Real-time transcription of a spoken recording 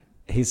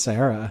Hey,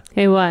 Sarah.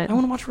 Hey, what? I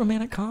want to watch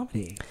romantic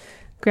comedy.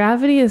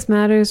 Gravity is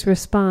matter's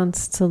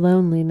response to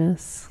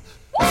loneliness.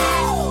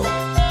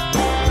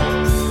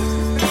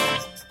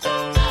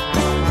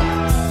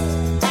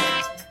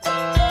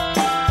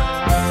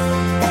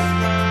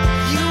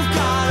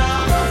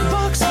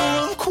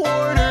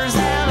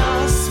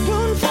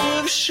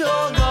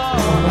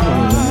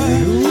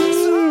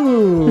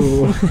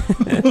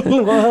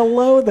 Well,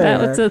 hello there.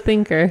 That was a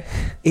thinker.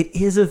 It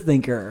is a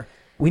thinker.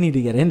 We need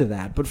to get into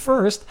that. But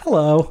first,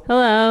 hello.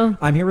 Hello.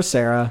 I'm here with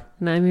Sarah.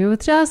 And I'm here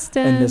with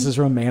Justin. And this is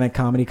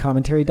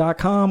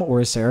romanticcomedycommentary.com, or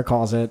as Sarah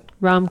calls it,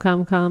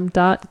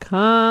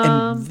 romcomcom.com.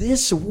 And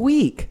this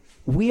week,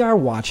 we are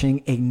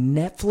watching a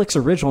Netflix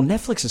original.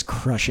 Netflix is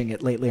crushing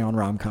it lately on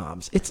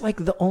rom-coms. It's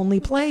like the only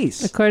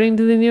place. According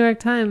to the New York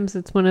Times,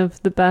 it's one of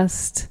the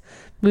best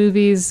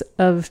movies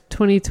of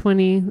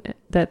 2020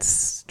 that's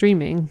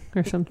streaming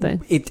or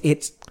something.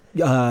 It's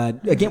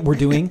again, we're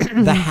doing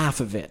the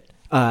half of it.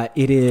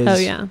 It is. Oh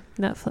yeah,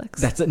 Netflix.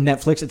 That's a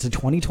Netflix. It's a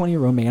 2020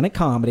 romantic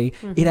comedy.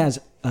 Mm-hmm. It has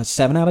a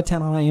 7 out of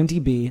 10 on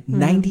IMDb,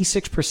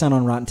 96%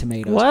 on Rotten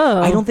Tomatoes.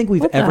 Whoa! I don't think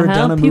we've ever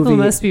done a movie. People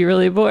must be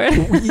really bored.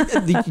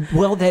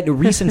 Well, that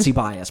recency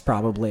bias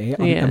probably.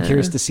 I'm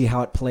curious to see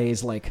how it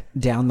plays like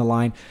down the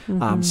line.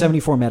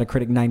 74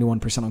 Metacritic,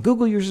 91% on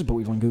Google users, but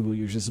we've won Google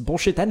users.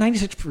 Bullshit. That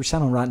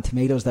 96% on Rotten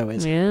Tomatoes though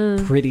is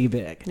pretty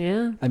big.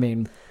 Yeah. I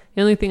mean. The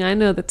only thing I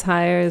know that's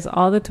higher is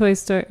all the Toy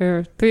Story,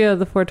 or 3 out of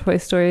the 4 Toy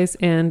Stories,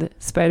 and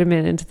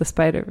Spider-Man Into the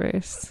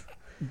Spider-Verse.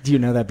 Do you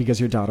know that because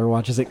your daughter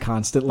watches it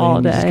constantly?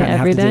 All day, and you just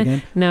every have to day. dig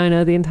in? Now I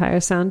know the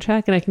entire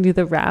soundtrack, and I can do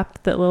the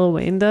rap that Lil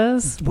Wayne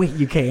does. Wait,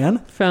 you can?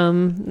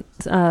 From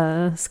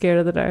Scared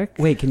of the Dark.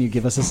 Wait, can you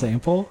give us a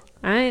sample?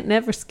 I ain't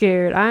never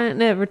scared. I ain't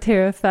never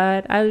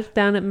terrified. I look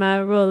down at my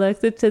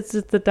Rolex. It's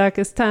just the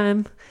darkest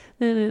time.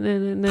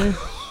 Na.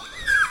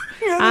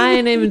 I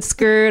ain't even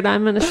scared.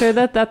 I'm not sure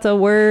that that's a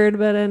word,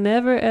 but I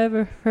never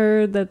ever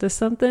heard that there's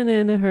something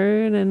in a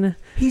herd. And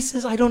he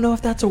says, I don't know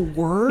if that's a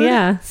word.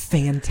 Yeah,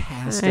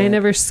 fantastic. I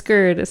never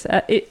scared.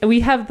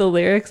 We have the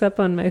lyrics up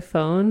on my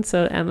phone,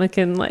 so Emma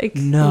can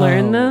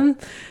learn them,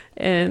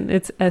 and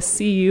it's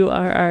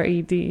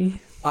SCURRED.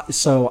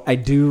 So I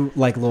do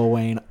like Lil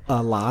Wayne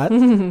a lot.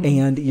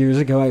 And years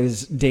ago I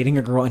was dating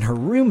a girl and her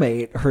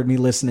roommate heard me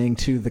listening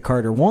to the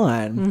Carter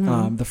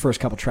One. The first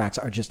couple tracks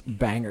are just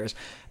bangers.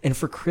 And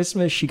for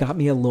Christmas she got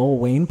me a Lil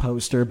Wayne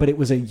poster, but it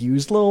was a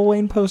used Lil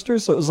Wayne poster,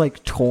 so it was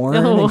like torn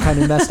and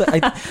kind of messed up.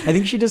 I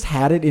think she just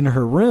had it in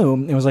her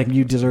room and was like,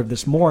 you deserve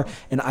this more.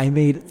 And I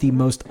made the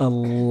most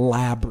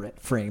elaborate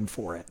frame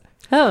for it.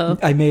 Oh,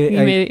 I made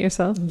it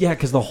yourself? Yeah,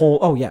 because the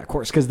whole of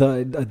course, because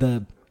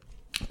the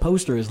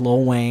poster is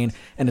Lil Wayne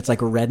and it's like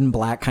red and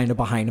black kind of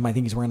behind him. I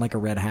think he's wearing like a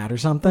red hat or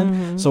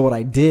something. So what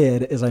I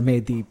did is I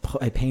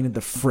painted the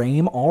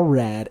frame all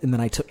red, and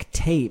then I took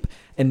tape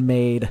and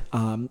made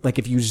like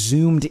if you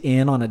zoomed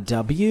in on a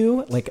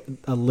W, like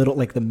a little,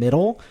 like the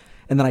middle,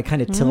 and then I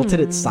kind of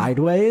tilted it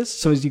sideways,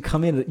 so as you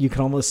come in you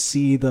can almost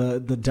see the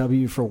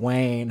W for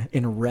Wayne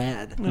in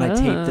red, and I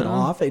taped it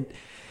off.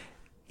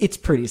 It's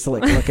pretty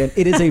slick looking.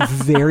 It is a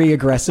very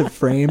aggressive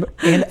frame,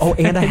 and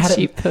I had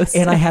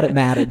it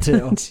matted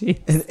too.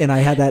 and I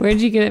had that.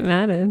 Where'd you get it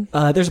matted?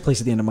 There's a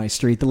place at the end of my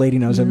street. The lady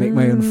knows I make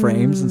my own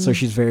frames, and so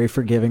she's very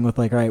forgiving with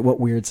like, all right, what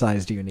weird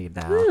size do you need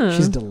now?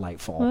 She's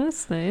delightful. Well,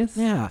 that's nice.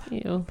 Yeah.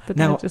 Ew, the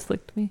now, dog just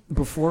licked me.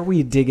 Before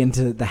we dig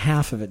into the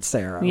half of it,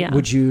 Sarah,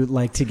 would you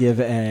like to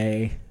give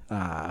a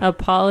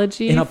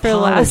apology for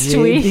last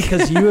week?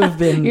 Because you have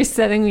been you're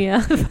setting me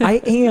up. I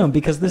am,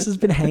 because this has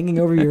been hanging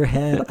over your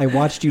head. I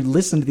watched you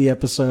listen to the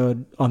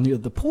episode on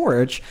the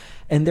porch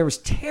and there was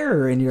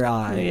terror in your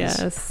eyes.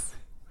 Yes,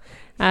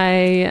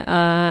 I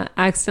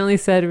accidentally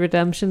said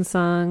Redemption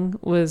Song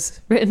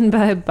was written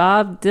by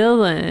Bob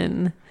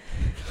Dylan.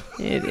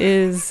 It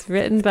is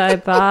written by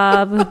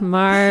Bob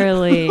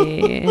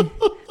Marley,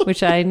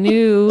 which I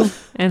knew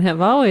and have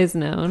always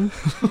known.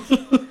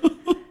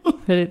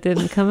 But it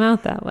didn't come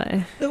out that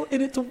way. No,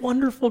 and it's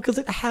wonderful because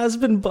it has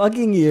been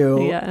bugging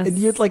you. Yes. And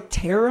you had like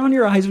terror on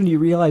your eyes when you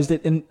realized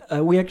it. And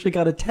we actually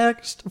got a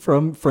text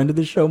from friend of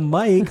the show,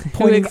 Mike,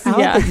 pointing out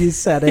that you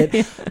said it.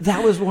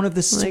 That was one of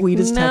the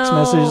sweetest text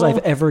messages I've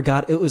ever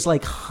got. It was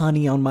like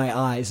honey on my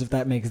eyes, if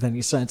that makes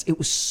any sense. It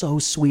was so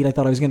sweet. I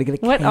thought I was going to get a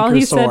canker sore. All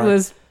he said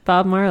was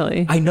Bob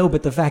Marley. I know,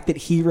 but the fact that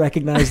he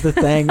recognized the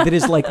thing that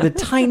is like the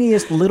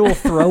tiniest little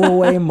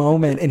throwaway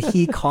moment, and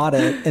he caught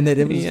it, and that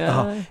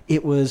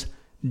it was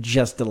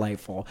just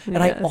delightful. And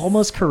I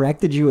almost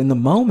corrected you in the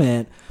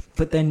moment,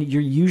 but then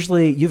you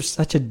have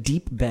such a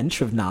deep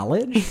bench of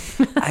knowledge.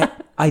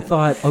 I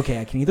thought,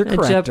 okay, I can either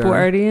correct her. A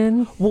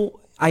Jeopardian? Well,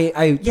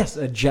 yes,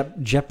 a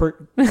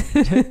Jeopardian.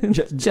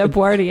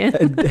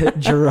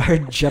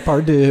 Gerard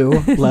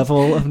Jeopardu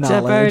level of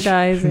knowledge.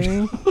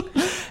 Jeopardizing.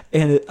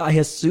 And I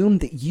assumed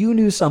that you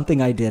knew something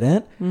I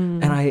didn't,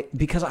 and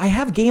because I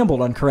have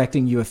gambled on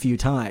correcting you a few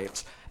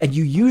times, and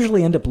you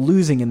usually end up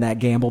losing in that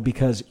gamble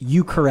because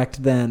you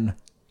correct then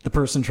the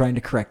person trying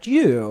to correct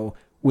you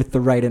with the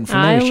right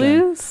information. I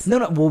lose?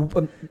 No.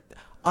 Well,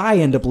 I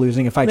end up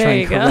losing if I try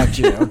and correct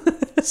you.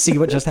 See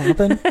what just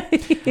happened?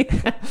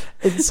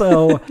 And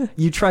so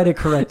you try to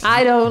correct.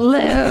 I don't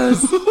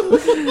lose.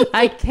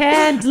 I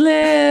can't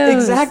lose.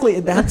 Exactly.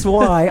 That's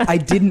why I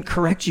didn't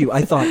correct you.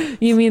 I thought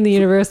You mean the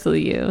universal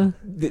you?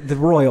 the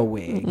royal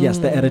we. Yes,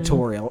 the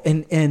editorial.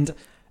 And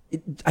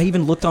I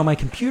even looked on my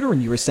computer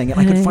when you were saying it.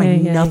 I could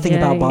find nothing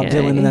about Bob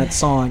Dylan in that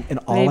song. And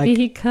all Maybe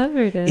he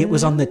covered it. it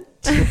was on the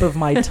tip of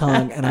my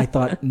tongue. And I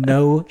thought,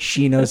 no,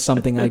 she knows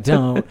something I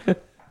don't.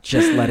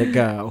 Just let it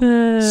go.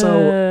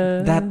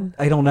 So that,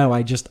 I don't know.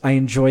 I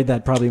enjoyed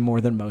that probably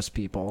more than most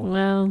people.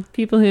 Well,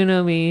 people who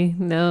know me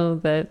know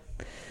that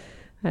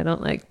I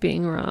don't like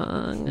being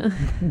wrong.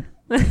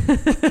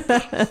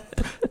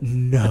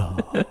 No.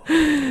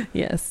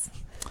 Yes.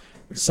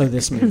 So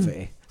this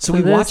movie. So So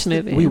we watched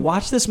this movie. we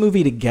watched this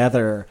movie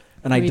together,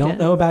 and I We don't did.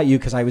 know about you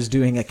because I was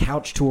doing a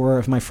couch tour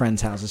of my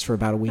friends' houses for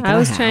about a week. I and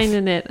was a half. trying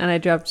to knit and I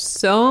dropped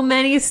so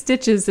many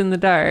stitches in the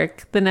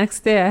dark. The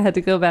next day I had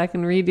to go back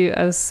and redo.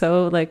 I was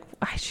so like,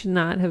 I should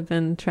not have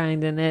been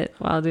trying to knit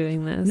while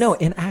doing this. No,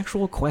 an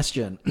actual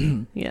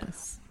question.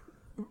 Yes.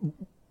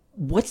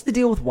 What's the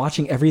deal with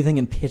watching everything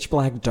in pitch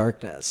black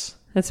darkness?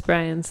 That's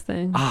Brian's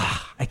thing.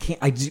 I can't.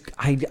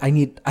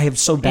 I have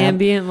so bad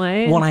Ambient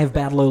light. One, I have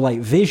bad low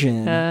light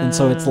vision, and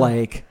so it's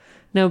like,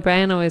 No,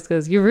 Brian always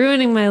goes, "You're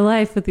ruining my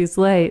life with these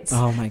lights."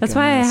 oh my. That's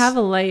why I goodness. have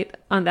a light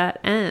on that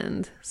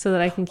end so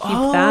that I can keep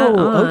that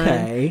on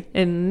okay.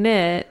 and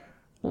knit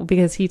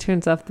because he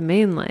turns off the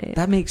main light.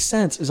 That makes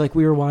sense. It's like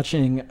we were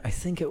watching. I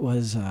think it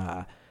was.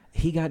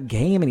 He got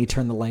game and he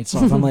turned the lights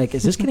off. I'm like,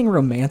 is this getting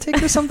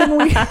romantic or something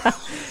weird?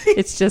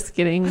 It's just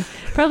getting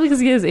probably because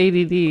he has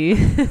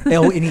ADD.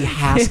 Oh, and he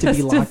has to be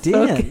has locked in.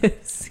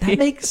 focus. That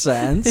makes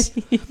sense.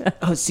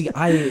 Oh, see,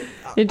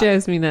 It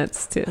drives me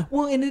nuts too.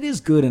 well, and it is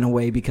good in a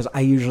way because I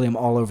usually am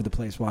all over the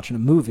place watching a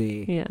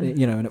movie. Yeah.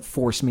 You know, and it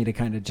forced me to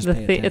kind of just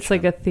pay attention. It's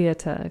like a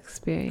theater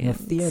experience.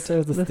 the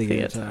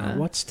theater.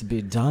 What's to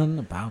be done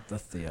about the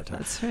theater?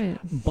 That's right.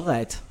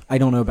 But I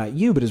don't know about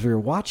you, but as we were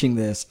watching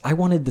this, I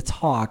wanted to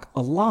talk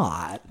a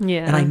lot.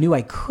 Yeah. And I knew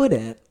I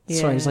couldn't.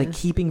 So I was Yeah. like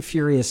keeping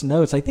furious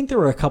notes. I think there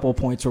were a couple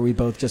points where we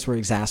both just were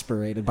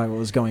exasperated by what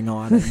was going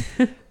on.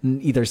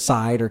 And either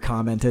sighed or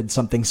commented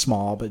something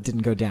small, but it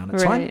didn't go down.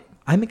 So Right.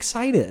 I'm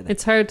excited.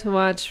 It's hard to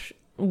watch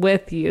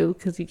with you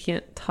because you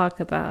can't talk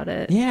about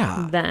it.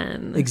 Yeah.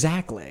 Then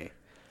Exactly.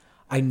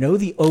 I know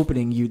the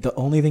opening. The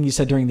only thing you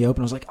said during the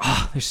opening was like,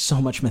 "Oh, there's so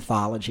much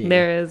mythology."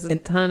 there is a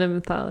ton of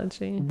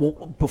mythology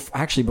Well,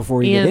 actually, before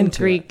we get and into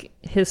Greek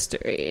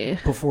history.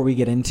 Before we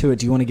get into it,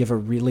 do you want to give a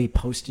really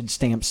postage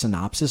stamp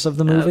synopsis of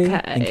the movie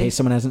Okay. in case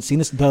someone hasn't seen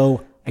this? Though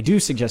I do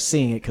suggest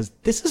seeing it because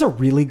this is a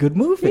really good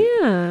movie.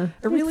 Yeah,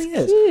 It really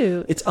it's is.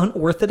 Cute. It's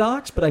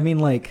unorthodox, but I mean,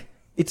 like,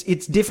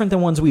 it's different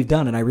than ones we've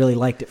done, and I really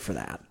liked it for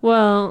that.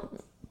 Well,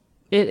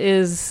 it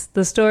is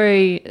the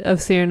story of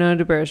Cyrano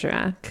de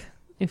Bergerac.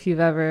 If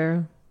you've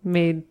ever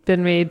been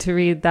made to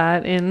read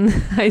that in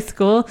high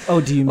school,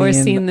 Oh, do you mean or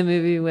seen the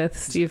movie with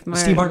Steve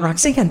Martin? Steve Martin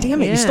Roxanne?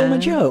 Damn it, you stole my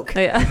joke.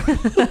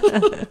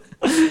 Yeah.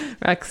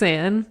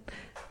 Roxanne,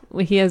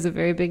 he has a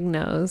very big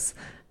nose.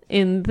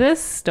 In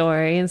this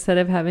story, instead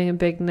of having a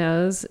big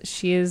nose,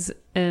 she is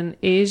an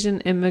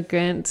Asian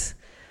immigrant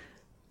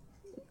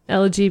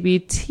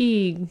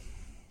LGBT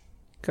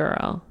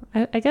girl.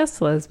 I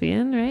guess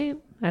lesbian, right?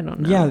 I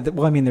don't know. Yeah,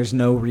 well, I mean, there's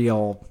no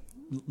real.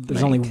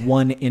 There's only Like-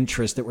 one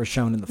interest that we're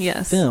shown in the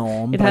Yes.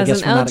 film. It but I has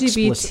guess an we're not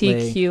explicitly-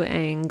 LGBTQ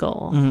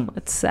angle, Mhm.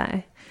 let's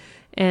say.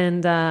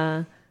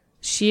 And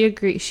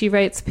she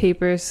writes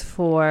papers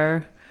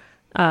for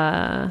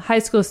high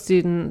school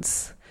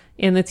students,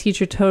 and the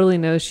teacher totally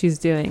knows she's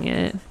doing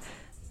it.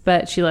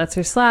 But she lets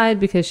her slide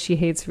because she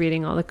hates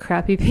reading all the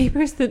crappy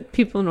papers that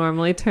people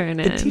normally turn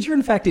in. The teacher,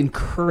 in fact,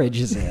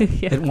 encourages it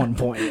Yeah. at one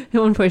point.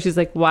 At one point, she's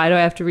like, "Why do I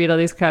have to read all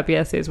these crappy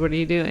essays? What are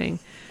you doing?"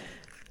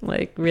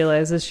 Like,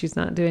 realizes she's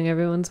not doing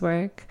everyone's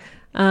work.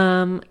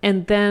 And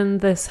then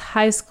this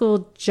high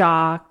school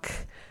jock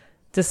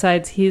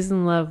decides he's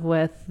in love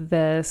with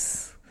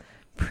this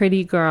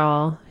pretty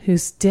girl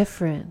who's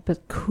different,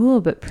 but cool,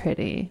 but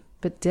pretty,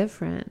 but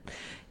different.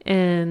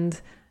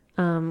 And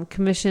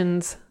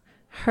commissions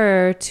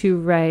her to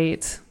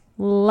write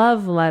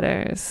love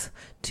letters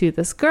to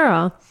this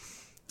girl.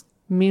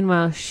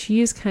 Meanwhile,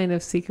 she's kind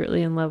of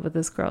secretly in love with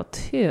this girl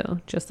too,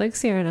 just like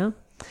Cyrano.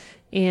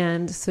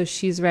 And so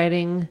she's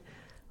writing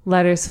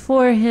letters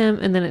for him,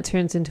 and then it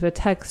turns into a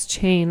text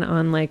chain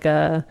on like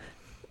a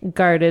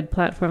guarded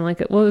platform. Like,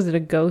 what was it, a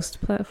ghost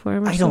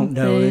platform or I don't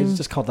know. something? It's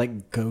just called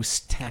like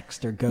ghost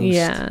text or ghost.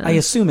 Yeah. I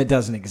assume it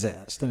doesn't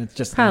exist, and it's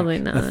just Probably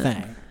like not. a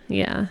thing.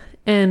 Yeah.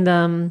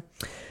 And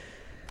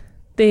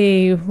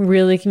they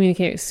really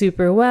communicate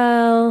super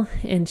well,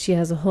 and she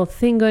has a whole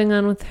thing going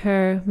on with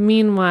her.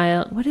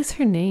 Meanwhile, what is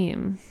her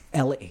name?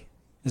 Ellie.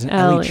 Is it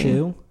Ellie Ellie.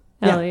 Chu?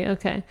 Yeah. Ellie,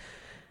 okay.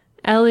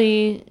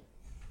 Ellie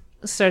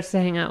starts to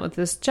hang out with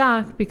this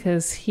jock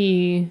because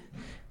he,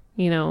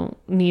 she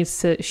needs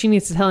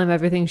to tell him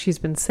everything she's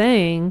been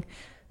saying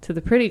to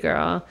the pretty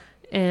girl.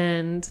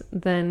 And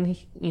then,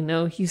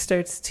 he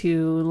starts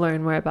to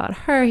learn more about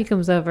her. He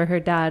comes over. Her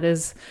dad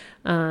is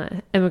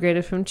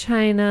immigrated from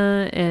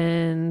China,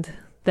 and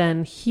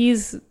then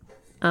he's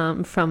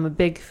from a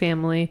big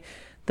family,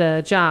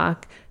 the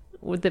jock,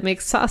 that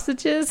makes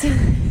sausages.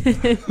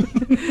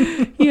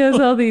 He has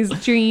all these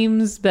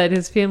dreams, but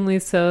his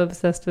family's so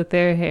obsessed with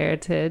their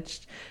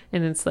heritage,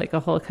 and it's like a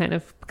whole kind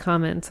of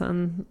comment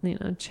on, you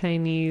know,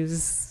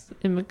 Chinese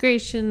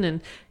immigration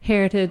and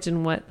heritage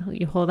and what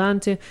you hold on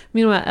to.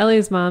 Meanwhile,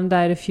 Ellie's mom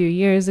died a few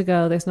years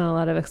ago. There's not a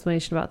lot of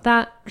explanation about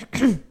that.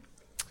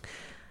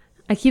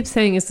 I keep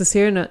saying it's the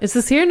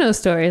Cyrano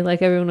story,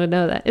 like everyone would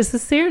know that. It's the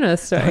Cyrano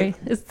story.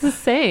 It's the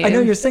same. I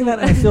know you're saying that,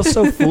 and I feel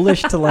so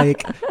foolish to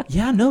like,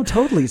 yeah, no,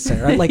 totally,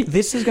 Sarah. Like,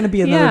 this is going to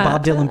be another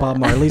Bob Dylan, Bob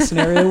Marley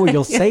scenario where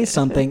you'll say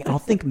something, and I'll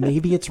think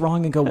maybe it's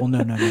wrong and go, well,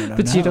 no.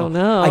 But you don't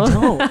know.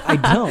 I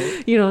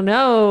don't. You don't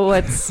know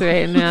what's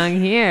right and wrong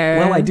here.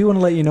 Well, I do want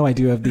to let you know I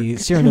do have the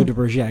Cyrano de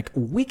Bergerac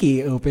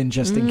wiki open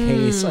just in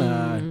case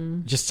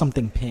just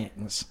something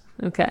pings.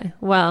 Okay.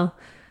 Well,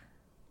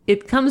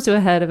 it comes to a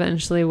head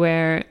eventually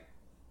where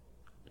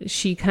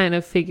she kind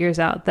of figures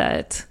out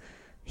that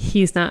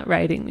he's not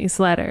writing these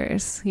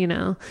letters, you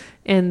know,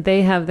 and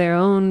they have their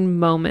own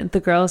moment. The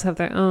girls have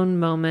their own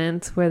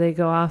moment where they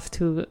go off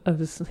to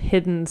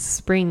hidden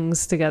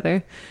springs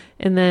together.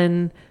 And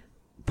then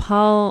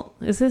Paul,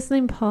 is his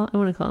name Paul? I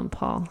want to call him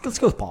Paul. Let's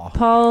go with Paul.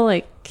 Paul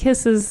like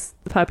kisses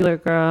the popular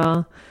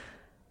girl,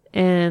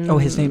 and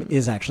his name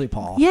is actually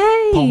Paul.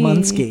 Yay! Paul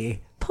Munsky.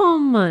 Paul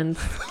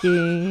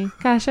Munsky.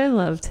 Gosh, I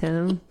loved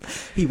him.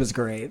 He was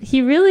great.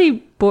 He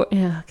really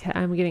okay,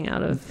 I'm getting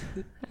out of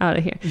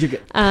here. You're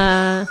good.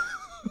 And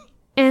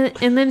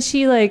then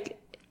she like,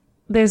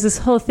 there's this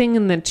whole thing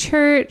in the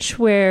church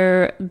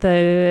where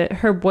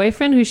her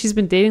boyfriend, who she's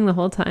been dating the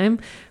whole time,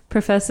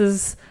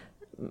 proposes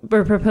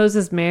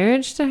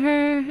marriage to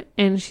her,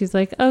 and she's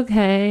like,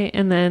 okay.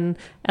 And then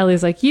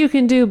Ellie's like, you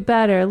can do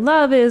better.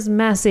 Love is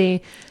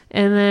messy.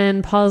 And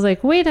then Paul's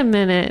like, wait a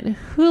minute,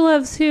 who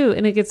loves who?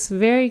 And it gets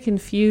very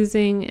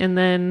confusing. And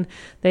then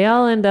they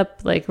all end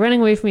up like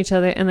running away from each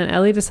other. And then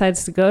Ellie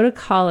decides to go to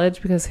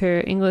college because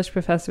her English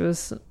professor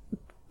was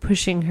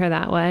pushing her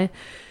that way.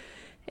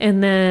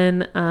 And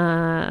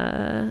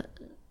then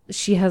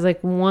she has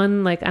like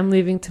one, like, I'm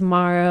leaving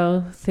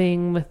tomorrow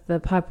thing with the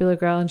popular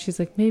girl. And she's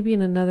like, maybe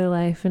in another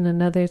life, in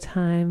another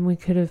time, we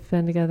could have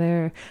been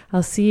together. Or,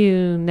 I'll see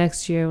you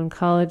next year when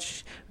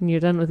you're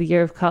done with a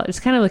year of college. It's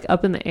kind of like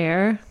up in the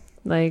air.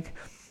 Like,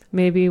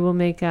 maybe we'll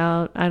make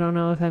out. I don't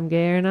know if I'm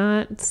gay or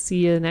not. See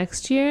you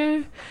next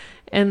year.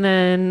 And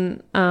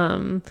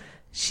then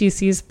she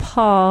sees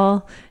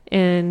Paul,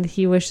 and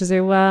he wishes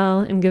her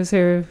well and gives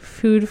her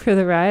food for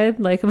the ride,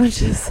 like a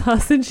bunch of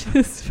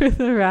sausages for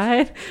the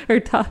ride, or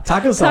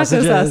taco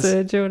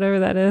sausage or whatever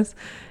that is.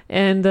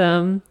 And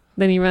then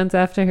he runs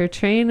after her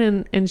train,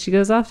 and she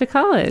goes off to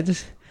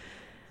college.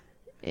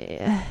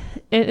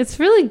 It's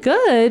really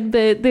good,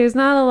 but there's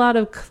not a lot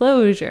of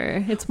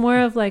closure. It's more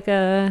of like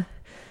a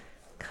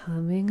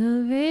coming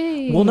of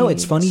age. Well, no,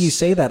 it's funny you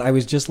say that. I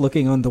was just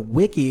looking on the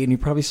wiki, and you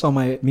probably saw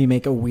me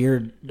make a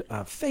weird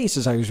face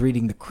as I was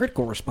reading the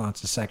critical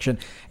responses section.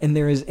 And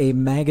there is a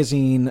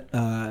magazine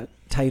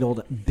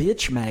titled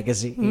Bitch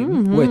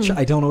Magazine, which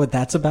I don't know what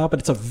that's about, but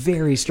it's a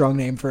very strong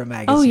name for a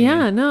magazine. Oh,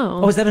 yeah,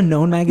 no. Oh, is that a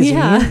known magazine?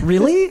 Yeah.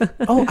 Really?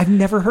 Oh, I've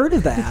never heard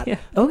of that. Yeah.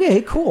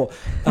 Okay, cool.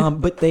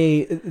 But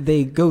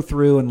they go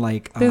through and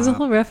like... There's a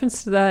whole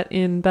reference to that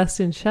in Best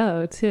in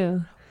Show,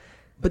 too.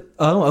 But,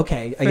 oh,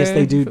 okay. I guess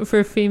they do...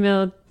 For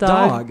female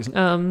dogs.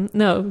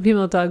 No,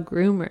 female dog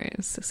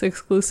groomers. It's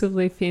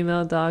exclusively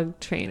female dog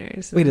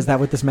trainers. Wait, is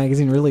that what this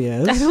magazine really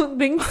is? I don't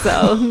think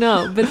so.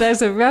 No, but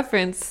there's a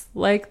reference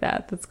like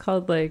that that's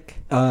called like...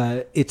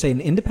 It's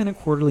an independent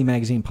quarterly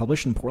magazine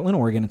published in Portland,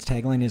 Oregon. Its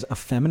tagline is a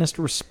feminist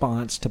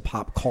response to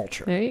pop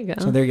culture. There you go.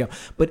 So there you go.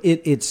 But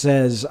it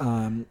says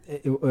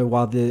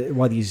while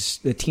these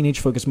teenage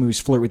focused movies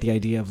flirt with the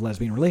idea of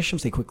lesbian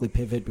relationships, they quickly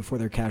pivot before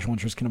their casual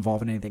interest can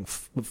evolve into anything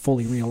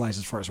fully realized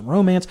as far as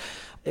romance.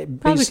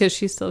 Probably because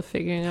she's still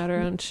figuring out her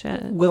own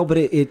shit. Well, but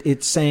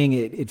it's saying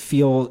it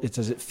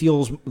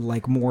feels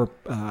like more.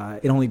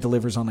 It only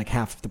delivers on like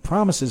half of the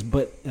promises.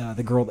 But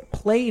the girl that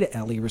played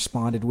Ellie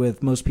responded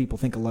with, most people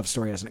think a love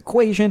story as an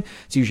equation.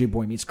 It's usually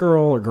boy meets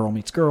girl or girl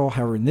meets girl.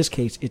 However, in this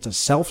case, it's a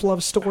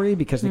self-love story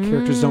because the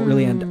characters don't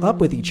really end up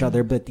with each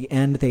other, but at the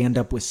end they end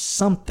up with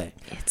something.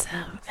 It's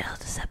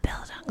a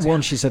build-up. Well,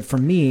 and she said, for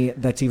me,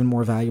 that's even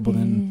more valuable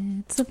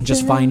than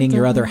just finding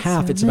your other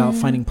half. It's about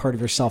finding part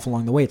of yourself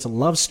along the way. It's a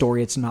love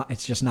story. It's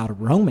just not a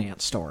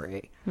romance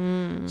story.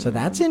 So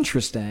that's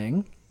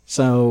interesting.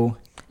 So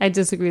I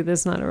disagree.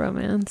 There's not a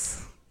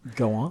romance.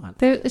 Go on.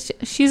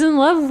 She's in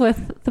love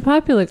with the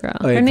popular girl.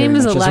 Oh, yeah, her name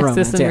is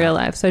Alexis in yeah. real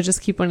life, so I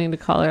just keep wanting to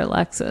call her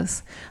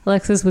Alexis.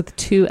 Alexis with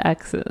 2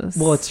 X's.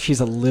 Well, she's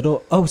a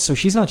little... Oh, so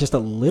she's not just a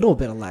little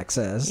bit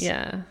Alexis.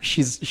 Yeah.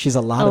 She's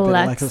a lot of bit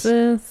Alexis.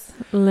 Alexis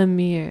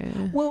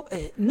Lemire. Well,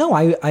 no,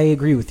 I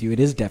agree with you. It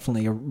is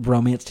definitely a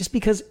romance, just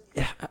because...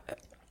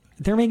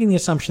 They're making the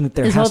assumption that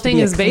there has to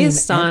be a This whole thing is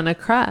based on a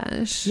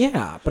crush.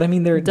 Yeah, but I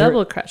mean, they're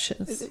double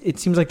crushes. It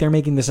seems like they're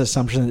making this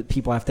assumption that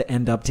people have to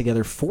end up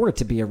together for it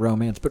to be a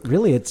romance, but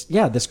really, it's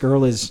this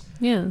girl is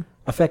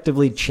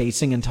effectively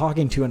chasing and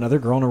talking to another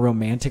girl in a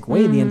romantic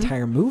way the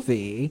entire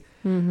movie.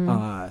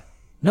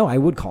 No, I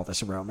would call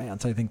this a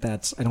romance. I think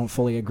I don't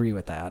fully agree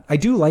with that. I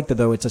do like that,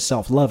 though, it's a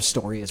self-love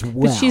story as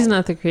well. But she's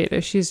not the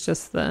creator. She's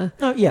just the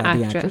the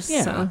actress. actress.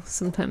 Yeah. So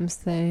sometimes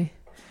they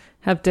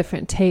have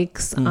different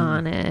takes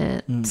on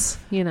it,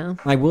 you know.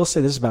 I will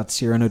say this about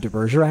Cyrano de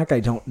Bergerac. I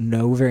don't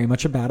know very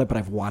much about it, but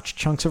I've watched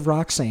chunks of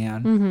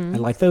Roxanne. I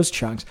like those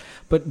chunks.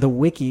 But the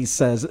wiki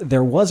says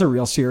there was a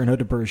real Cyrano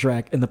de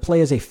Bergerac, and the play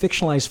is a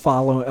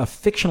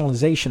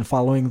fictionalization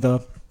following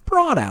the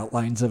broad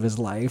outlines of his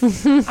life.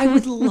 I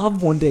would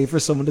love one day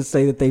for someone to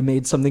say that they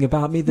made something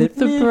about me that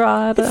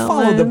broad it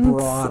followed the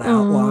broad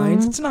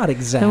outlines. It's not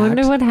exact. I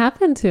wonder what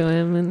happened to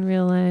him in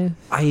real life.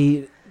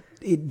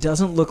 It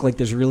doesn't look like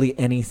there's really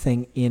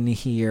anything in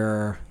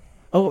here.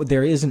 Oh,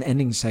 there is an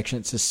ending section.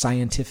 It says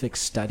scientific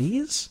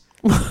studies.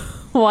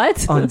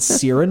 What? On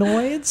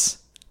Cyranoids.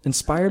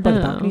 Inspired by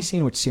the balcony scene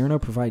in which Cyrano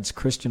provides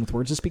Christian with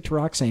words to speak to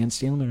Roxanne,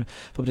 Steele developed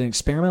an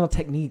experimental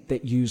technique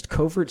that used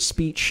covert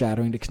speech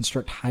shadowing to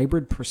construct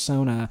hybrid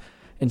persona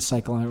and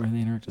psychological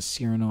interact with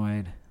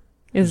Cyranoid.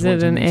 Is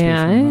it an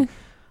AI?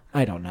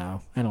 I don't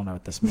know. I don't know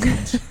what this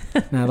means.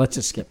 No, let's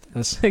just skip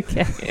this.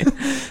 Okay.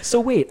 So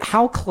wait,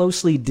 how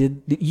closely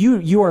did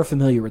you are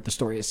familiar with the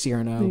story of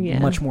Cyrano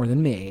much more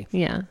than me?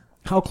 Yeah.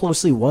 How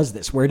closely was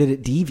this? Where did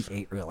it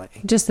deviate, really?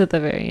 Just at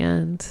the very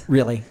end.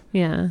 Really?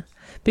 Yeah.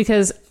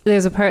 Because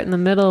there's a part in the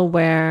middle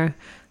where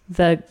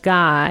the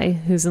guy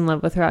who's in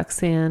love with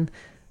Roxanne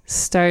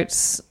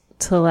starts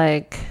to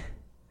like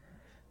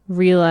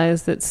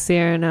realize that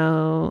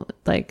Cyrano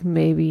like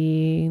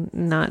maybe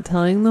not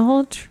telling the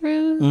whole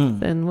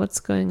truth and what's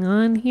going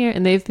on here,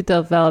 and they've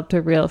developed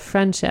a real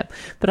friendship.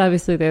 But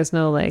obviously there's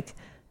no like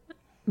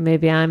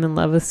maybe I'm in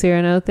love with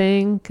Cyrano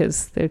thing,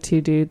 because they're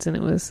two dudes and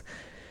it was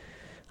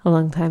a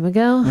long time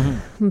ago.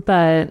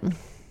 But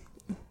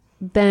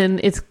then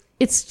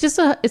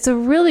it's a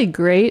really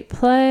great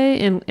play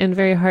and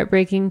very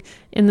heartbreaking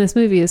in this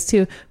movie is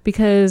too,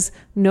 because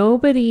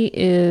nobody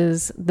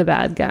is the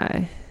bad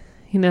guy.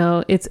 You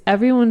know, it's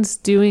everyone's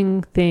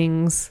doing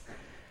things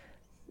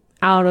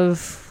out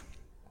of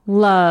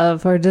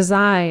love or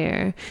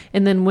desire.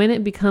 And then when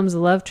it becomes a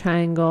love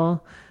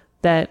triangle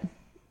that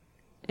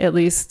at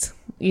least,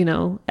 you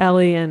know,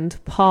 Ellie and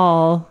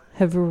Paul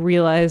have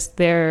realized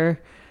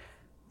their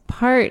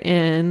part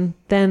in,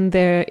 then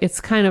it's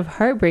kind of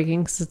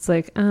heartbreaking, because it's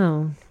like,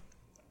 oh,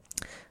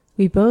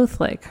 we both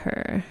like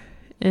her,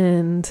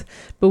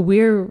 but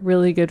we're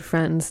really good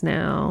friends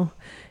now,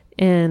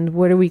 and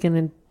what are we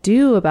going to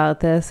do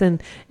about this?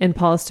 And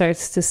Paul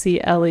starts to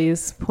see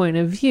Ellie's point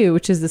of view,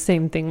 which is the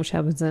same thing which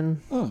happens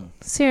in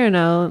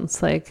Cyrano.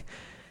 It's like,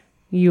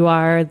 you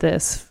are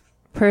this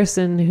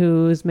person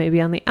who's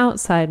maybe on the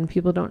outside and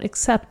people don't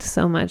accept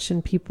so much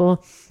and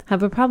people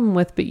have a problem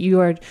with, but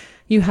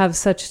you have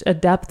such a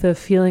depth of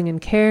feeling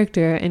and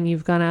character, and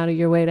you've gone out of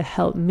your way to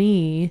help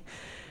me,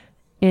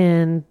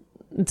 and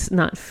it's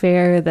not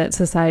fair that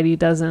society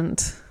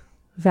doesn't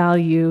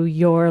value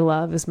your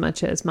love as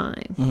much as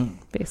mine,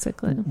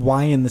 basically.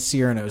 Why in the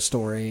Cyrano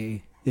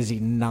story is he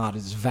not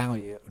as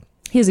valued?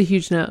 He has a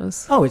huge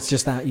nose. Oh, it's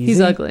just that easy?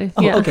 He's ugly.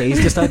 Oh, yeah. okay,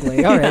 he's just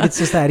ugly. All right, it's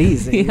just that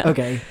easy. Yeah.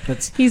 Okay.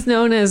 He's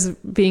known as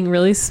being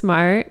really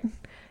smart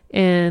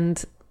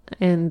and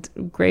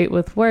great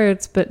with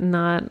words, but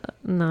not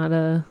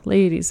a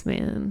ladies'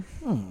 man.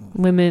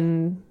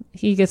 Women,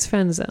 he gets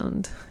friend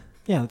zoned.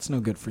 Yeah, that's no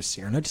good for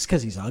Cyrano, just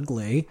because he's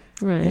ugly.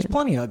 Right. There's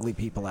plenty of ugly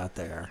people out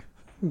there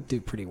who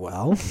do pretty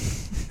well.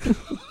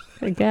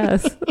 I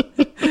guess.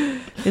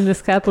 In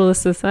this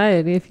capitalist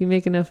society, if you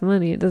make enough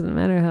money, it doesn't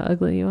matter how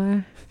ugly you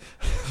are.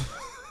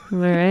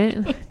 Am I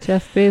right?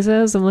 Jeff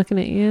Bezos, I'm looking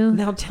at you.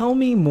 Now tell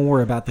me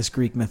more about this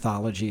Greek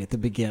mythology at the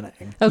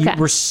beginning. Okay. You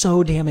were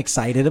so damn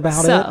excited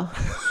about it.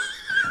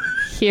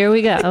 Here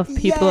we go.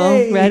 People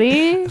Yay!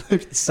 ready?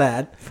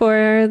 Sad.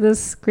 For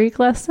this Greek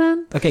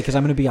lesson? Okay, because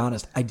I'm going to be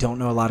honest. I don't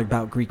know a lot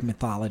about Greek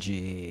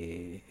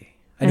mythology.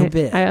 I know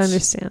bits. I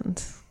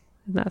understand.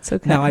 That's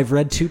okay. Now, I've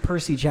read 2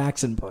 Percy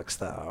Jackson books,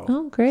 though.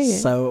 Oh, great.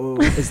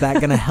 So is that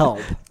going to help?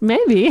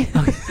 Maybe.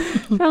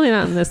 Probably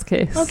not in this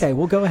case. Okay,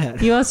 well, go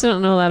ahead. You also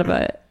don't know a lot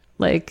about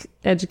like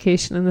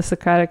education and the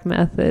Socratic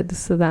method,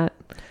 so that...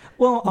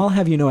 Well, I'll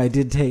have you know I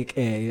did take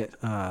a...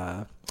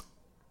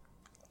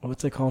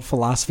 what's it called?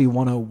 Philosophy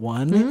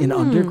 101 in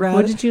undergrad.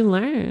 What did you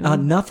learn?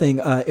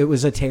 Nothing. It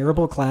was a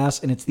terrible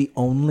class, and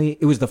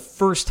it was the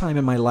first time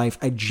in my life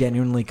I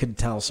genuinely could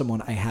tell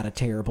someone I had a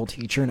terrible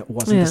teacher, and it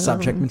wasn't the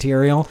subject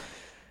material.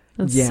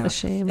 That's a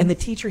shame. And the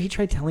teacher, he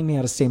tried telling me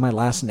how to say my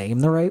last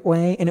name the right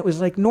way, and it was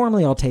like,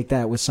 normally I'll take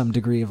that with some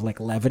degree of like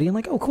levity, and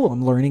like, oh cool,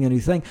 I'm learning a new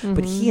thing.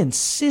 But he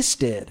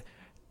insisted,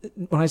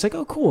 when I was like,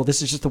 oh cool,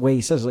 this is just the way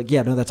he says it, like,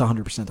 yeah, no, that's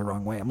 100% the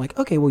wrong way. I'm like,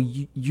 okay, well,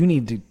 you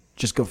need to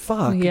just go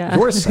fuck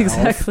yourself.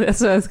 Exactly.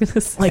 That's what I was going to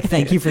say. Like,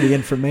 thank you for the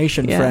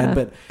information, friend.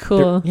 But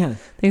cool.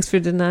 Thanks for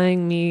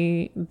denying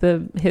me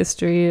the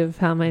history of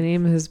how my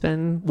name has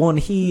been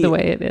the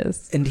way it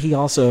is. And he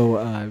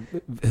also,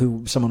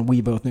 someone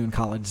we both knew in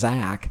college,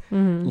 Zach,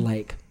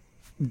 like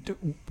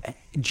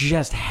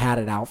just had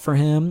it out for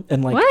him,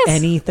 and like What?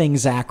 anything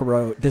Zach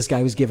wrote, this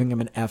guy was giving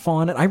him an F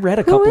on it. I read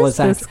a couple of is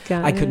Zach's. this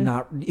guy? I could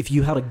not. If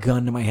you had a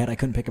gun to my head, I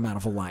couldn't pick him out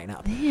of a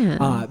lineup.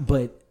 Man.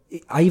 But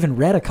I even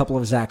read a couple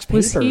of Zach's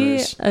papers. Was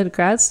he a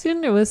grad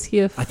student or was he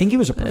a I think he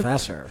was a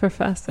professor.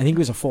 professor? I think he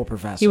was a full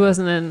professor. He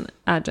wasn't an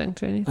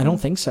adjunct or anything. I don't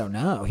think so.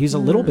 No, he's a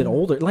little bit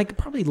older, like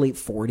probably late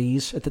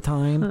 40s at the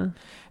time.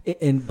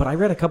 But I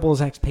read a couple of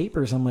Zach's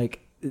papers. I'm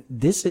like,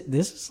 this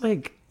is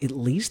like at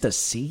least a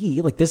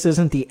C. Like this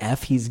isn't the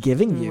F he's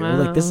giving you. Wow.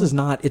 Like this is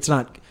not. It's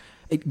not.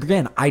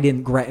 Again,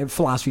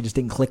 philosophy just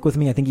didn't click with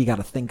me. I think you got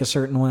to think a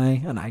certain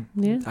way, and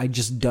I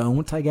just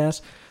don't. I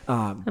guess.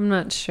 I'm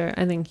not sure.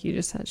 I think you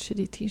just had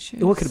shitty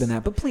t-shirts. What could have been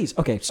that? But please,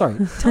 okay, sorry.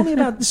 Tell me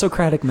about the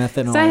Socratic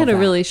method. And all I had of a that.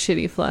 really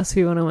shitty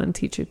philosophy 101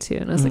 teacher too,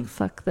 and I was like,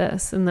 fuck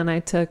this. And then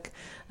I took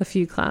a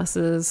few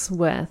classes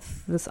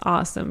with this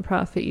awesome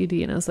prof at UD,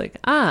 and I was like,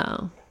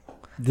 oh,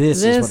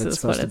 This is is what what it's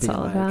it's supposed to be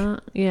all like.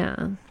 about.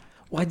 Yeah.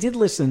 Well, I did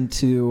listen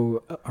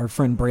to our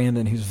friend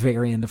Brandon, who's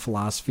very into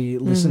philosophy,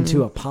 listen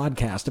to a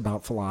podcast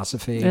about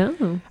philosophy.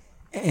 Oh.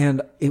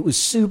 And it was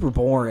super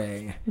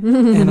boring.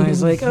 And I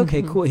was like,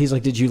 okay, cool. He's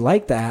like, did you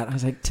like that? I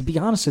was like, to be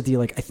honest with you,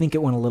 like, I think it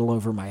went a little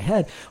over my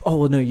head. Oh,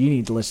 well, no, you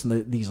need to listen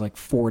to these like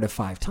 4 to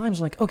 5 times.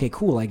 I'm like, okay,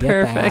 cool. I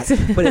get that.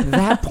 Perfect. But at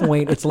that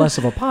point, it's less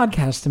of a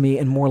podcast to me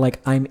and more like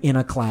I'm in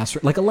a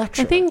classroom, like a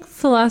lecture. I think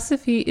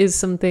philosophy is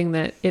something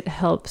that it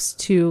helps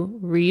to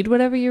read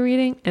whatever you're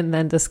reading and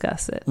then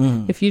discuss it.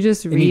 If you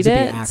just read needs to be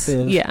it,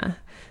 active. yeah,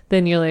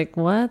 then you're like,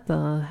 what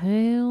the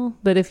hell?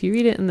 But if you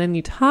read it and then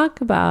you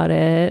talk about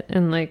it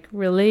and like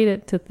relate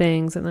it to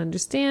things and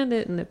understand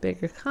it in a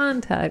bigger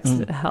context,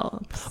 it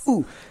helps.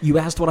 Ooh, you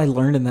asked what I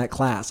learned in that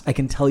class. I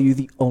can tell you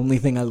the only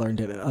thing I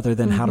learned in it, other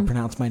than how to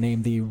pronounce my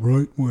name the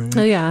right way.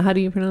 Oh yeah, how do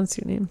you pronounce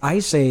your name? I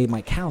say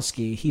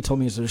Mikowski. He told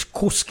me it's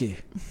Mishkowski.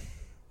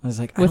 I was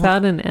like,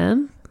 Without an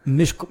M?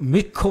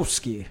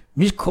 Mishkowski.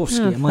 Mishkowski.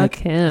 Oh, I'm fuck like,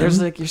 him.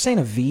 there's like, you're saying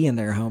a V in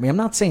there, homie. I'm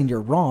not saying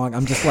you're wrong.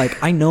 I'm just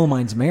like, I know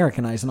mine's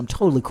Americanized, and I'm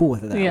totally cool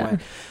with it that Yeah. way.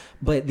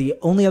 But the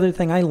only other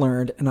thing I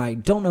learned, and I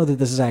don't know that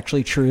this is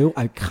actually true,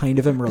 I kind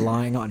of am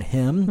relying on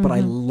him, but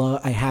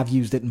I have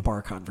used it in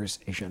bar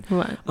conversation.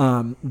 What?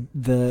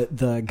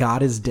 The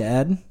God is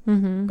dead.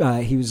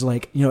 He was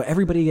like,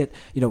 everybody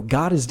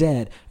God is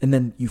dead, and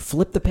then you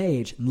flip the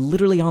page, and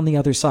literally on the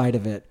other side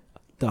of it,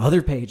 the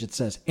other page, it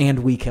says, and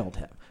we killed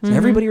him. So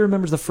everybody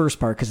remembers the first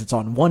part because it's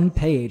on one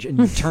page, and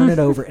you turn it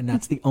over, and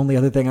that's the only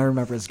other thing I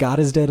remember is God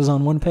is dead is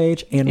on one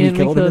page, and we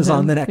killed him is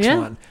on the next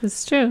one.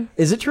 It's true.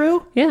 Is it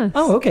true? Yeah.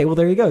 Oh, okay. Well,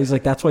 there you go. He's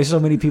like, that's why so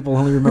many people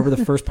only remember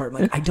the first part.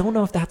 I'm like, I don't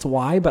know if that's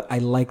why, but I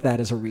like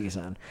that as a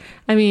reason.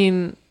 I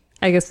mean,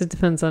 I guess it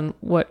depends on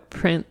what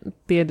print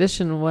the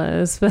edition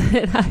was, but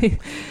I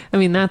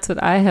mean, that's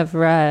what I have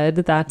read.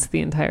 That's the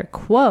entire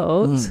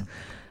quote.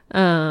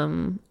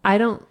 I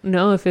don't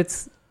know if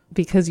it's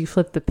because you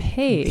flip the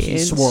page. He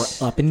swore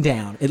up and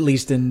down, at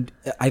least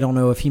I don't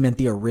know if he meant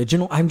the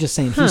original. I'm just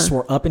saying he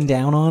swore up and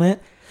down on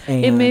it.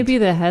 And It may be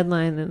the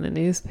headline in the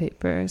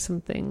newspaper or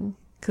something,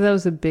 because that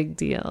was a big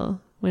deal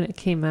when it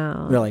came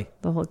out. Really?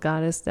 The whole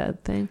God is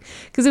dead thing.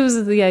 Because it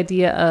was the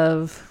idea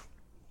of,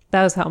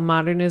 that was how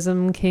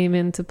modernism came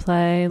into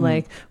play.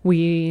 Like,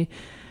 we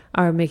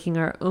are making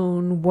our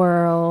own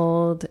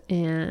world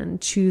and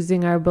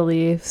choosing our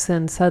beliefs,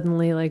 and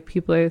suddenly like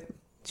people are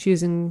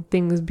choosing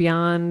things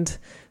beyond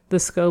the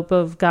scope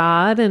of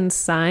God and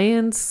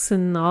science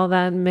and all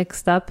that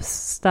mixed up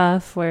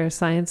stuff, where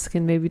science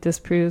can maybe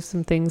disprove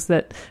some things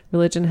that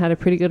religion had a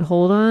pretty good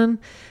hold on.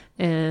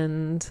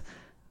 And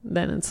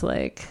then it's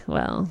like,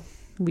 well,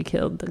 we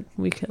killed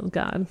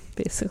God,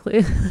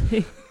 basically.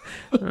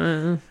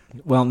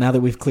 Well, now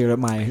that we've cleared up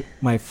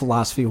my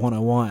philosophy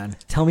 101,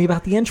 tell me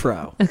about the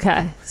intro.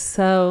 Okay,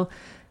 so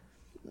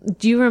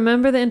do you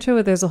remember the intro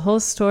where there's a whole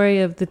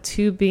story of the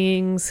two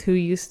beings who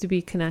used to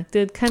be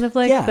connected? Kind of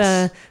like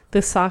Yes.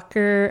 the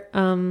soccer,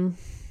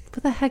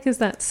 what the heck is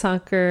that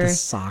soccer? The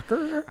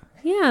soccer?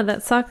 Yeah,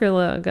 that soccer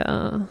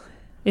logo.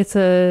 It's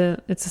a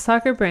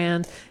soccer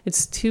brand.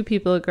 It's two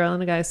people, a girl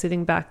and a guy,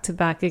 sitting back to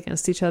back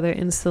against each other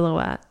in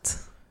silhouette.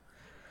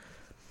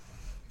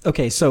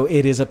 Okay, so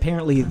it is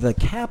apparently the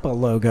Kappa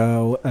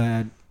logo,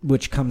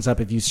 which comes up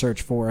if you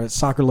search for a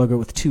soccer logo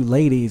with two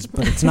ladies,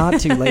 but it's not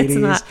two ladies.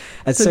 not.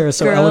 As It's a Sarah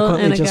so girl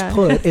eloquently and a just guy.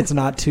 put, it's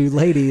not two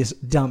ladies,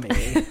 dummy.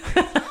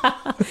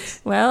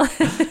 Well,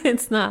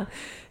 it's not.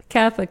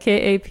 Kappa,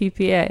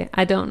 Kappa.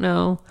 I don't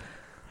know.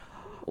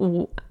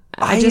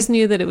 I just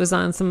knew that it was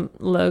on some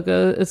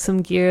logo,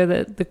 some gear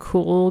that the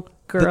cool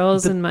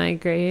girls in my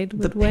grade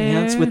would wear.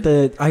 Pants with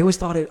I always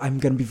thought I'm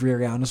going to be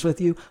very honest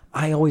with you.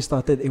 I always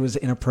thought that it was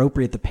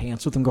inappropriate, the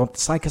pants with them going up the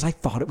side, because I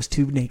thought it was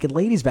two naked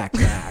ladies back to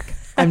back.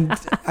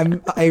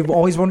 I've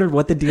always wondered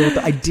what the deal with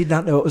I did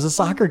not know it was a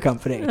soccer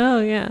company. Oh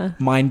yeah.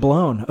 Mind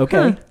blown.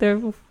 Okay.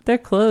 Huh, they're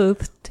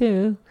clothed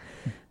too.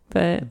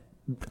 But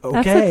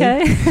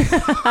Okay.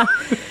 that's okay.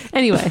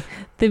 Anyway,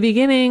 the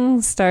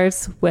beginning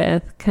starts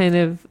with kind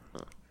of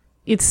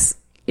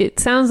it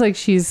sounds like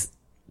she's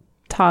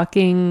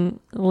talking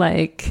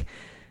like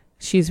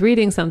she's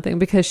reading something,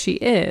 because she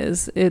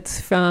is.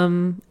 It's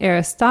from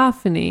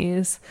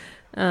Aristophanes,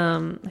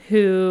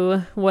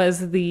 who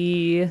was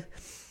the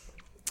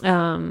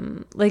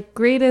like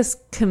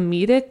greatest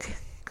comedic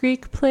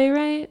Greek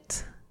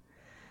playwright.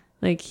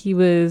 Like, he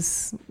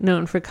was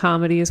known for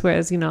comedies,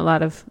 whereas, you know, a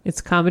lot of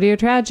it's comedy or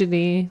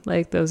tragedy.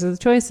 Like, those are the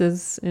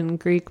choices in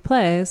Greek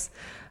plays.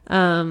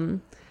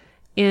 And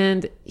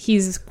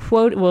he's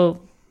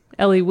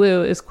Ellie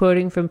Wu is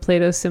quoting from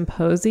Plato's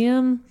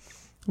Symposium,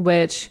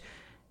 which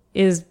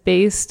is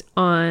based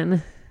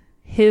on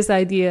his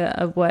idea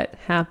of what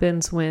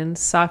happens when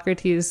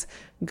Socrates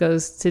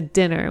goes to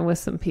dinner with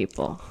some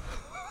people.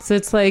 So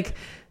it's like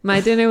My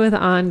Dinner with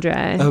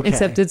Andre,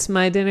 except it's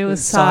My Dinner with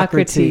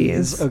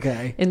Socrates.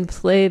 Okay. And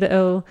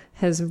Plato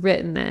has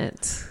written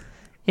it,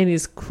 and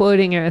he's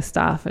quoting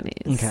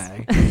Aristophanes.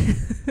 Okay.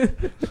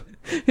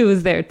 Who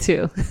was there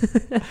too.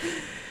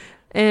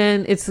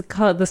 And it's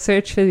called The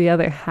Search for the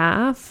Other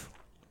Half.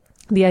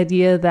 The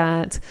idea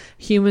that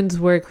humans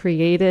were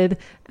created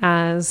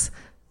as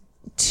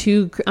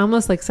two,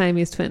 almost like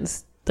Siamese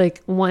twins,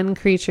 like one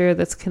creature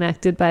that's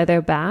connected by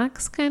their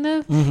backs, kind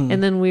of. Mm-hmm.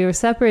 And then we were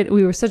separated.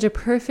 We were such a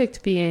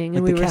perfect being,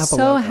 and we were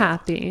so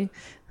happy.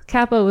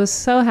 Kappa was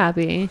so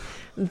happy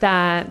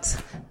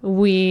that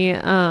we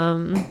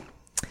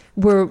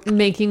were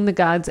making the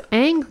gods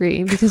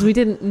angry because we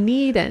didn't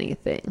need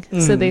anything.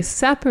 So they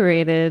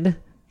separated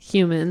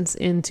humans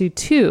into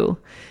two,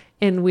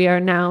 and we are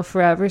now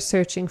forever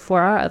searching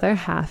for our other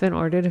half in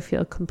order to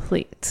feel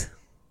complete.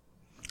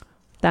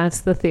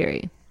 That's the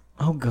theory.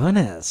 Oh,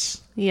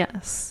 goodness.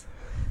 Yes.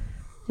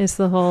 It's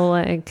the whole,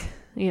 like,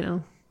 you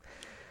know,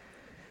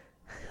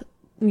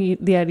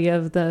 the idea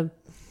of the,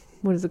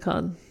 what is it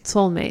called?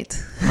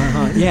 Soulmate.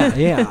 Yeah,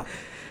 yeah.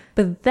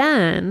 But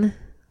then,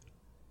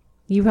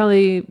 you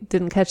probably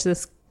didn't catch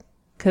this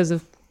because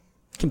of...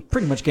 Can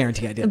pretty much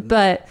guarantee I didn't.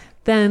 But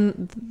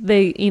then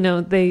they, you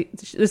know,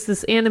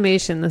 this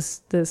animation,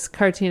 this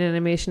cartoon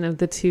animation of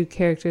the two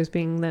characters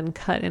being then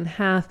cut in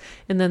half,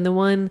 and then the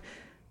one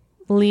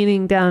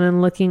leaning down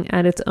and looking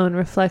at its own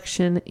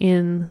reflection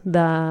in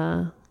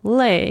the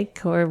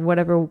lake or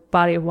whatever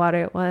body of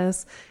water it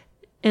was,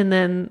 and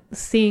then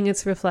seeing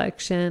its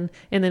reflection,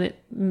 and then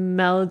it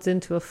melds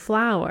into a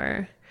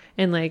flower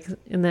and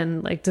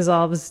then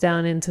dissolves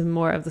down into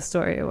more of the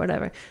story or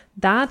whatever.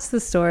 That's the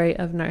story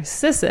of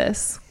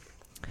Narcissus,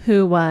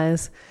 who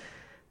was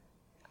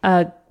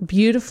a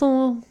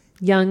beautiful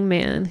young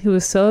man who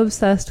was so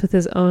obsessed with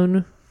his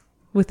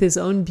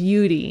own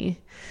beauty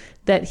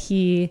that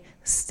he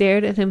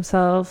stared at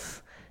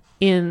himself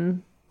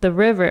in the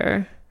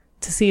river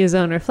to see his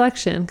own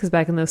reflection, because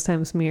back in those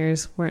times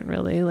mirrors weren't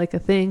really like a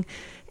thing,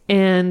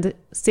 and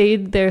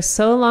stayed there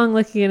so long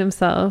looking at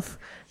himself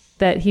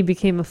that he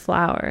became a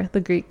flower.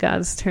 The Greek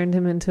gods turned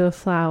him into a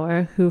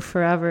flower who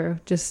forever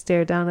just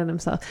stared down at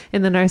himself.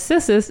 And the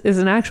Narcissus is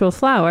an actual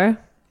flower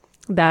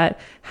that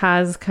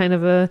has kind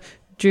of a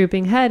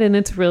drooping head, and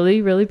it's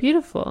really, really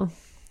beautiful.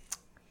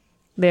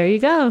 There you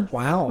go.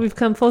 Wow. We've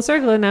come full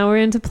circle, and now we're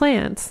into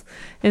plants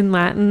and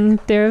Latin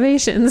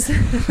derivations.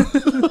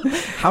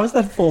 How is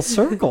that full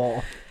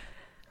circle?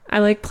 I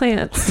like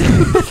plants.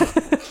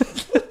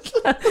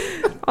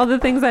 All the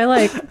things I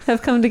like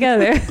have come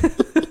together.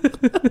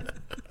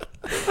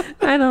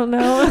 I don't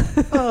know.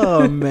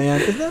 Oh,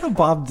 man. Is that a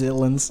Bob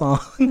Dylan song?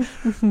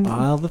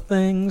 All the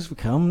things we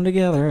come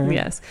together.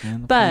 Yes.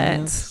 But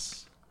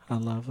plants, I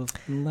love of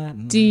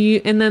Latin.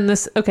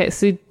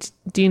 So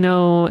do you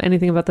know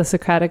anything about the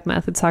Socratic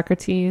method,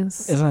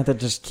 Socrates? Isn't it that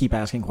just keep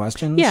asking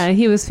questions? Yeah,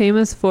 he was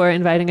famous for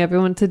inviting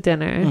everyone to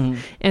dinner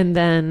and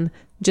then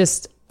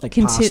just like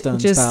pasta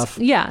and stuff.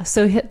 Yeah,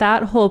 so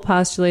that whole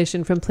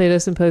postulation from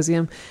Plato's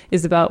Symposium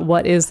is about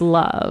what is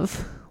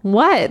love.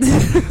 What?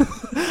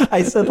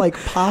 I said like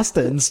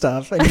pasta and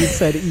stuff, and you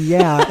said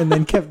yeah, and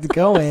then kept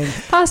going.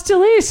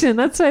 Postulation,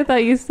 that's what I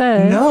thought you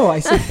said. No, I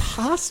said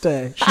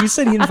pasta. She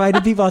said he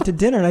invited people out to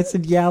dinner, and I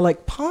said yeah,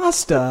 like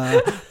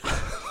pasta.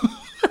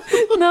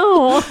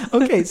 No.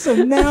 Okay, so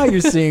now you're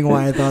seeing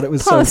why I thought it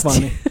was so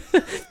funny.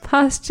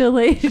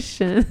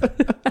 Postulation.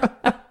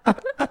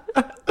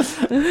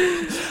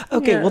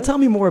 Okay, well, tell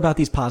me more about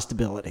these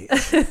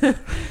possibilities.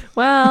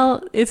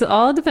 Well, it's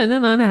all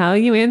dependent on how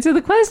you answer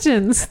the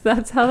questions.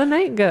 That's how the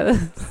night goes.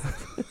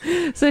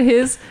 So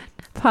his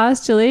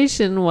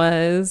postulation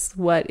was,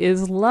 what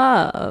is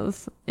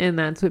love? And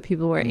that's what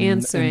people were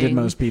answering. And did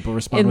most people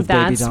respond with,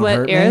 baby, don't hurt me? And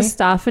that's what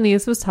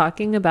Aristophanes was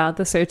talking about,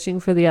 the searching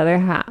for the other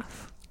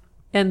half.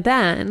 And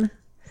then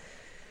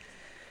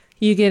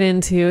you get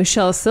into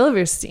Shel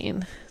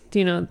Silverstein. Do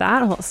you know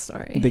that whole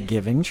story? The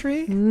Giving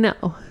Tree?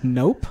 No.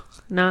 Nope.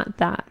 Not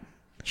that.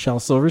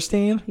 Shel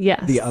Silverstein?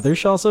 Yes. The other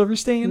Shel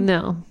Silverstein?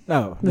 No.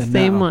 Oh, the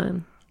same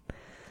one.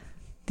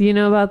 Do you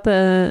know about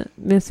the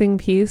missing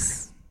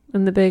piece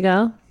in the Big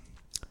L?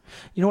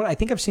 You know what? I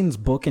think I've seen this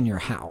book in your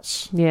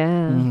house.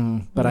 Yeah.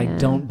 But I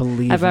don't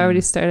believe I've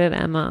already started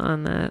Emma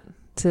on that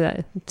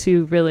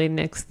to really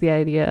nix the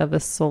idea of a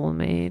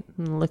soulmate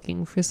and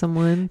looking for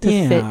someone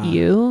to fit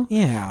you.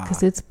 Yeah.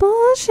 Because it's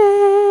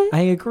bullshit.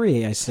 I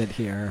agree. I sit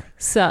here.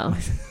 So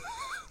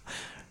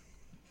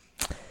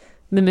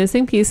The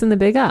missing piece in the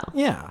big O.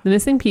 Yeah. The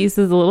missing piece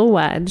is a little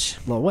wedge.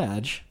 Little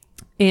wedge.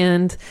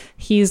 And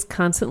he's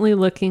constantly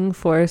looking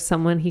for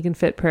someone he can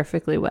fit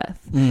perfectly with.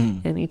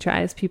 And he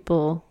tries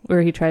people,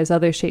 or he tries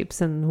other shapes,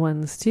 and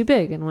one's too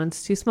big, and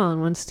one's too small, and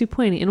one's too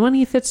pointy, and one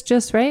he fits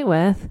just right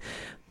with.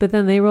 But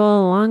then they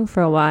roll along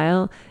for a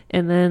while,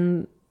 and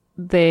then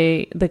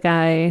the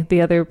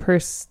other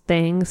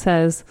thing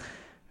says,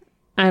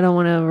 I don't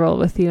want to roll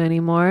with you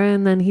anymore.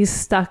 And then he's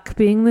stuck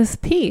being this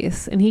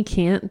piece, and he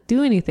can't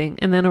do anything.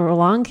 And then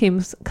along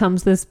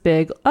comes this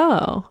big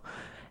O,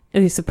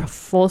 and it's a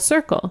full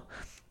circle.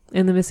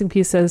 And the missing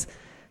piece says,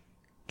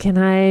 can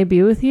I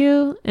be with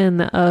you? And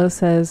the O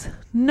says,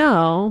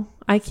 no,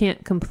 I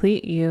can't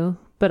complete you,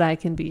 but I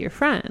can be your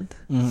friend.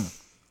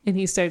 And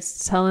he starts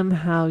to tell him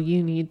how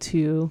you need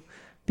to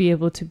be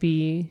able to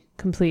be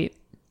complete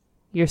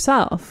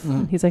yourself.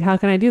 He's like, how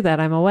can I do that?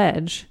 I'm a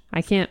wedge.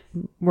 I can't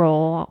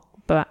roll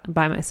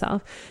by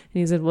myself.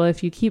 And he said, well,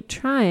 if you keep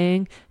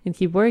trying and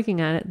keep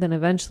working at it, then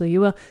eventually you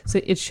will. So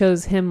it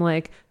shows him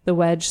like the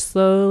wedge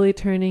slowly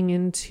turning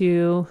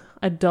into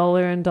a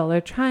duller and duller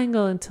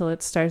triangle until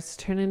it starts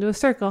to turn into a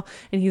circle.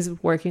 And he's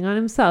working on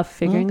himself,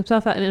 figuring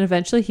himself out. And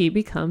eventually he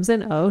becomes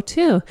an O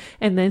too.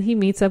 And then he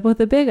meets up with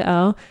a big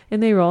O,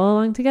 and they roll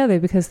along together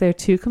because they're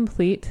two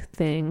complete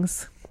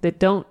things that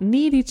don't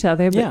need each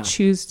other, but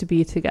choose to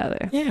be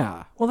together.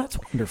 Yeah. Well, that's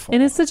wonderful.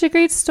 And it's such a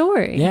great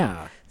story.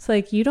 Yeah. It's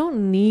like, you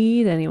don't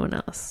need anyone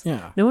else.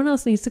 Yeah. No one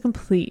else needs to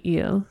complete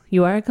you.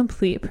 You are a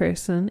complete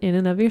person in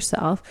and of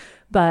yourself,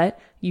 but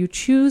you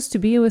choose to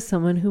be with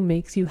someone who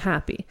makes you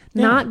happy.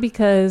 Yeah. Not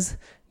because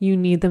you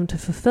need them to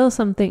fulfill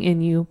something in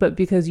you, but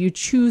because you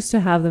choose to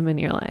have them in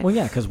your life. Well,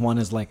 yeah, because one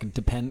is like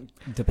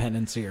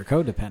dependency or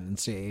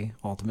codependency,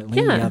 ultimately.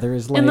 Yeah. And the other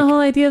is like... And the whole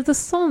idea of the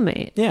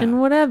soulmate. Yeah.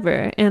 And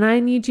whatever. And I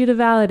need you to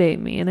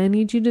validate me. And I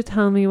need you to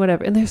tell me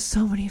whatever. And there's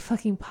so many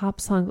fucking pop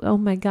songs. Oh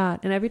my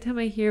God. And every time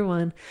I hear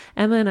one,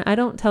 Emma, and I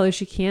don't tell her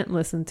she can't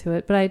listen to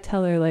it, but I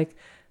tell her, like,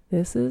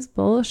 this is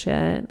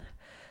bullshit.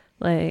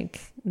 Like,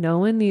 no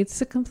one needs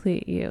to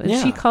complete you. And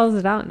she calls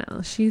it out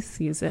now. She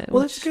sees it.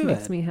 Well, which that's good.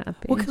 Makes me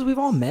happy. Well, because we've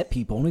all met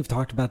people, and we've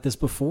talked about this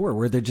before,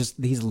 where they're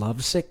just these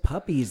lovesick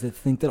puppies that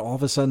think that all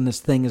of a sudden this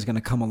thing is going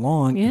to come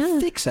along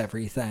and fix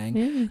everything.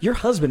 Yeah. Your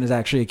husband has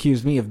actually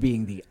accused me of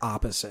being the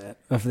opposite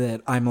of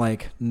that. I'm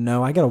like,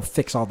 no, I got to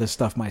fix all this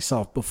stuff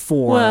myself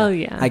before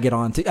I get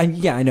on to.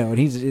 I know.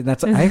 And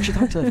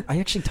I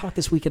actually talked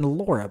this weekend to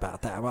Laura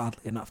about that. Well,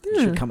 oddly enough, that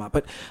should come up,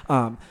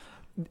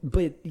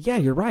 but yeah,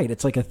 you're right.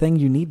 It's like a thing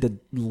you need to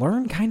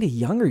learn kind of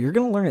younger. You're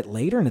going to learn it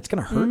later, and it's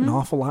going to hurt an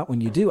awful lot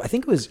when you do. I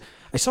think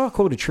I saw a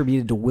quote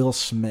attributed to Will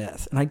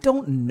Smith, and I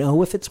don't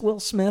know if it's Will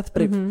Smith,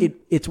 but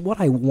it's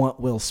what I want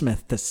Will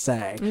Smith to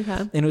say. Okay.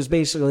 And it was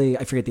basically,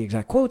 I forget the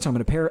exact quote, so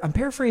I'm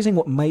paraphrasing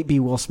what might be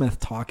Will Smith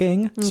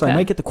talking. Okay. So I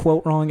might get the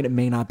quote wrong, and it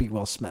may not be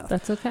Will Smith.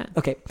 That's okay.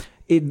 Okay.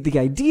 The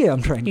idea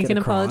I'm trying to get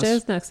across... You can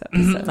apologize next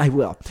episode. I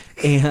will.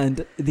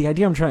 And the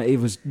idea it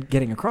was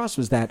getting across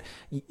was that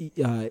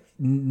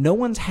no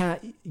one's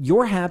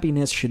your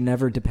happiness should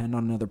never depend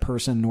on another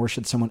person, nor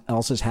should someone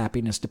else's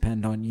happiness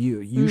depend on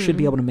you. You should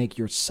be able to make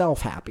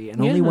yourself happy. And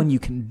only when you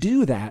can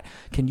do that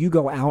can you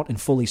go out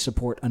and fully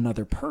support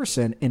another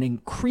person and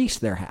increase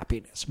their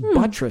happiness,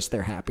 buttress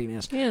their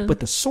happiness. Yeah. But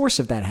the source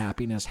of that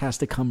happiness has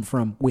to come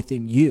from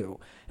within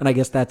you. And I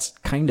guess that's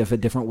kind of a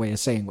different way of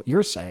saying what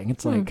you're saying.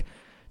 It's like...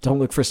 Don't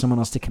look for someone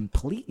else to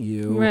complete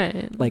you.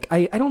 Right. Like,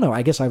 I don't know.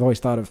 I guess I've always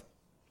thought of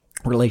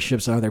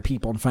relationships with other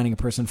people and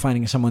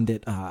finding someone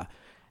that,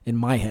 in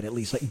my head at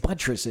least, like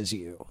buttresses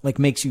you, like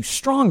makes you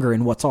stronger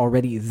in what's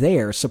already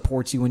there,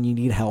 supports you when you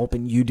need help,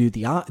 and you do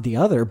the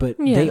other, but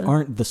they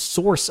aren't the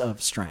source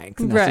of strength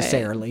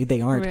necessarily. Right.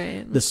 They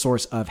aren't the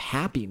source of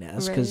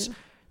happiness, because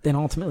then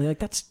ultimately, like,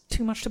 that's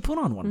too much to put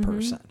on one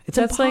person. It's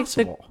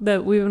impossible. Like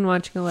that we've been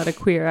watching a lot of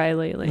Queer Eye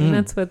lately, and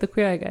that's what the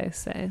Queer Eye guys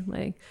say.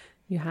 Like,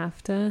 you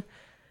have to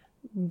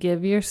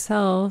give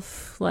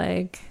yourself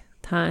like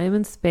time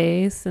and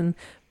space and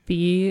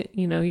be,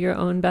 your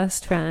own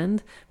best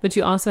friend, but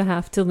you also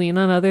have to lean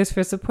on others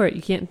for support.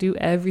 You can't do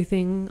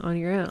everything on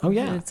your own. Oh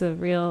yeah. And it's a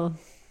real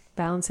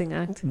balancing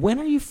act. When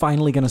are you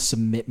finally going to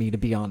submit me to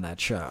be on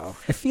that show?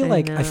 I feel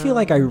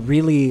like I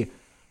really...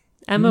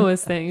 Emma was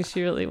saying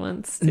she really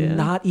wants to.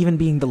 Not even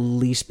being the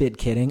least bit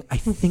kidding. I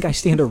think I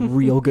stand a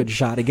real good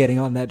shot at getting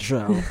on that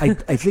show. I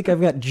think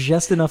I've got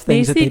just enough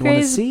things that they'd want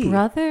to see. Macy Gray's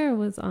brother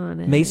was on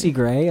it. Macy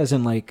Gray, as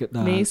in like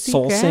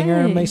soul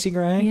singer Macy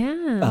Gray?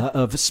 Yeah.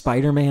 Of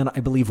Spider-Man,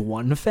 I believe,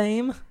 1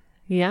 fame.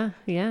 Yeah.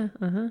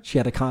 Uh-huh. She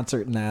had a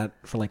concert in that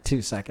for like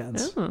 2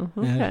 seconds. Oh,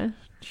 okay. Yeah.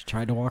 She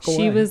tried to walk away.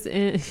 She was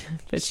in,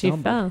 but she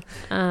fell.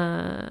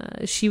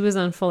 She was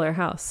on Fuller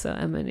House, so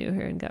Emma knew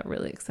her and got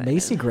really excited.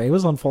 Macy Gray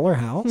was on Fuller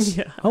House?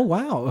 Yeah. Oh,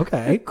 wow.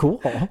 Okay, cool.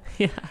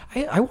 Yeah.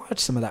 I watched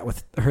some of that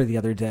with her the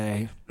other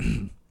day.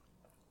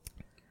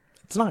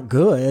 It's not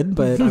good,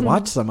 but I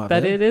watched some of it.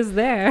 But it is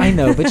there. I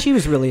know, but she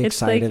was really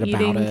excited about it.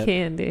 It's like eating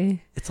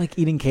candy. It's like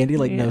eating candy,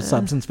 like no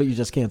substance, but you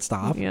just can't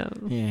stop. Yeah.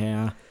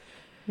 Yeah.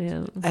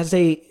 Yeah.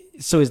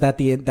 So is that's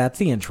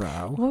the intro?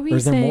 What were Or you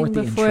is there more saying at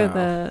the before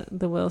intro?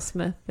 the Will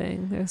Smith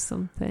thing? There's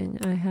something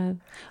I had.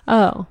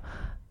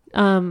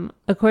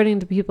 According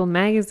to People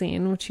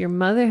magazine, which your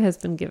mother has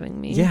been giving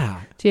me,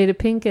 Yeah. Jada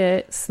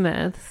Pinkett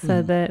Smith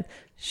said that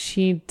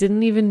she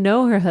didn't even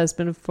know her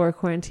husband before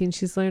quarantine.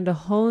 She's learned a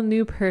whole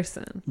new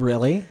person.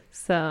 Really?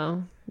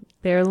 So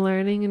they're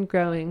learning and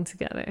growing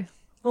together.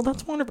 Well,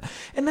 that's wonderful.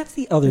 And that's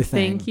the other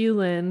thing. Thank you,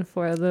 Lynn,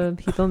 for the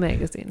People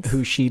magazines.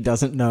 Who she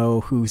doesn't know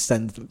who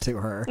sends them to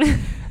her.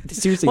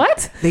 Seriously.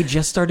 What? They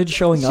just started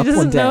showing She up one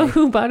doesn't day. know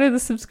who bought her the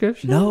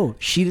subscription? No,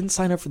 she didn't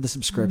sign up for the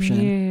subscription.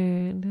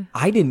 Weird.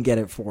 I didn't get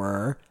it for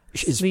her.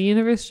 The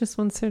universe just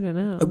wants her to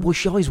know. Well,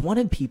 she always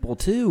wanted people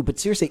too, but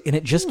seriously, and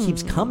it just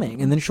keeps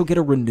coming. And then she'll get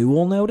a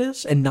renewal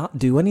notice and not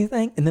do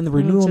anything. And then the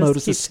renewal just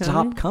notices keep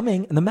stop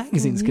coming and the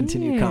magazines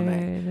continue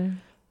coming. Weird.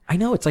 I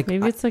know, it's like...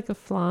 Maybe it's like a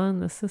flaw in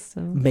the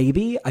system.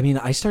 Maybe. I mean,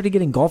 I started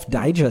getting Golf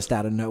Digest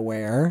out of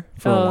nowhere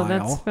for a while.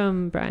 That's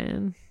from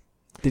Brian.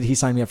 Did he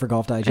sign me up for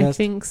Golf Digest? I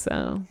think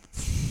so.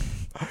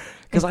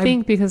 Because I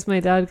think because my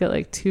dad got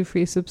like 2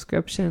 free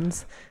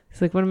subscriptions. He's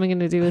like, what am I going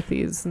to do with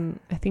these? And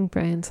I think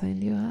Brian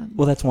signed you up.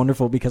 Well, that's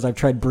wonderful because I've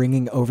tried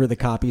bringing over the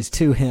copies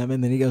to him,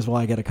 and then he goes, well,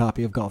 I get a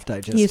copy of Golf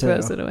Digest He too.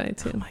 throws it away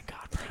too. Oh my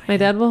God, Brian. My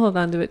dad will hold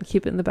on to it and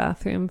keep it in the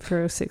bathroom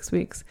for 6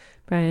 weeks.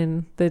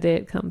 Brian, the day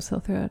it comes, he'll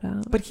throw it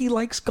out. But he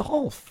likes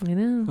golf. I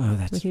know. Oh,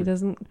 that's... But he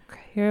doesn't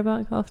care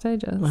about Golf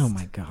Digest. Oh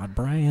my God,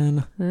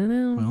 Brian. I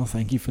know. Well,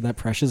 thank you for that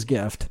precious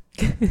gift.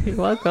 You're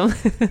welcome.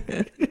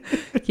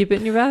 Keep it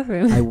in your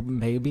bathroom.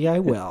 Maybe I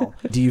will.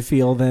 Do you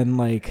feel then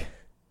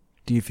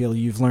do you feel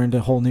you've learned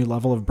a whole new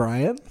level of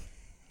Brian?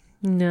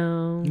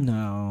 No.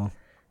 No.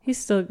 He's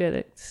still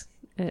good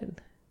at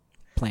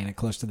Playing it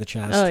close to the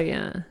chest. Oh,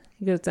 yeah.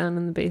 He goes down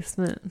in the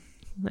basement.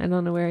 I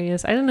don't know where he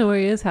is. I don't know where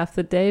he is half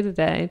the day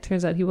today.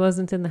 Turns out he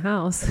wasn't in the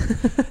house.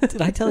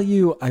 Did I tell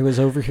you I was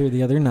over here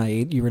the other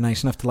night? You were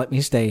nice enough to let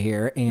me stay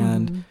here,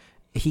 and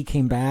he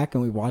came back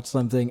and we watched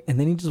something, and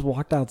then he just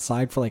walked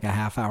outside for like a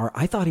half hour.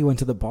 I thought he went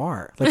to the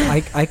bar.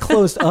 Like I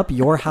closed up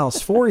your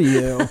house for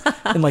you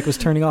and was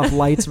turning off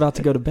lights, about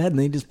to go to bed, and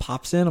then he just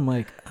pops in. I'm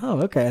like,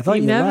 oh, okay. I thought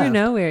you never left.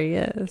 know where he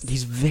is.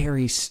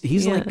 He's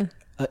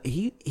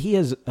he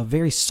has a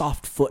very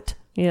soft foot.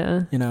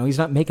 Yeah. You know, he's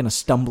not making a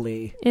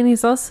stumbly. And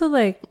he's also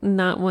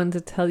not one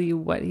to tell you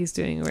what he's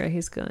doing or where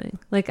he's going.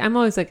 Like, I'm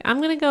always like, I'm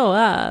going to go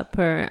up,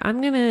 or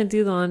I'm going to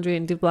do the laundry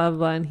and do blah, blah,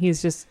 blah. And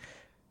he's just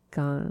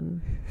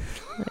gone,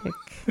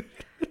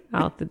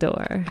 out the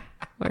door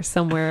or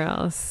somewhere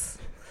else.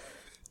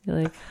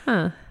 You're like,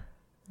 huh,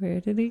 where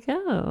did he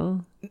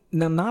go?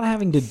 Now, not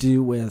having to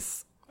do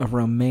with a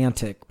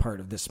romantic part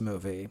of this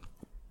movie,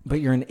 but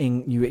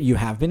you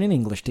have been an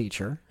English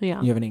teacher.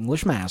 Yeah. You have an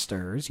English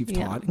master's. You've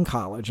taught in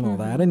college and all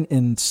Mm-hmm. that,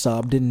 and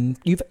subbed, and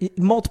you've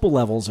multiple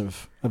levels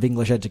of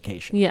English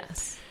education.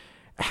 Yes.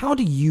 How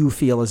do you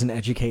feel as an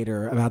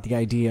educator about the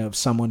idea of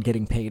someone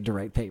getting paid to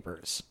write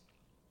papers?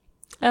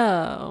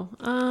 Oh,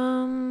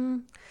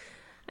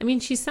 I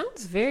mean, she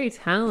sounds very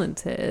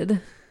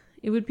talented.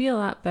 It would be a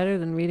lot better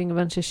than reading a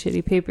bunch of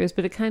shitty papers,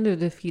 but it kind of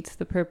defeats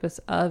the purpose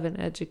of an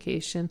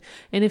education.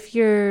 And if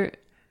you're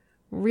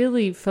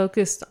really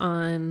focused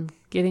on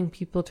getting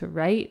people to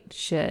write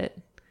shit,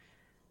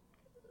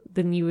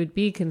 then you would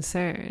be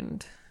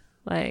concerned.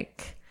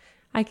 Like,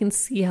 I can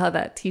see how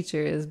that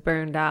teacher is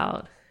burned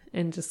out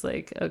and just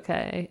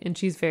okay, and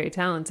she's very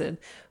talented,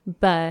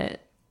 but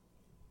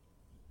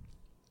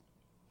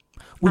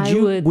would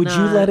you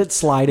let it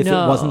slide if it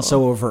wasn't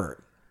so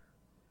overt?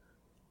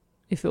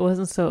 If it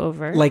wasn't so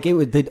overt?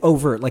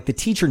 The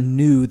teacher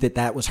knew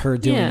that was her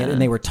doing it, Yeah.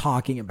 and they were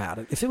talking about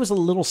it. If it was a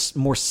little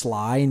more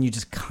sly and you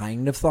just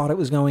kind of thought it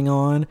was going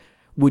on,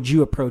 would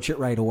you approach it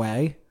right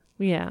away?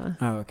 Yeah.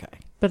 Oh, okay.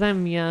 But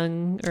I'm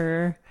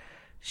younger.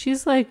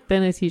 She's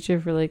been a teacher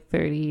for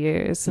 30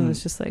 years, and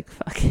it's just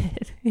fuck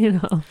it,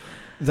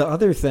 The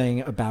other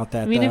thing about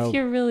that, I mean, though, if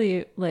you're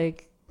really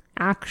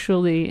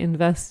actually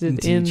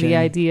invested In in the teaching.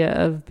 idea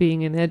of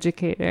being an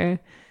educator,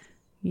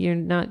 you're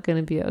not going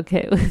to be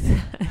okay with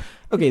that.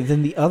 okay,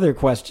 then the other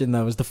question,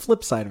 though, is the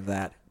flip side of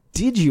that.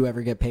 Did you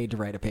ever get paid to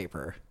write a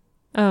paper?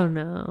 Oh,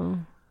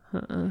 no.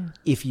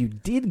 If you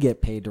did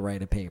get paid to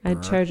write a paper,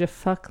 I'd charge a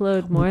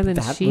fucklook more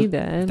than she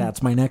did.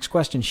 That's my next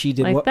question. She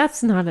did what?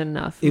 That's not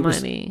enough It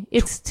was money.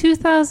 It's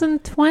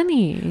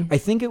 2020. I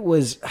think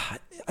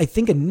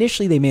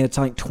initially they made it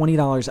sound like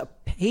 $20 a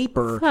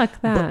paper. Fuck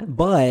that.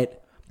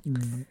 But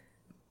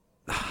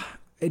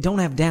I don't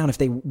have down if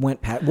they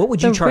went past. What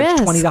would you charge?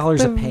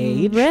 $20 a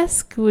page? The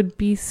risk would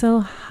be so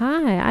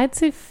high. I'd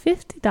say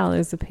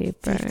 $50 a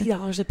paper.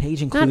 $50 a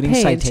page, Not including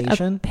page,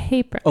 citation? a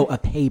paper. Oh, a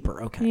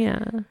paper. Okay.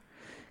 Yeah.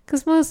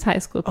 Because most high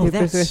school Oh,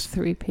 papers are that's-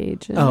 3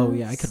 pages. Oh,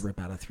 yeah. I could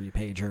rip out a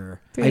 3-pager.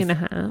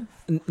 3.5.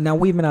 Now,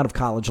 we've been out of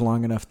college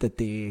long enough that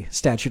the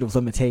statute of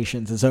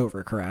limitations is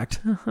over, correct?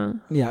 Uh-huh.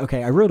 Yeah,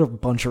 okay. I wrote a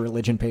bunch of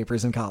religion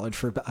papers in college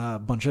for a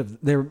bunch of...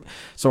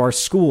 So our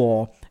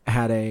school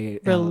had a...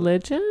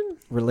 Religion?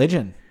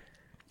 religion.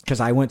 because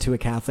I went to a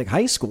Catholic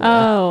high school.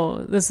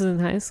 Oh, this is in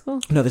high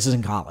school? No, this is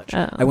in college.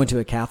 Oh. I went to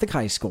a Catholic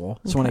high school.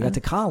 So when I got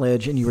to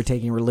college and you were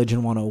taking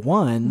religion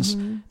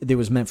 101s, it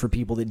was meant for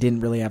people that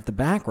didn't really have the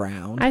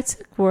background. I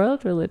took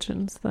world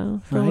religions,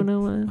 though, for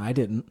 101. I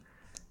didn't.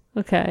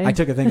 Okay. I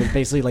took a thing that's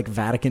basically like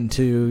Vatican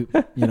II,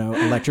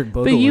 Electric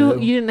Boogaloo. But you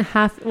didn't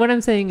have, what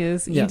I'm saying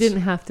is you Yes. didn't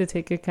have to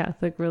take a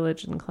Catholic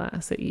religion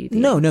class at ED.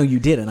 No,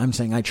 you didn't. I'm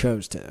saying I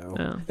chose to.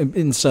 Oh.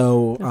 And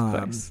so Of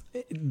course.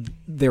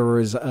 there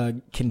was a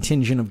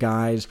contingent of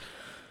guys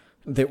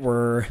that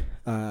were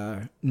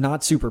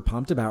not super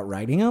pumped about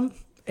writing them.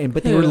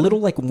 But they were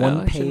little like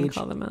one I shouldn't page.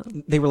 call them out.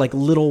 They were like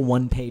little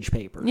 1-page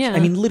papers. Yeah. I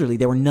mean, literally,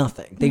 they were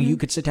nothing. You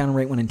could sit down and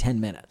write one in 10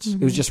 minutes.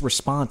 It was just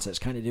responses,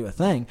 kind of do a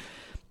thing.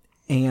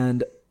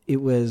 And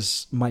it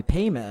was my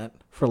payment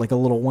for like a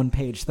little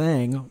 1-page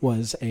thing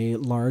was a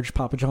large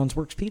Papa John's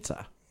Works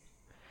pizza.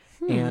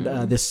 And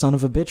this son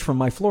of a bitch from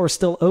my floor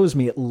still owes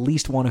me at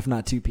least one, if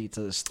not 2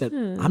 pizzas that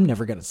I'm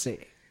never going to see.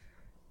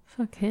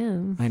 Fuck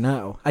him. I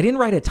know. I didn't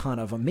write a ton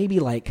of them, maybe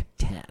like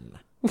 10.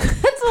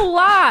 That's a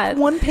lot.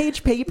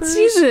 1-page papers?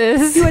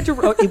 Jesus. You had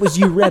to,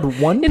 you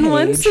read one page. In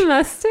one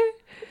semester?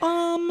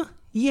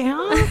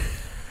 Yeah.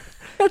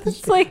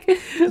 That's like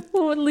at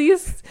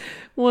least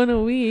one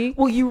a week.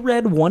 Well, you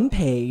read 1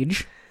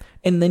 page,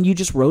 and then you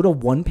just wrote a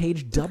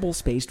 1-page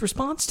double-spaced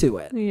response to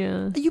it.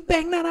 Yeah. You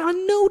banged that out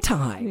in no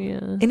time. Yeah.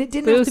 And it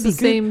didn't But it have was to be the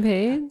same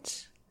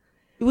page?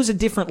 It was a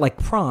different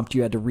prompt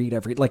you had to read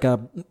every I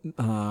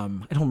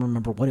don't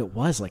remember what it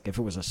was, like if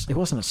it was it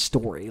wasn't a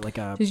story, like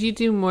a Did you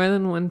do more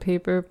than one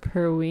paper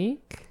per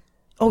week?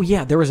 Oh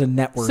yeah, there was a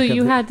network. So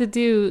you had to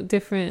do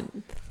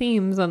different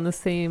themes on the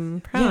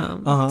same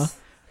prompt. Yeah,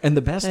 And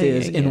the best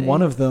is, in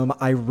one of them,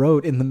 I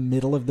wrote in the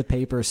middle of the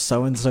paper,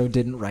 so-and-so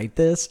didn't write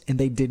this, and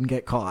they didn't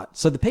get caught.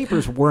 So the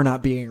papers were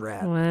not being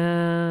read.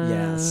 Wow.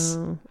 Yes.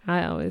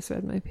 I always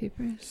read my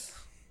papers.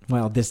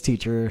 Well, this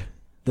teacher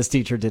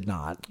did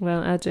not.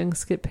 Well,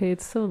 adjuncts get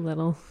paid so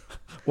little.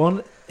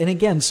 Well, and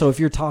again, so if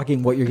you're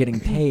talking what you're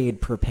getting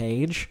paid per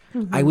page,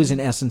 I was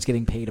in essence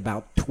getting paid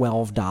about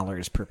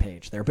 $12 per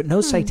page there, but no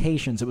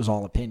citations. It was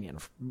all opinion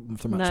for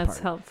the most part. That's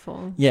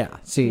helpful. Yeah.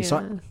 See,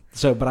 Yeah.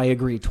 so, but I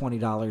agree,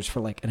 $20 for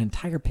like an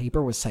entire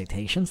paper with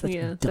citations. That's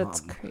dumb.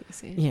 That's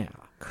crazy. Yeah.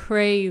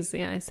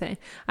 Crazy, I say.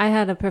 I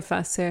had a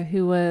professor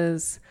who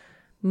was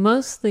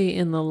mostly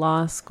in the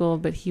law school,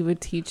 but he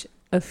would teach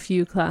a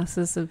few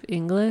classes of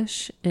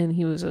English, and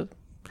he was a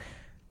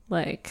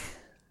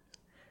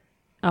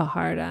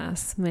hard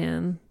ass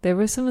man. There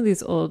were some of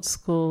these old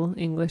school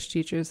English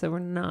teachers that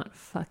were not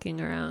fucking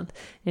around,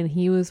 and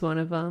he was one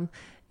of them.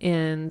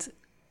 And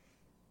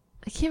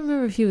I can't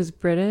remember if he was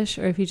British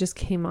or if he just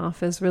came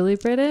off as really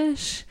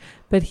British,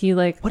 but he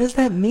What does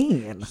that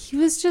mean? he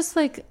was just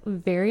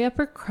very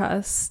upper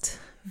crust,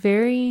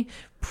 very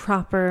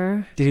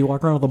proper. Did he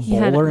walk around with a He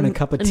had bowler and a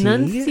cup of tea?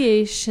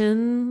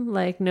 Enunciation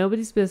like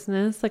nobody's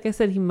business. Like I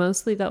said, he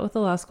mostly dealt with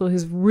the law school. He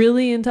was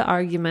really into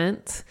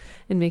argument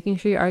and making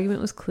sure your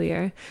argument was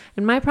clear.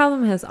 And my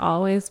problem has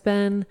always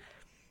been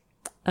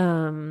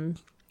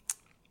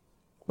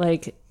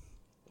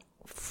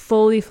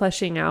fully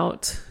fleshing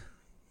out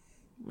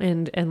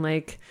and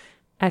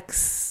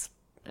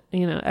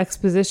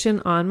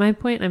exposition on my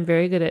point. I'm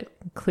very good at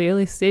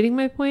clearly stating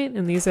my point,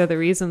 and these are the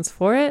reasons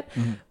for it.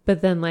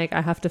 But then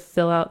I have to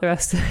fill out the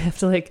rest of it. I have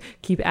to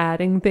keep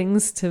adding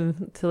things to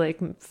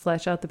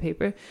flesh out the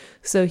paper.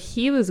 So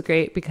he was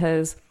great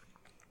because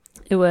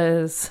it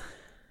was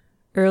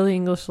early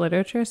English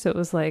literature. So it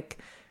was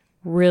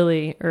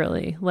really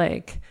early,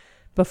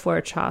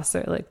 before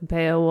Chaucer,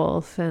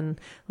 Beowulf and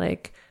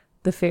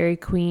the Fairy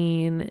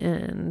Queen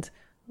and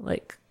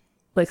like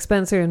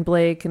Spencer and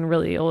Blake and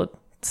really old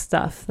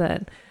stuff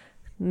that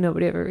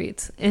nobody ever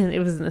reads. And it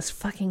was in this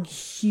fucking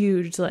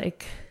huge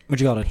Would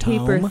you call it a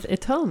tome? A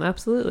tome,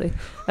 absolutely.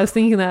 I was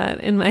thinking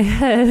that in my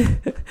head.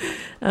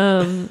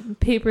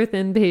 Paper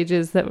thin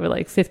pages that were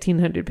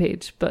 1,500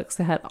 page books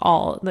that had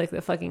all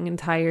the fucking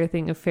entire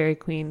thing of Fairy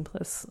Queen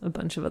plus a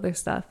bunch of other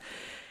stuff.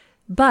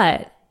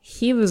 But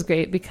he was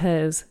great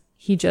because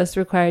he just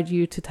required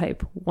you to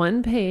type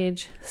 1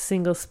 page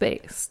single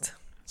spaced.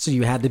 So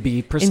you had to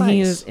be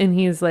precise. And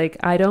he's like,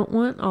 I don't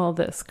want all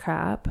this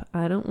crap.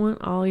 I don't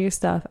want all your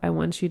stuff. I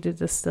want you to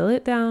distill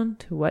it down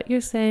to what you're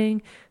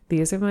saying.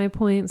 These are my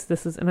points.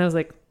 And I was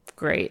like,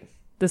 great.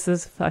 This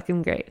is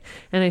fucking great.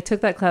 And I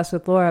took that class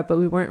with Laura, but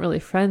we weren't really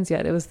friends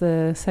yet. It was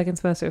the second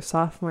semester of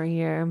sophomore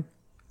year.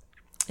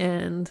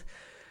 And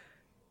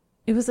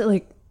it was at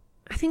I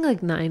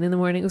think 9 in the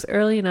morning. It was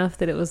early enough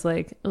that it was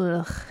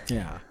ugh.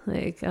 Yeah.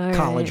 All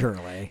College right.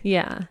 early.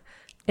 Yeah.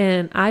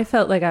 And I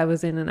felt like I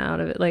was in and out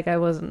of it. I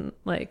wasn't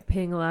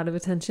paying a lot of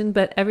attention,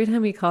 but every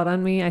time he called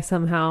on me, I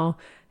somehow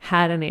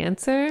had an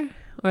answer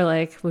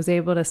or was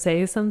able to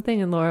say something.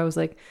 And Laura was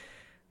like,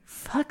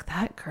 fuck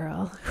that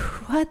girl.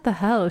 What the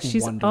hell?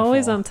 She's Wonderful.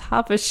 Always on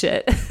top of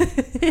shit.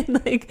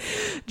 And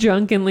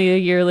drunkenly a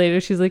year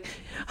later, she's like,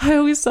 I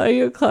always saw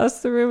you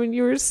across the room and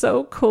you were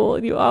so cool.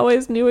 And you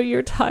always knew what you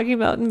were talking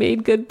about and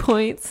made good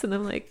points. And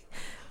I'm like,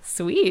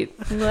 sweet.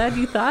 I'm glad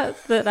you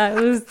thought that I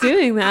was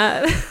doing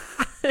that.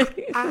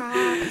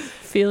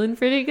 Feeling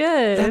pretty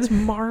good. That's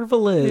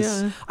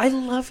marvelous. Yeah. I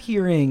love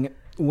hearing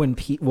when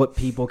what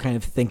people kind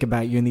of think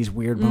about you in these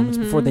weird moments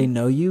before they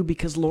know you,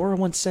 because Laura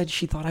once said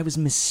she thought I was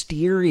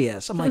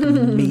mysterious. I'm like,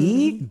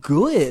 me?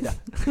 Good.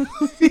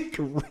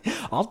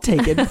 I'll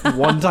take it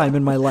one time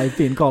in my life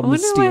being called I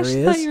wonder mysterious. why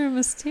she thought you were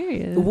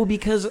mysterious. Well,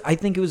 because I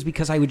think it was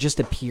because I would just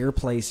appear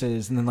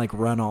places and then like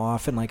run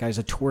off, and like I was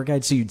a tour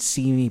guide, so you'd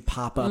see me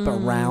pop up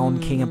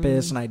around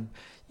campus, and I'd,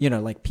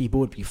 like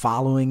people would be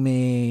following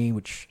me,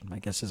 which I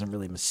guess isn't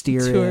really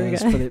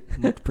mysterious, but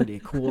it looked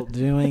pretty cool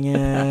doing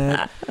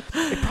it.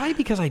 Probably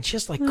because I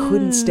just like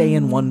couldn't stay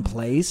in one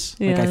place.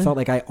 Like I felt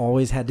like I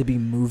always had to be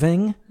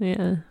moving.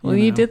 Yeah. Well,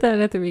 you did that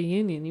at the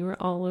reunion. You were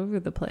all over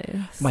the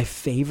place. My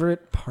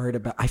favorite part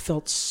about, I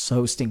felt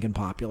so stinking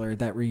popular at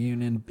that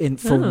reunion, and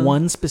for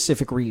one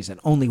specific reason,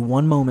 only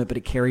one moment, but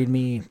it carried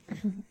me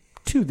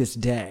to this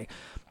day.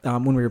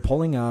 When we were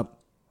pulling up,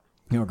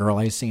 a girl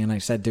I see, and I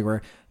said to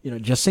her,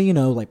 just so you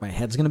know, like my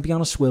head's going to be on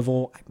a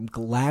swivel. I'm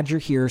glad you're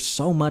here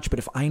so much, but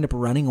if I end up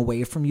running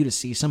away from you to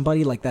see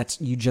somebody, like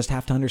you just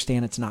have to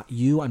understand it's not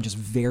you. I'm just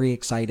very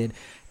excited.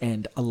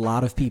 And a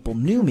lot of people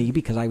knew me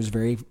because I was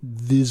very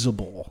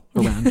visible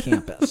around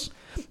campus.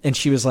 And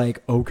she was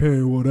like,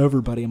 okay,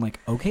 whatever, buddy. I'm like,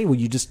 okay, well,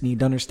 you just need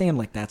to understand,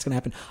 like, that's going to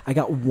happen. I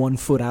got 1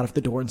 foot out of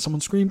the door and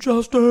someone screamed,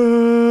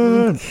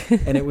 Justin!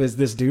 And it was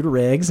this dude,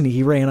 Riggs, and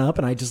he ran up,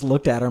 and I just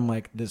looked at her. I'm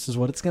like, this is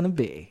what it's going to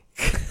be.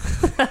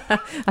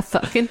 I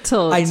fucking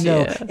told you. I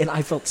know. And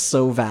I felt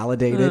so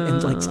validated.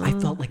 And like, I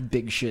felt like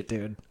big shit,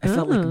 dude. I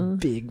felt like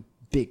big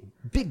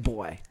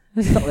boy.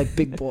 I felt like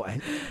big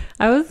boy.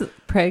 I was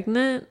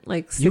pregnant,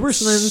 like 6 you were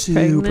months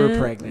super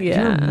pregnant.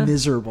 Yeah. You were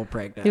miserable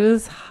pregnant. It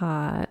was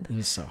hot. It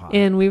was so hot.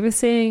 And we were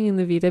staying in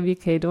the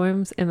VWK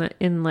dorms,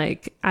 and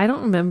like, I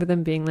don't remember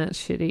them being that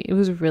shitty. It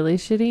was really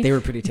shitty. They were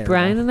pretty terrible.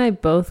 Brian and I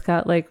both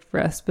got like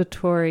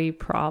respiratory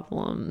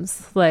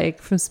problems. Like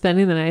from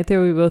spending the night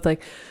there, we both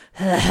like,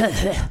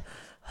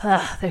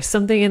 there's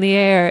something in the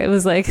air. It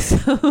was like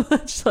so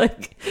much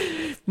like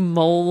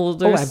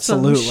mold or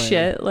some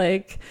shit.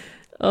 Like,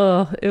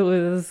 oh, it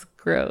was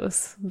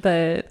gross.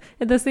 But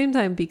at the same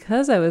time,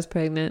 because I was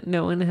pregnant,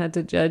 no one had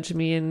to judge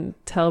me and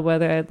tell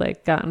whether I'd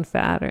like gotten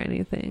fat or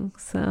anything.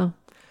 So,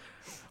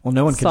 well,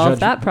 no one could solve judge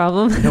that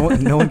problem.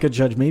 no one could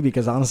judge me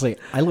because honestly,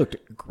 I looked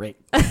great.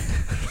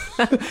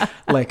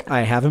 Like,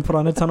 I haven't put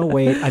on a ton of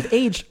weight. I've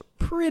aged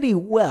pretty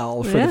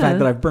well for the fact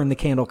that I've burned the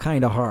candle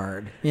kind of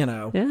hard,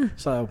 Yeah.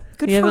 So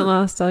good. You haven't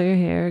lost all your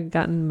hair,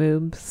 gotten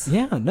moobs.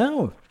 Yeah.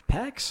 No.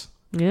 Pecs.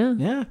 Yeah.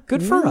 Yeah.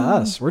 Good for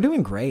us. We're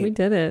doing great. We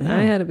did it. Yeah.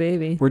 I had a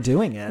baby. We're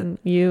doing it. And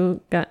you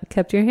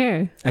kept your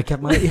hair. I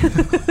kept my...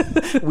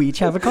 We each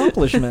have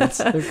accomplishments.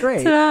 They're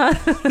great.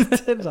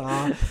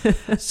 Ta-da.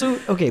 So,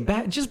 okay,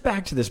 back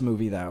to this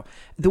movie, though.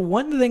 The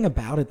one thing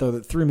about it, though,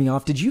 that threw me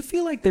off, did you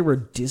feel like there were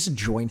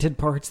disjointed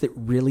parts that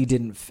really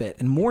didn't fit?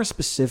 And more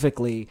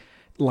specifically,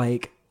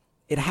 like...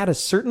 it had a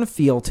certain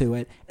feel to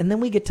it, and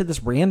then we get to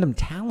this random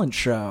talent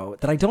show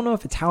that I don't know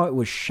if it's how it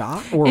was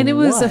shot or and it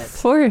was what, a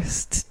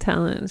forced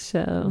talent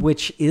show,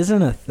 which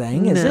isn't a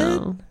thing, is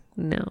it?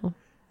 No,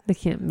 they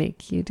can't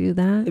make you do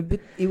that.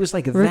 It was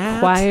like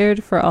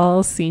required for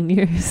all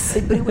seniors.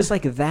 But it was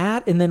like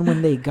that, and then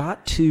when they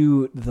got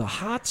to the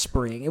hot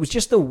spring, it was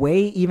just the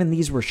way even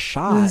these were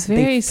shot. It was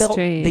very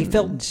strange. They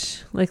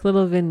felt like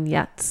little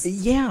vignettes.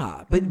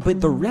 Yeah,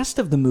 but the rest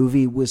of the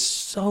movie was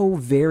so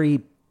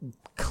very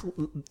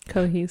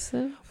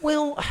cohesive.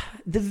 Well,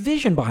 the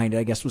vision behind it,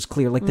 I guess, was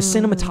clear. Like the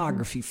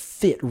cinematography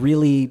fit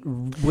really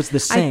was the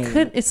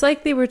same. It's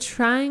like they were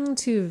trying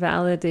to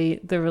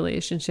validate the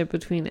relationship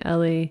between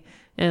Ellie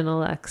and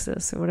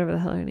Alexis, or whatever the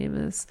hell her name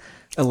is.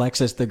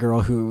 Alexis, the girl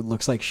who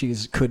looks like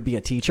could be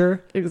a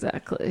teacher.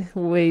 Exactly.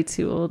 Way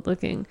too old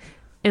looking.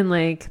 And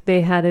like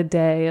they had a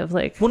day of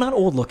like, well, not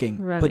old looking,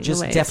 but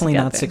just definitely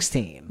together. Not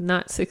 16.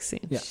 Not 16.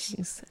 Yes.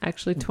 She's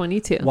actually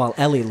 22. While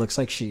Ellie looks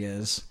like she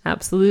is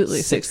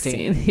absolutely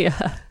 16.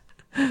 Yeah.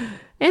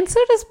 And so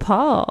does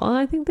Paul.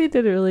 I think they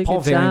did a really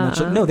good job.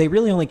 Much. No, they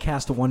really only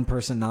cast one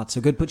person not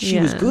so good, but she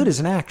was good as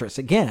an actress.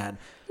 Again,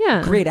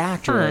 great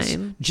actress.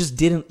 Fine. Just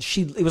didn't.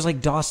 It was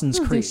like Dawson's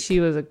Creek.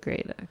 She was a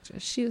great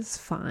actress. She was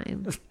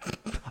fine.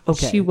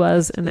 Okay, she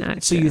was an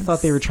actress. So you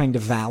thought they were trying to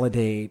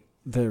validate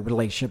the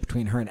relationship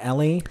between her and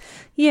Ellie?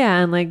 Yeah,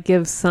 and like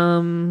give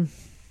some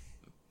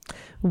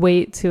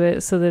weight to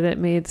it so that it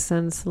made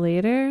sense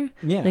later.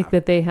 Yeah, like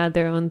that they had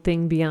their own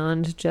thing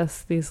beyond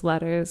just these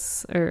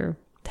letters or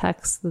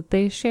texts that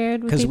they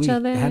shared with each other.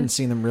 Because we hadn't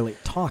seen them really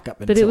talk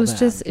up until then. But it was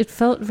then. it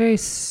felt very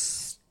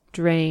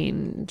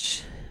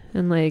strange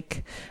and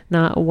like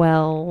not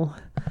well.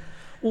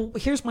 Well,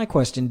 here's my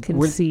question.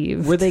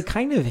 Conceived. Were they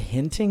kind of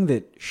hinting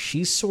that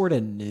she sort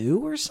of knew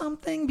or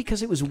something?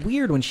 Because it was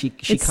weird when she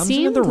comes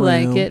into the room. It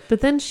seemed like it,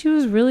 but then she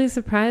was really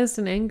surprised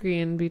and angry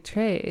and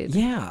betrayed.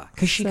 Yeah,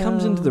 because she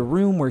comes into the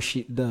room where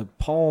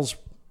Paul's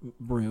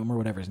room or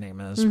whatever his name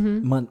is,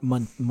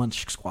 Munchie's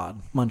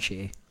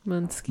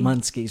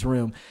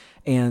room,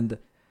 and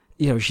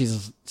she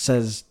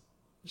says,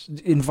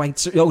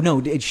 invites her. Oh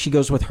no, she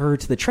goes with her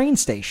to the train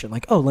station.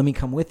 Like, oh, let me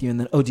come with you. And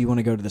then, oh, do you want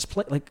to go to this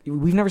place? Like,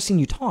 we've never seen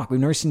you talk. We've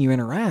never seen you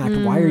interact.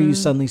 Why are you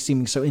suddenly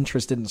seeming so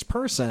interested in this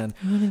person?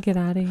 I want to get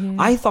out of here.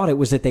 I thought it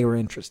was that they were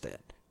interested.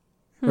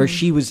 Or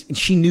she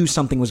knew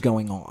something was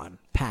going on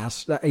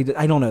past. I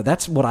don't know.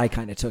 That's what I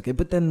kind of took it.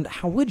 But then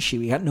how would she?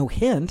 We got no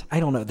hint. I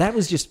don't know. That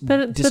was just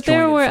But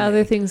there were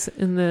other things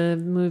in the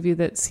movie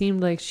that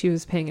seemed like she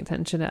was paying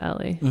attention to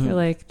Ellie. Or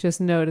like just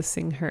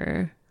noticing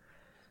her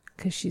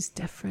because she's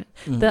different.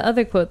 The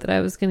other quote that I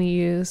was going to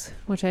use,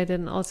 which I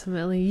didn't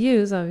ultimately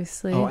use,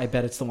 obviously. Oh, I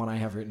bet it's the one I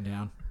have written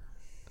down.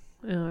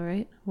 All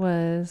right.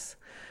 Was...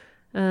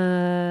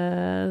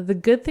 the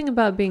good thing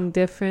about being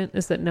different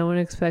is that no one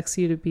expects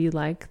you to be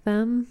like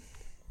them.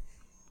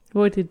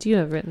 What did you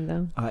have written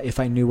down? If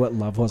I knew what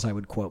love was, I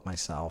would quote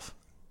myself.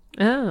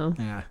 Oh,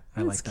 yeah,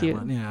 I like that cute.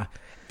 one. Yeah,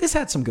 this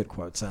had some good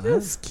quotes in it.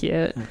 That's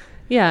cute.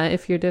 Yeah,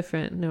 if you're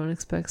different, no one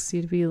expects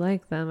you to be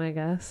like them, I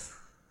guess.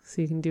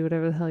 So you can do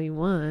whatever the hell you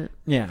want.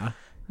 Yeah.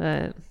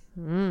 But,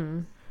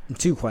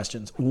 Two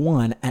questions.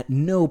 One, at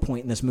no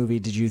point in this movie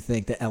did you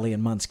think that Ellie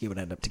and Munski would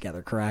end up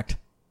together, correct?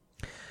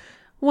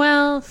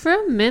 Well, for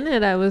a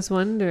minute I was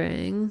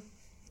wondering,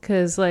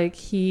 because like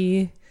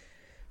he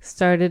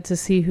started to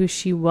see who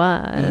she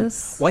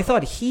was. Well, I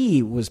thought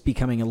he was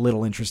becoming a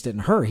little interested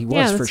in her. He was,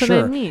 Yeah, for that's what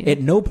sure. I mean. At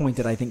no point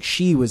did I think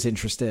she was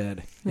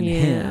interested in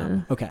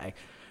him. Okay.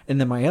 And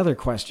then my other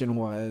question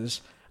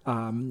was,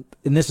 and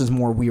this is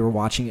more we were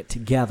watching it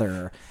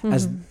together,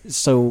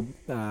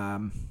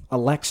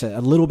 Alexa,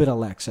 a little bit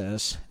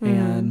Alexis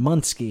and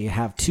Munski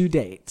have 2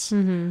 dates.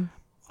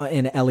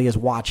 And Ellie is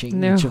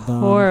watching each of them.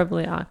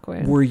 Horribly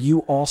awkward. Were you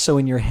also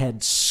in your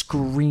head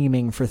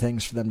screaming for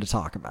things for them to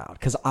talk about?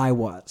 Because I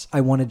was. I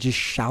wanted to just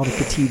shout at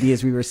the TV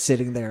as we were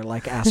sitting there,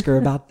 like, ask her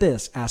about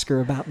this, ask her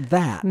about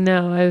that.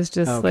 No, I was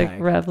just like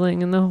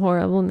reveling in the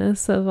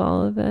horribleness of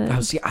all of it.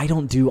 Oh, see, I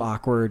don't do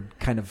awkward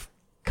kind of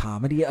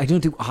comedy. I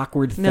don't do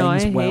awkward things No,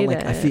 I well. hate Like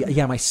it. I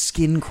feel, my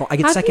skin crawls. I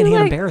get How do you secondhand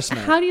like-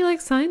 embarrassment. How do you like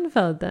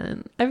Seinfeld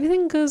then?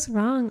 Everything goes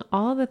wrong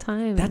all the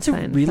time. That's in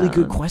a really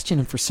good Seinfeld. question,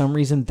 and for some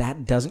reason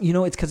that doesn't.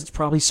 It's because it's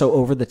probably so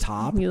over the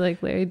top. You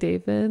like Larry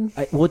David?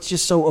 It's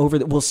just so over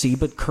that. We'll see,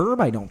 but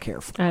Curb I don't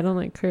care for. I don't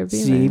like Kirby.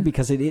 See,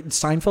 because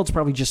Seinfeld's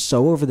probably just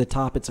so over the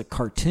top. It's a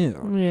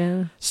cartoon.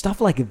 Yeah.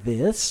 Stuff like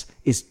this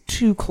is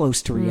too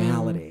close to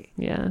reality.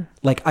 Yeah.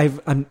 Like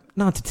I'm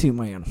not to toot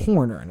my own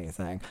horn or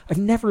anything. I've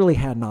never really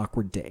had an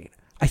awkward date.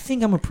 I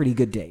think I'm a pretty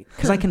good date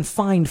because I can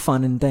find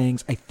fun in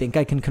things. I think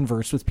I can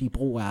converse with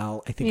people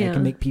well. I think I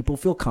can make people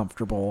feel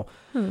comfortable.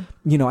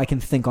 I can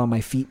think on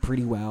my feet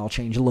pretty well,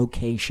 change a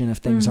location if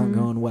things aren't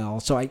going well.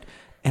 So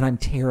I'm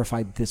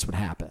terrified this would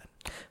happen.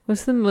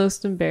 What's the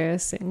most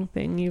embarrassing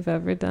thing you've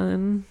ever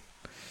done?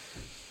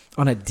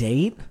 On a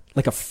date?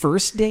 Like a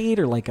first date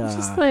or like a... It's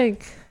just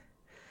like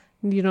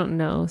you don't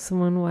know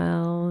someone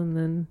well and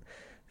then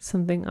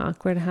something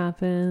awkward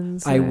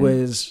happens. I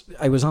was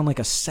on like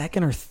a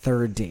second or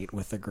third date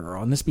with a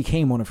girl, and this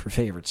became one of her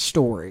favorite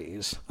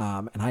stories.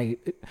 It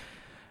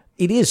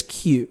is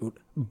cute,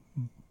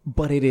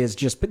 but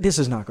this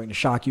is not going to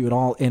shock you at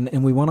all.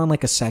 And we went on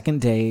like a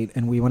second date,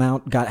 and we went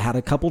out, had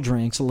a couple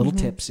drinks, a little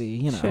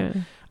tipsy, Sure.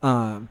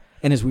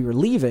 And as we were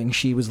leaving,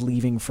 she was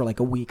leaving for like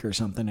a week or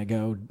something to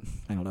go,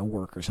 I don't know,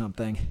 work or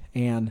something.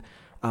 And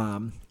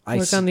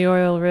Work on the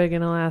oil rig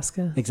in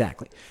Alaska.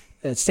 Exactly.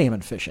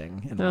 Salmon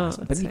fishing in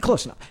Alaska, but that's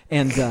close enough.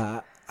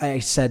 And I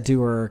said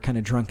to her kind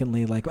of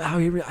drunkenly, like, "Wow,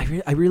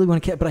 I really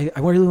want to kiss, but I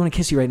really want to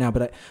kiss you right now,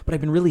 but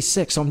I've been really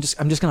sick, so I'm just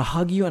gonna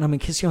hug you and I'm gonna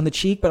kiss you on the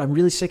cheek, but I'm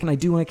really sick and I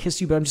do want to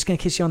kiss you, but I'm just gonna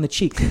kiss you on the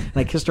cheek." And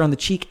I kissed her on the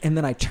cheek, and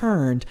then I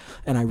turned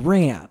and I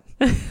ran.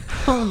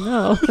 Oh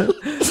no.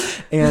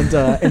 And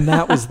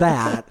that was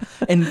that.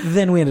 And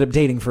then we ended up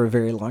dating for a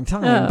very long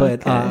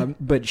time.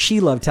 But she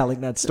loved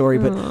telling that story.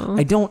 But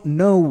I don't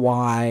know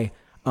why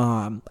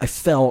I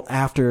felt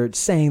after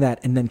saying that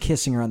and then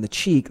kissing her on the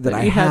cheek that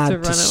I had to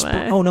run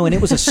away. Oh no, and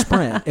it was a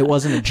sprint. It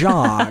wasn't a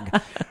jog.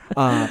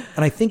 And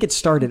I think it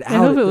started out. I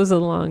hope it was a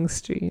long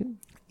street.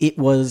 It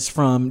was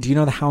from. Do you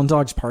know the Hound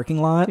Dogs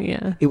parking lot?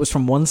 Yeah. It was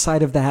from one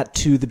side of that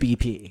to the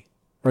BP.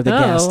 Or the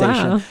gas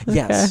station. Wow.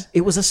 Yes.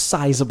 It was a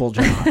sizable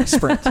jog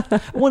sprint.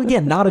 Well,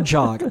 again, not a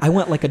jog. I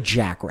went like a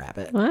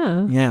jackrabbit.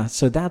 Wow. Yeah.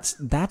 So that's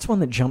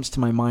one that jumps to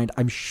my mind.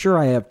 I'm sure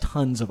I have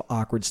tons of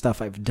awkward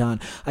stuff I've done.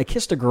 I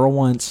kissed a girl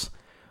once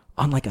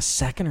on like a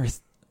second or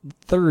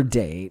third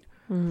date.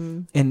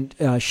 And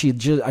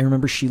I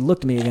remember she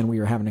looked at me again. We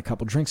were having a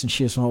couple drinks, and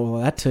she was, "Well,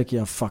 that took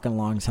you a fucking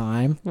long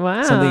time."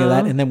 Wow. Something like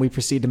that. And then we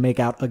proceeded to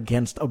make out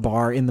against a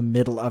bar in the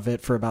middle of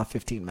it for about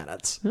 15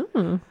 minutes.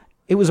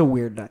 It was a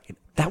weird night.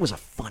 That was a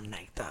fun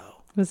night,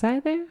 though. Was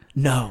I there?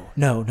 No.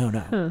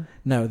 Huh.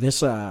 No,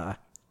 this,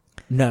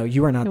 no,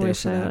 you are not there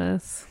wish for I that.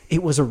 was.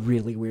 It was a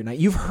really weird night.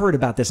 You've heard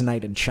about this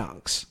night in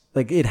chunks.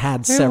 Like, it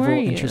had Where several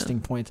were you?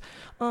 interesting points.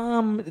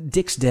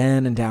 Dick's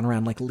Den and down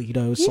around, like,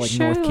 Lido's, You like,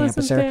 sure North I Campus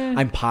wasn't area. there?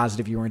 I'm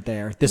positive you weren't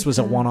there. This was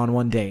a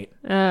one-on-one date.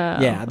 Oh,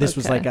 Yeah, this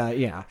was okay. like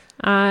yeah.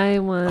 I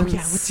once Oh,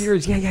 yeah, what's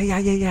yours?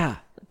 Yeah.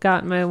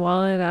 got my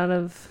wallet out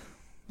of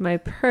my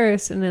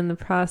purse, and in the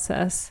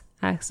process,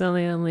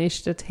 accidentally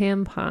unleashed a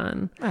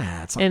tampon.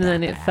 It's not And that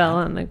then it bad. fell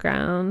on the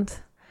ground.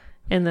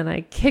 And then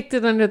I kicked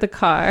it under the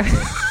car.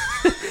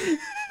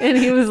 And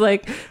he was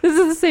like, this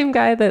is the same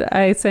guy that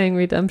I sang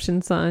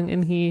Redemption Song.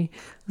 And he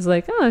was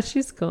like, oh,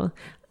 she's cool.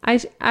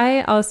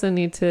 I also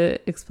need to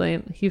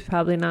explain, he's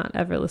probably not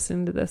ever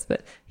listening to this,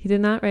 but he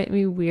did not write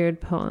me weird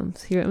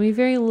poems. He wrote me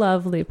very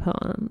lovely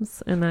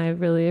poems. And I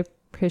really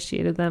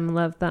appreciated them,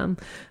 loved them.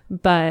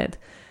 But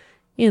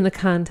in the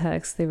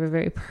context, they were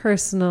very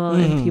personal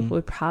and people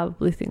would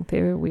probably think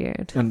they were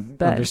weird. But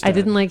Understood. I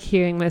didn't like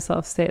hearing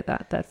myself say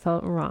that. That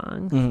felt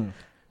wrong.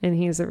 And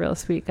he's a real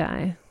sweet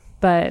guy.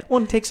 But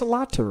Well, it takes a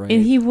lot to write.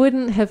 and he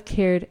wouldn't have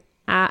cared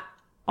at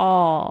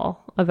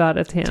all about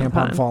a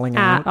tampon falling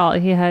at out? all.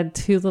 He had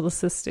 2 little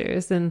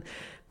sisters,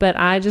 but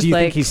I just Do you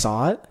like think he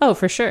saw it? oh,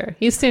 for sure.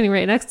 He was standing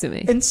right next to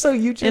me. And so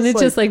you just And it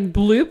just like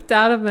blooped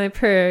out of my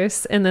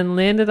purse and then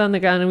landed on the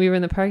ground. And we were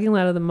in the parking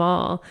lot of the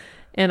mall.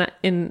 And I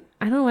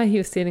don't know why he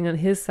was standing on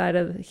his side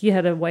of. He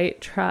had a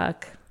white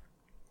truck,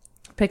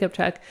 pickup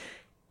truck,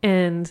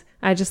 and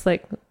I just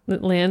like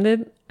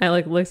landed. I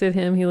like looked at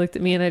him. He looked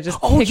at me, and I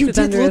just picked you it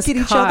did under look his at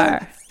each car.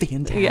 other.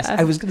 Fantastic. Yeah.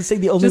 I was going to say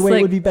the only Just, way it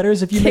like, would be better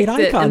is if you made Kicked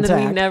eye it, contact. and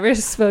then we never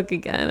spoke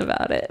again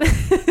about it.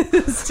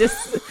 It was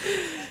just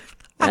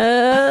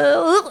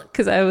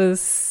because I was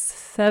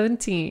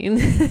 17.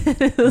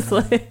 It was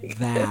like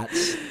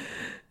That's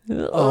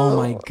oh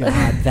my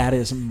god, that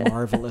is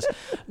marvelous.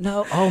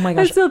 No, oh my I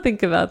gosh, still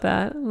think about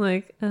that. I'm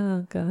like,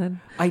 oh god,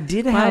 I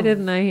did why have.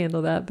 didn't I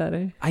handle that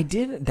better? I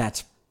did.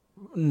 That's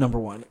number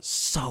one.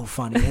 So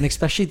funny, and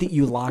especially that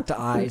you locked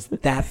eyes.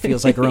 That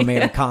feels like a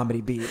romantic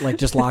comedy beat. Like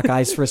just lock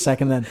eyes for a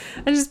second, then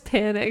I just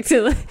panicked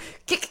and like,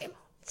 kick it.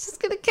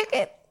 Just gonna kick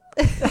it.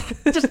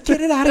 just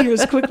get it out of here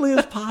as quickly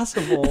as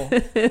possible.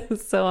 It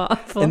was so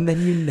awful. And then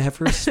you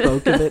never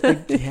spoke of it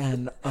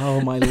again.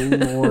 Oh my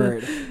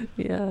lord,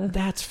 Yeah.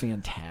 that's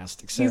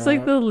fantastic. He's Sarah.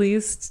 like the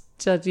least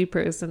judgy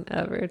person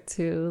ever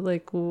too.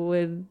 Like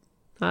would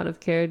not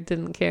have cared,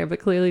 didn't care, but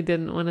clearly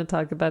didn't want to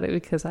talk about it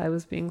because I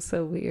was being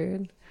so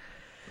weird.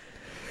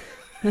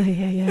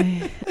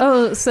 Yeah.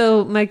 Oh,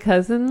 so my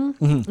cousin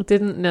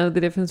didn't know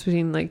the difference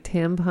between like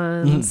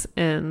tampons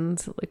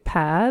and like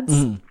pads.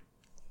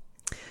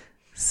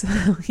 So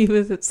he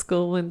was at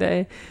school one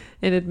day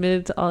and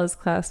admitted to all his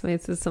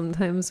classmates that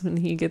sometimes when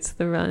he gets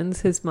the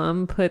runs, his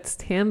mom puts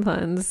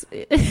tampons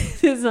in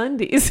his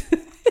undies.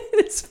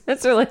 His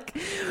friends are like,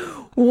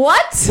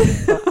 "What?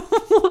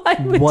 Why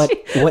would What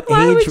you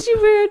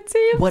wear a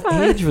tampon?" What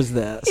age was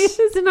this?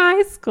 He was in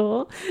high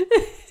school.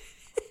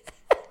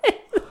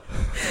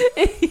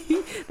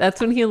 That's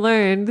when he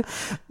learned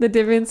the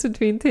difference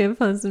between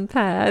tampons and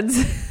pads.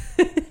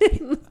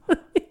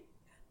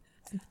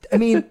 I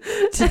mean,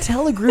 to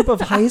tell a group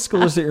of high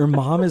schoolers that your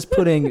mom is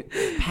putting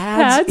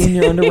pads in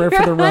your underwear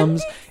for the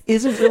rums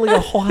isn't really a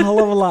whole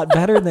hell of a lot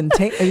better than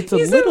it's a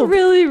He's little. a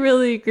really,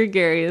 really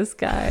gregarious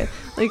guy,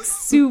 like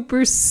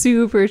super,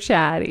 super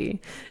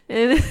chatty,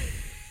 and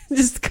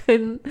just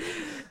couldn't.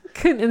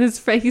 And his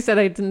friend, he said,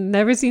 "I'd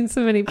never seen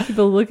so many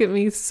people look at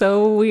me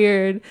so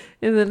weird."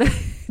 And then I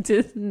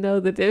didn't know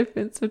the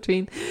difference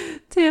between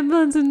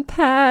tampons and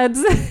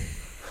pads.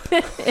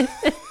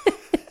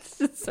 It's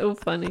just so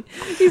funny.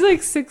 He's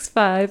like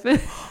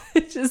 6'5". I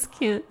just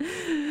can't.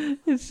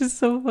 It's just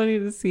so funny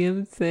to see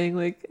him saying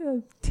like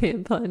a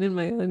tampon in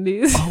my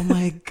undies. Oh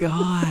my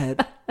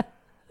god!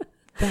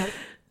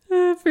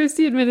 First,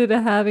 he admitted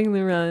to having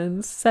the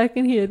runs.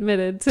 Second, he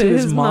admitted to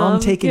his mom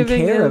taking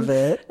giving care him of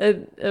it.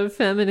 a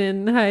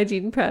feminine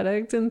hygiene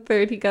product. And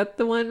third, he got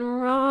the one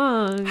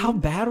wrong. How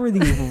bad were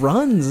these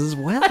runs as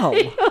well?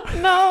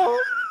 No.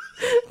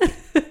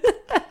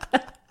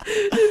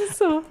 It's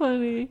so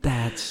funny.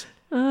 That's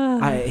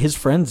his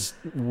friends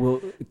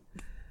will.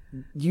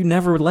 You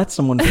never let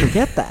someone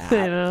forget that.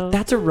 I know.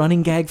 That's a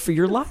running gag for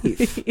your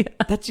life. Yeah.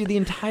 That's the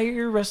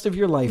entire rest of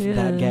your life. Yeah.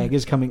 That gag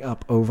is coming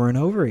up over and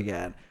over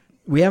again.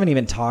 We haven't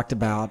even talked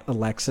about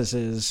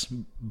Alexis's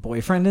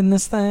boyfriend in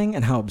this thing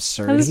and how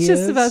absurd I was he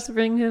just is. about to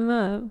bring him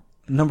up.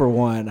 Number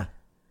one,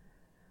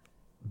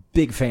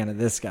 big fan of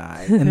this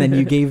guy. And then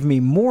you gave me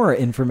more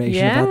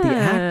information about the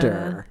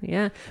actor.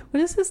 Yeah.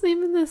 What is his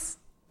name in this?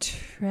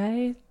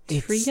 It's-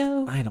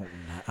 Trio? I don't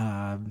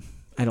know.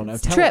 I don't know.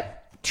 Trip.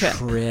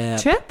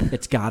 Trip.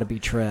 It's got to be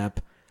Trip.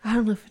 I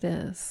don't know if it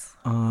is.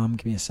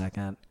 Give me a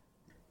second.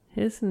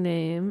 His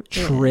name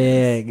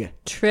Trig. is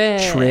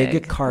Trig.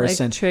 Trig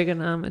Carson. Like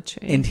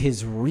trigonometry. And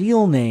his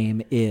real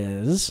name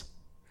is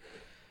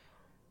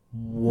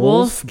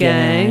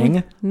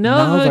Wolfgang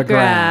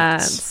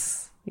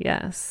Novogratz.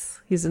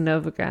 Yes, he's a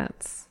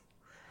Novogratz.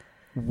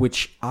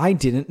 Which I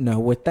didn't know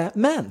what that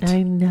meant.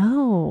 I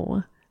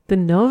know. The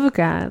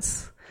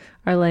Novogratz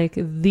are like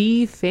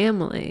the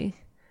family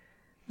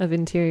of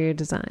interior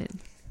design.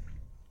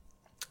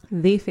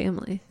 The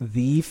family.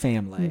 The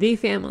family. The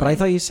family. But I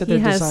thought you said their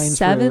he has designs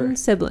 7 were...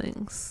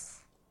 siblings.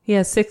 He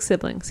has 6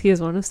 siblings. He is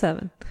one of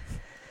 7.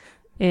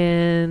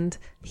 And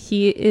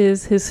he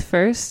is his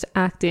first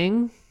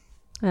acting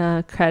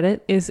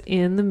credit is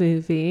in the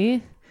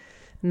movie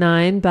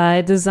 9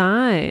 by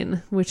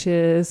Design, which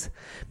is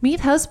meet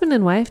husband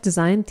and wife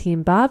design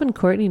team Bob and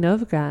Courtney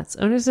Novogratz,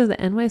 owners of the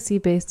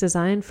NYC-based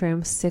design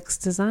firm 6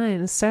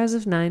 Design, stars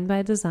of 9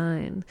 by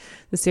Design.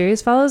 The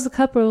series follows the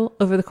couple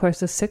over the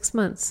course of 6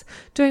 months,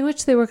 during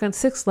which they work on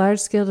 6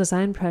 large-scale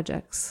design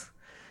projects.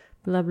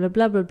 Blah, blah,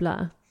 blah, blah,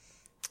 blah.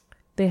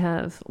 They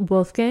have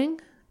Wolfgang,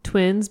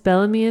 twins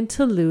Bellamy and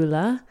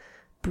Tallulah,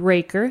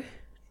 Breaker,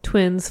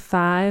 twins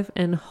 5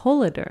 and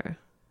Holiday.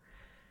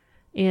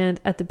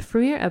 And at the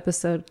premiere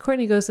episode,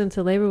 Courtney goes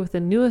into labor with the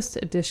newest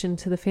addition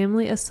to the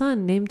family, a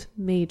son named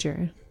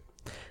Major.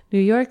 New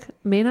York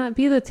may not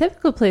be the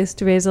typical place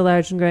to raise a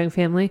large and growing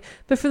family,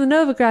 but for the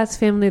Novogratz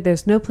family,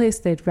 there's no place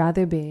they'd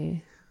rather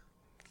be.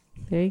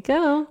 There you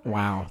go.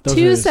 Wow.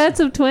 2 sets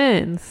of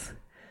twins.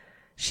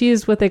 She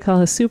is what they call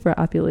a super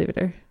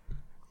ovulator.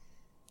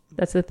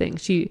 That's the thing.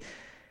 She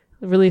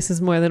releases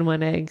more than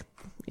 1 egg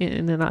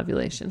in an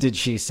ovulation. Did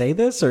she say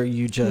this, or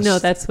you just... No,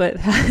 that's what...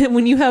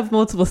 when you have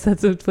multiple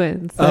sets of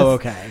twins. Oh,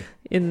 okay.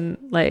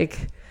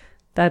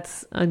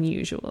 That's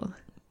unusual.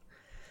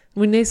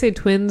 When they say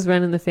twins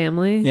run in the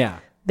family, yeah,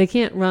 they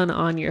can't run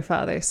on your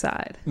father's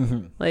side.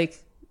 Mm-hmm.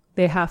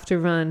 They have to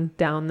run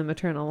down the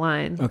maternal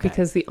line. Okay.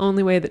 Because the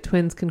only way that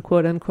twins can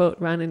quote unquote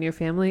run in your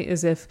family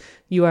is if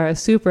you are a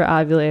super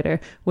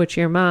ovulator, which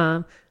your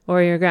mom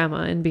or your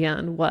grandma and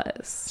beyond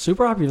was.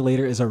 Super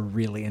ovulator is a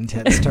really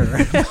intense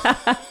term.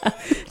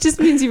 Just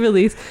means you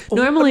release.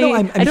 Normally, no,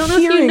 I don't know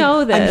if you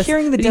know this. I'm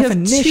hearing the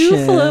definition. You have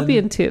 2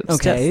 fallopian tubes,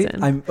 okay,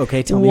 Justin.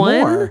 Tell me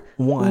more.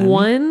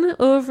 One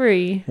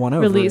ovary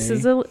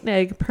releases an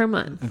egg per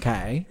month.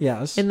 Okay,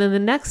 yes. And then the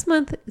next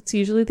month, it's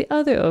usually the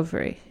other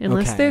ovary.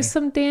 Unless there's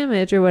some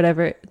damage or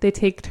whatever, they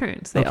take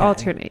turns. They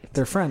alternate.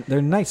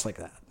 They're nice like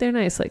that. They're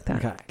nice like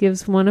that. Okay.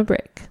 Gives one a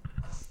break.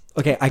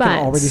 Okay, I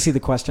can already see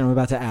the question I'm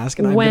about to ask,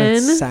 and I'm going to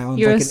sound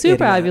you're like a an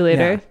super idiot.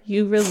 ovulator,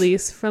 you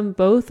release from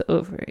both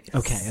ovaries.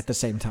 Okay, at the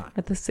same time.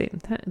 At the same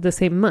time, the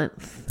same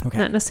month. Okay.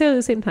 Not necessarily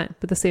the same time,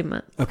 but the same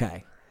month.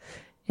 Okay.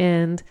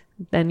 And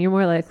then you're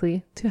more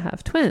likely to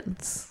have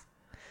twins.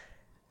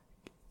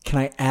 Can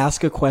I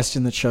ask a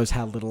question that shows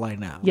how little I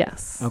know?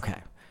 Yes. Okay.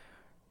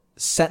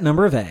 Set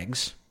number of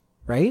eggs,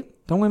 right?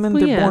 Don't women,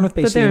 they're born with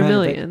basically... But there are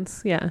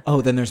millions, yeah.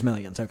 Oh, then there's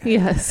millions, okay.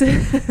 Yes.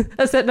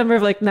 A set number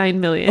of 9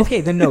 million.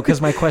 Okay, then no,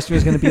 because my question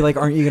was going to be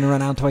aren't you going to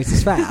run out twice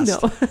as fast?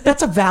 No.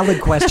 That's a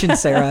valid question,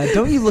 Sarah.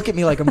 Don't you look at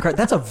me like I'm crazy.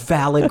 That's a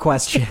valid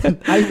question.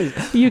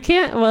 You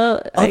can't,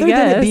 I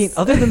guess.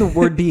 Other than the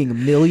word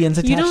being millions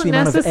attached to the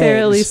amount of eggs. You don't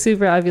necessarily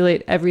super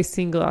ovulate every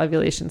single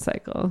ovulation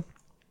cycle,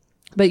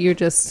 but you're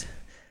just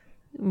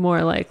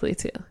more likely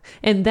to.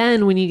 And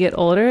then when you get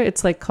older,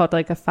 it's called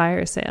a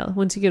fire sale.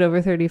 Once you get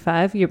over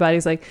 35, your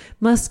body's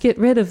must get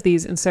rid of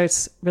these and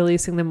starts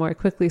releasing them more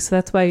quickly. So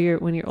that's why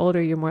when you're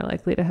older, you're more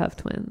likely to have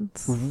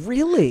twins.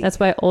 Really? That's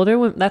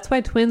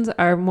why twins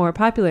are more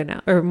popular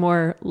now, or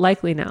more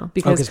likely now,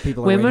 because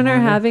people women are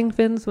having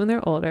twins when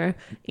they're older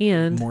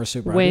and more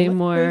super way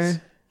more.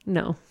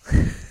 No.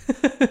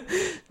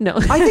 No.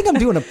 I think I'm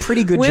doing a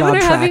pretty good job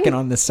tracking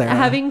on this, Sarah.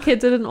 Having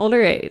kids at an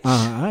older age.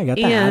 I got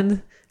that.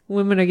 And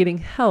women are getting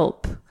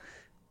help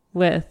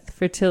with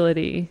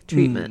fertility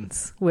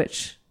treatments,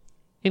 which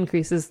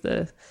increases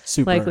the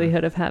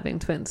likelihood of having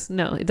twins.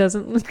 No, it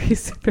doesn't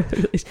increase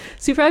superovulation.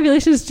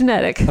 Superovulation is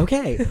genetic.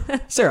 Okay.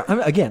 Sarah,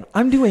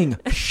 I'm doing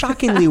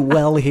shockingly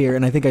well here,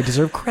 and I think I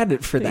deserve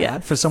credit for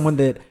that, for someone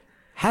that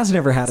has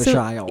never had a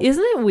child.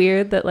 Isn't it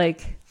weird that,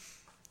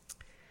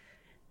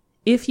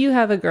 if you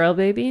have a girl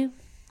baby,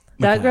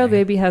 that girl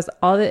baby has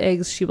all the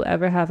eggs she will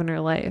ever have in her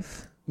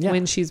life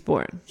when she's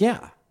born?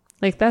 Yeah.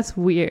 That's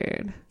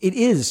weird. It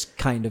is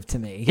kind of to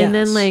me. Yes. And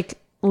then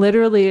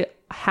literally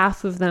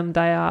half of them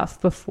die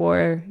off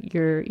before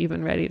you're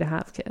even ready to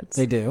have kids.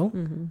 They do?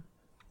 Mm-hmm.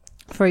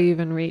 Before you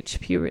even reach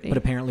puberty. But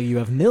apparently you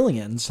have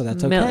millions, so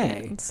that's okay.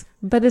 Millions.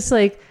 But it's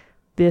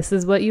this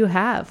is what you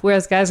have.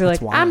 Whereas guys are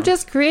wild. I'm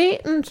just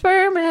creating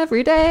sperm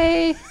every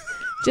day.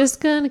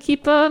 Just gonna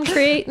keep on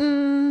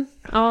creating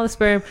all the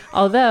sperm.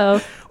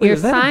 Although you're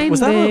finding... Was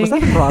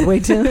that a Broadway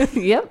tune?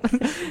 Yep.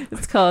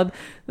 It's called...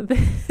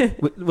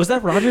 Was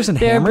that Rodgers and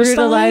They're Hammerstein?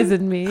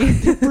 brutalizing me.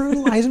 They're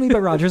brutalizing me by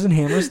Rodgers and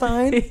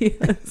Hammerstein?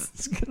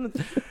 Yes.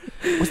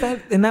 Was that...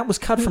 And that was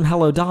cut from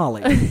Hello,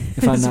 Dolly,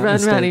 if I'm not Run,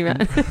 mistaken. Ronnie,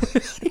 Run.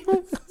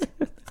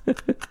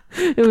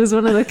 It was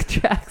one of the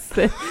tracks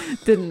that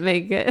didn't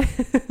make it.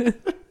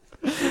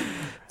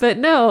 But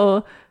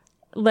no...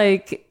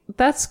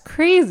 that's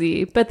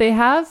crazy. But they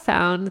have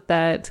found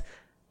that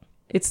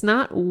it's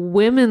not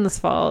women's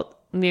fault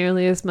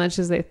nearly as much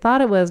as they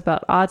thought it was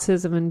about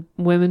autism and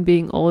women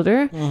being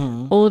older.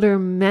 Mm-hmm. Older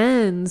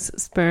men's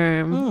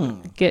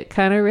sperm get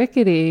kind of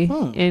rickety,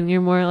 and you're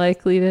more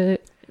likely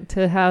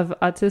to have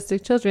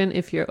autistic children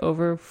if you're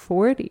over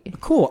 40.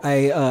 Cool.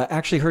 I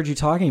actually heard you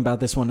talking about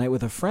this one night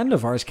with a friend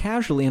of ours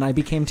casually, and I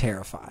became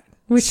terrified.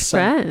 Which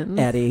friend?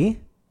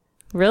 Eddie.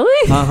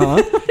 Really?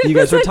 You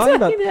guys were talking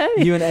about Talking to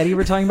Eddie. you and Eddie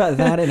were talking about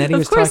that, and Eddie Of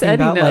was course talking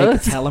Eddie about like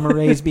knows.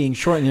 telomerase being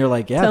short, and you're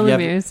like, yeah, if you have-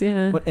 Telomeres,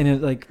 yeah. and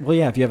it's like, well,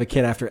 yeah, if you have a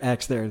kid after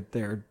X, they're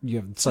you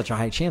have such a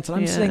high chance. And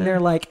I'm Yeah. sitting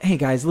there like, hey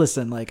guys,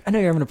 listen, like I know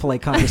you're having a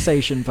polite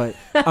conversation, but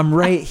I'm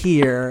right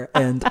here,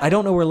 and I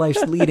don't know where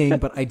life's leading,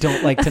 but I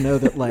don't like to know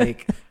that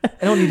like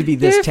I don't need to be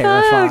this You're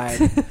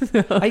terrified.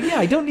 fucked.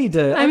 I don't need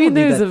to. I mean,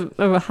 don't need there's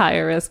that. a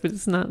higher risk, but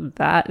it's not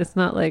that. It's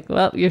not like,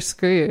 well, you're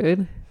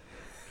screwed.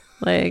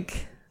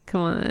 Like,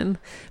 come on.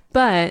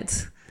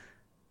 But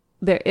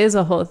there is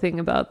a whole thing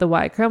about the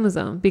Y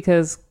chromosome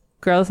because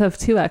girls have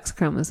 2 X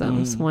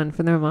chromosomes, one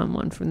from their mom,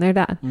 one from their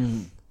dad.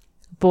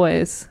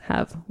 Boys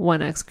have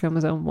 1 X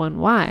chromosome, 1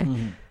 Y.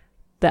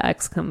 The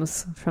X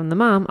comes from the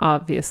mom,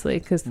 obviously,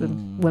 because the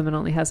woman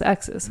only has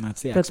X's. And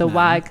that's the But the X-Men.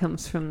 Y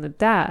comes from the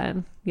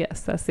dad.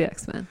 Yes, that's the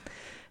X-Men.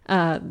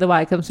 The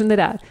Y comes from the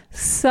dad.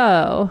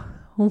 So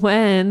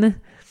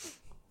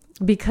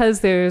because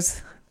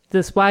there's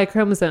this Y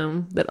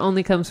chromosome that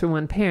only comes from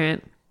one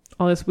parent,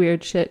 all this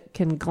weird shit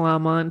can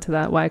glom onto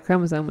that Y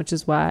chromosome, which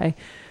is why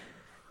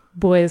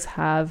boys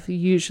have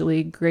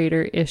usually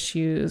greater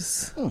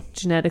issues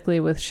genetically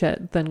with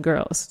shit than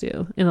girls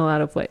do in a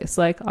lot of ways,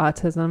 like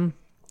autism,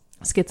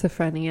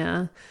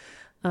 schizophrenia,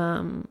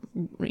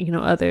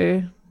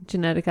 other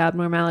genetic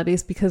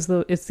abnormalities, because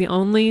it's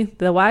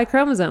the Y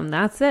chromosome,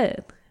 that's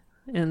it.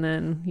 And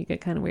then you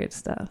get kind of weird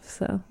stuff.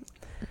 So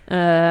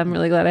I'm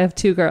really glad I have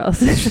 2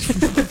 girls.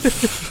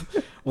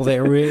 Well,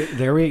 there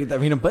we. I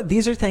mean, but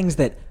these are things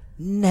that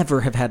never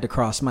have had to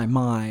cross my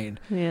mind.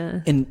 Yeah.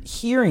 And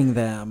hearing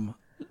them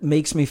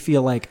makes me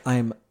feel like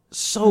I'm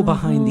so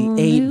behind the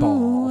 8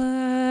 ball.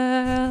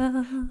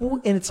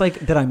 And it's like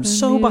that I'm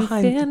so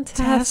behind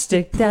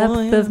fantastic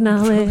depth of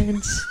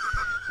knowledge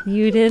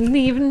you didn't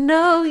even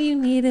know you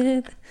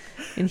needed.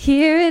 And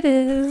here it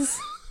is.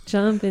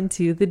 Jump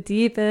into the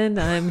deep end.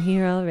 I'm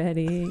here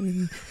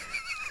already.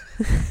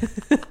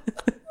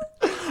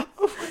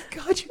 Oh my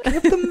God, you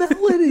kept the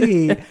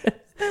melody.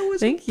 That was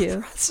Thank you.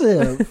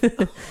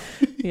 impressive.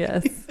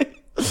 Yes.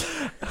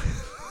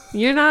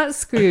 You're not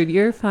screwed.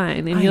 You're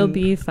fine, and you'll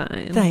be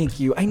fine. Thank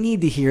you. I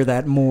need to hear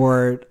that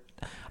more.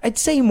 I'd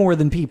say more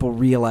than people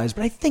realize,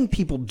 but I think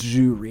people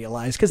do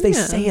realize because they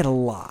say it a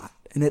lot,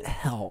 and it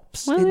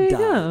helps. Well, there it you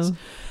does. go.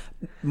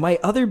 My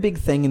other big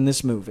thing in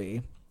this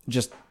movie,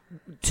 just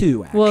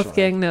 2 actually.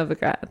 Wolfgang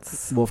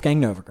Novogratz.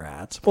 Wolfgang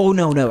Novogratz. Oh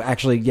no,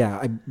 actually, yeah,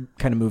 I'm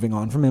kind of moving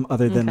on from him.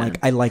 Other than Okay. like,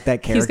 I like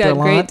that character He's got a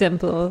lot. great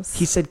dimples.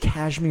 He said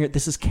cashmere.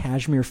 This is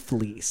cashmere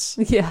fleece.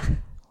 Yeah,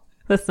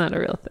 that's not a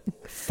real thing.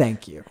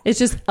 Thank you. It's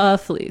just a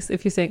fleece.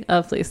 If you're saying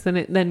a fleece,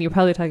 then you're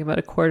probably talking about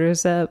a quarter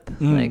zip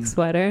like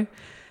sweater.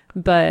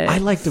 But I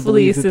like to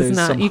believe fleece that is there's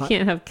not. some You hot-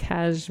 can't have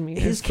cashmere.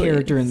 His fleece.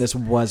 character in this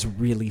was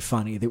really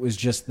funny. That was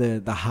just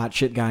the hot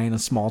shit guy in a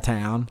small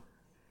town.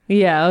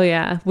 Yeah, oh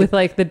yeah, with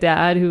like the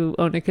dad who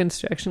owned a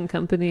construction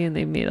company and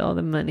they made all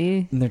the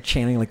money. And they're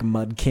chanting like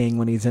Mud King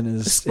when he's in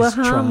his truck.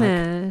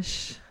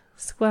 Squahamish,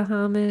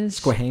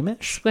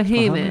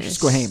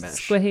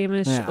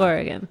 Yeah.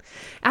 Oregon.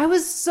 I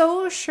was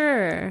so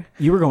sure.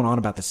 You were going on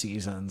about the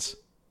seasons.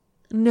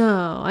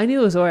 No, I knew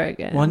it was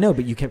Oregon. Well, no,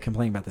 but you kept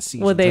complaining about the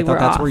seasons. Well, they I thought were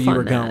that's off where you on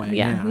were that. going.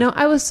 Yeah. No,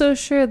 I was so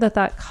sure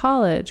that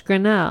college,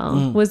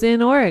 Grinnell, was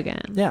in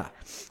Oregon. Yeah.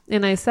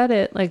 And I said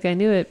it like I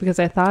knew it because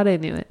I thought I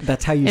knew it.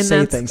 That's how you And say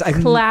that's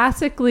things.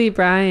 classically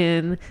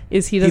Brian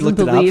is he doesn't looked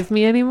it up? believe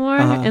me anymore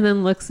Uh-huh. and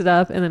then looks it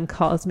up and then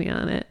calls me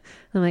on it.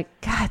 I'm like,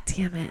 God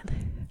damn it.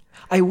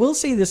 I will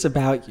say this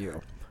about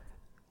you.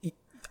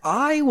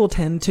 I will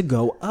tend to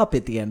go up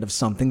at the end of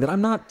something that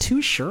I'm not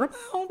too sure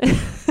about.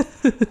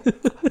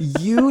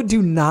 You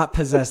do not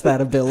possess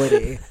that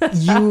ability.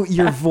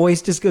 Your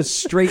voice just goes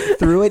straight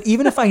through it.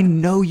 Even if I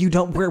know you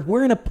don't,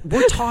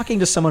 we're talking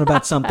to someone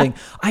about something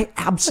I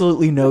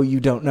absolutely know you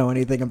don't know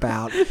anything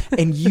about,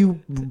 and you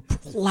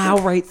plow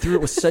right through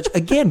it with such.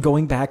 Again,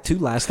 going back to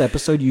last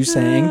episode, you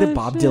saying that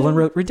Bob Dylan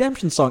wrote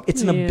Redemption Song.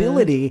 It's an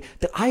ability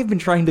that I've been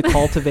trying to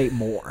cultivate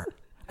more.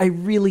 I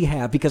really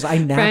have, because I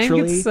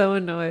naturally. Brian gets so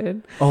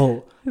annoyed.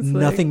 Oh, It's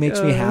nothing like, makes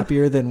me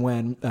happier than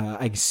when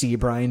I see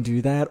Brian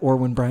do that, or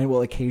when Brian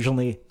will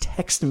occasionally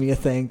text me a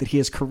thing that he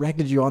has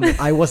corrected you on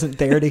that I wasn't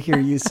there to hear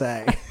you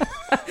say.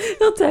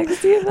 He'll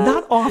text you about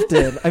Not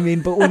often. I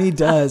mean, but when he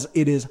does,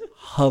 it is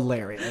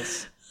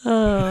hilarious.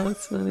 Oh,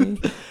 that's funny.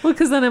 Well,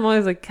 because then I'm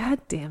always like,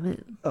 God damn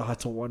it. Oh,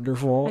 it's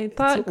wonderful. I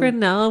thought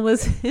Grinnell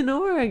was in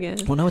Oregon.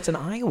 Well, no, it's in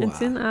Iowa. It's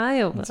in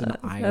Iowa. It's in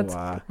Iowa.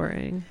 That's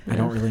boring. I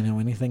don't really know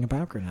anything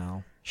about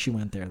Grinnell. She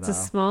went there, though. It's a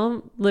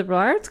small liberal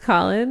arts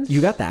college.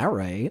 You got that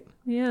right.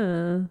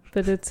 Yeah,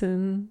 but it's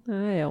in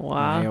Iowa.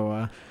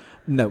 Iowa.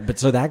 No, but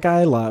so that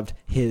guy I loved.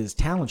 His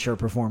talent show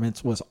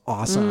performance was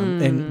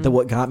awesome, and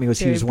what got me was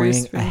he Very was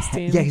wearing Bruce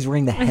Springsteen. he's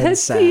wearing the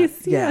headset.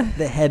 headpiece, yeah, yeah.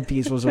 the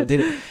headpiece was what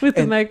did it With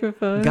the And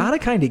microphone. Gotta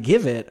kind of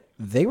give it.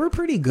 They were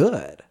pretty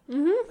good.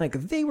 Like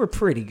they were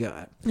pretty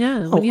good.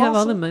 Yeah, when you have all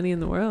also- the money in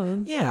the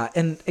world. Yeah,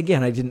 and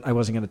again, I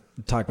wasn't going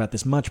to talk about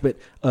this much, but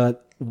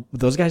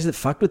those guys that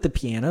fucked with the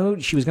piano,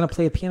 she was going to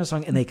play a piano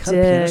song, and they cut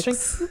a piano Dicks.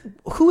 string.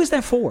 Who is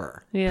that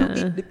for?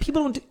 Yeah.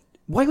 People don't.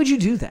 Why would you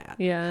do that?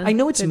 Yeah, I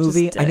know it's a they're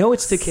movie. just I know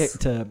it's dicks.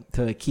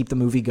 to keep the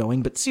movie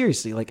going, but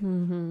seriously, like,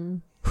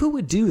 who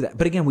would do that?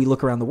 But again, we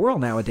look around the world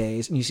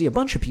nowadays, and you see a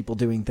bunch of people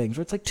doing things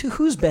where it's like, to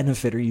whose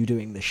benefit are you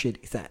doing this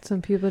shitty thing?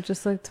 Some people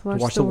just like to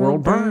Watch the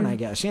world burn, I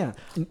guess. Yeah.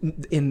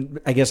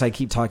 I guess I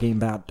keep talking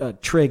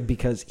about Trigg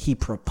because he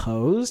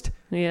proposed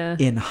Yeah,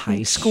 in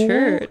high school.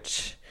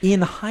 church.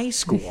 In high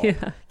school.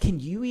 Yeah. Can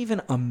you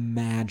even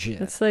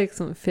imagine? It's like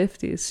some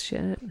 50s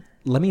shit.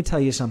 Let me tell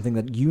you something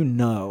that you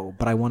know,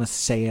 but I want to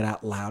say it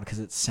out loud because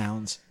it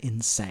sounds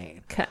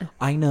insane. Okay.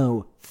 I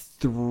know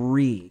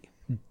 3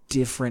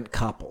 different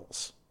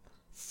couples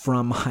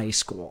from high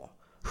school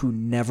who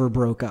never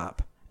broke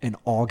up and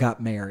all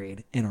got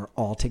married and are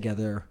all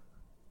together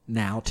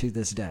now to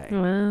this day.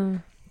 Wow.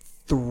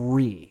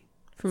 3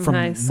 From from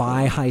high school.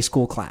 my high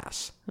school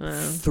class. Wow.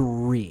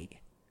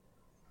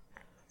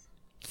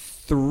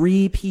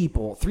 3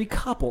 people, 3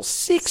 couples,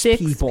 6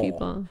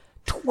 people,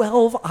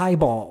 12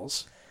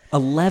 eyeballs,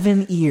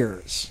 11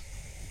 ears.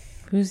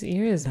 Whose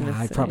ear is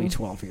missing? Probably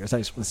 12 ears. I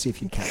just want to see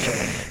if you catch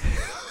it.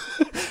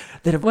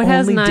 That have What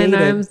has only 9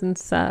 dated... arms and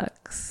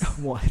sucks?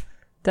 What?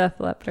 Def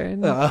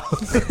Leppard.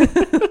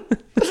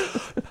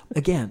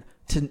 Again,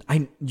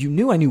 you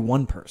knew I knew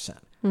one person.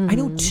 I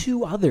know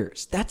 2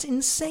 others. That's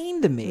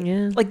insane to me.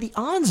 Yeah. Like the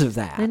odds of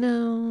that. I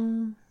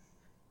know.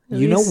 At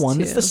You know least one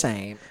 2. is the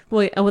same.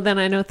 Well, then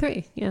I know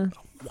 3. Yeah.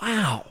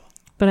 Wow.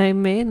 But I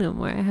may know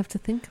more. I have to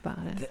think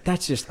about it.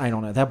 That's just, I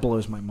don't know. That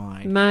blows my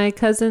mind. My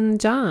cousin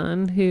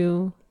John,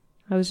 who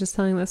I was just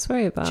telling that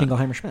story about,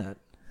 Jingleheimer Schmidt.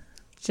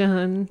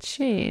 John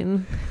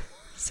Shane,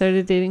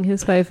 started dating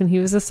his wife, and he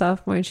was a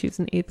sophomore, and she was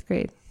in 8th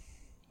grade.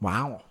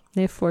 Wow.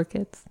 They have 4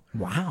 kids.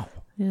 Wow.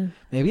 Yeah.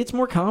 Maybe it's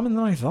more common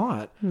than I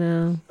thought.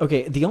 No.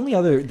 Okay, the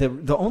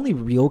only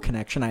real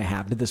connection I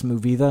have to this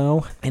movie,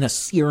 though, in a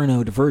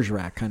Cyrano de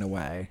Bergerac kind of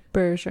way.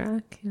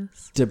 Bergerac,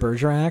 yes. De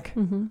Bergerac?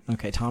 Mm-hmm.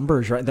 Okay, Tom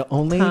Bergerac. The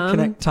only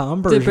Tom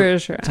Tom de Bergerac.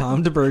 Bergerac.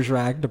 Tom de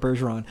Bergerac, de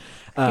Bergeron.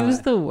 He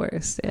was the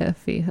worst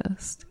AFE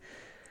host.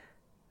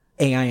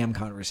 AIM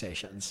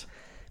Conversations.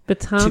 But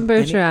Tom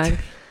Bergerac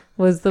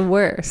was the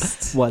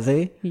worst. Was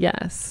he?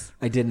 Yes.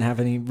 I didn't have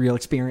any real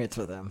experience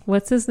with him.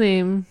 What's his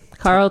name?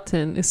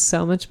 Carlton is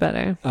so much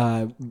better.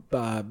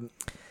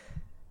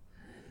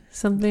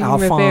 Something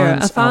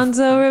Rivera.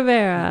 Alfonso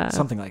Rivera.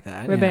 Something like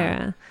that. Rivera.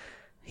 Yeah.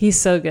 He's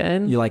so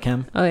good. You like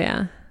him? Oh,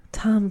 yeah.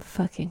 Tom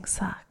fucking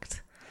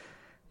sucked.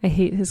 I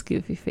hate his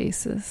goofy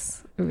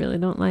faces. I really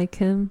don't like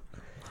him.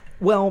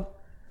 Well,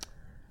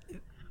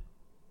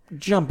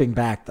 jumping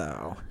back,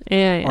 though.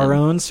 Yeah. Our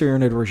own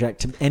Cyrano de Bergerac,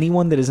 to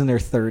anyone that is in their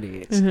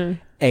 30s,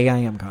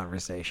 AIM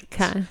Conversations.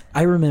 Okay.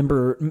 I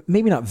remember,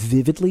 maybe not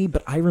vividly,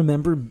 but I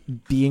remember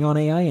being on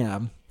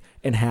AIM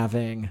and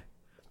having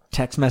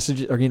text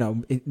messages, or,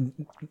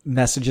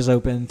 messages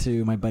open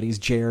to my buddies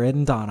Jared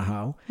and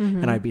Donahoe,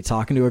 and I'd be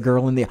talking to a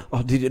girl in the,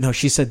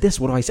 she said this.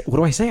 What do I say? What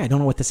do I say? I don't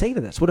know what to say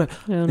to this.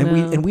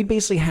 We'd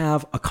basically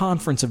have a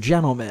conference of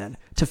gentlemen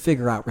to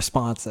figure out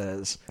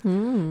responses.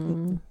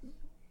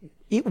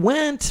 It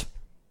went,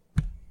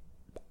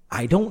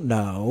 I don't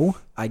know,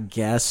 I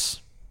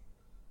guess,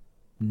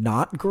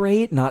 not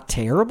great, not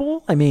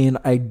terrible. I mean,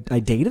 I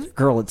dated a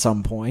girl at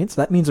some point,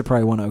 so that means it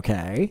probably went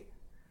okay.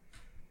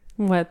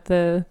 What,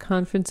 the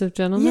Conference of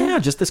Gentlemen? Yeah,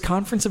 just this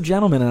Conference of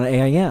Gentlemen on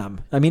AIM.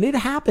 I mean, it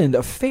happened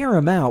a fair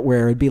amount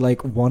where it'd be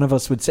like one of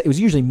us would say, it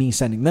was usually me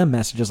sending them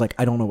messages like,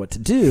 I don't know what to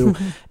do.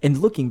 And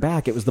looking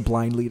back, it was the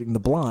blind leading the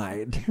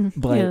blind.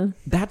 But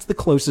that's the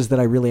closest that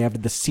I really have to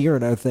the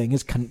Cyrano thing,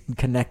 is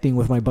connecting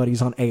with my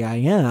buddies on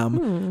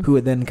AIM, who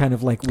would then kind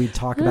of like, we'd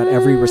talk about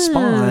every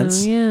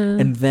response,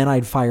 and then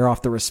I'd fire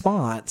off the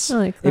response. I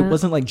like It that.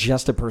 wasn't like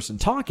just a person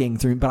talking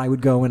through, but I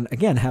would go and,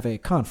 again, have a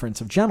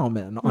Conference of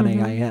Gentlemen on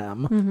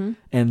AIM.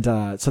 And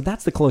so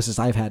that's the closest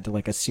I've had to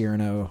like a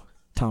Cyrano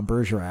Tom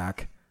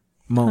Bergerac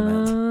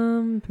moment.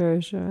 Tom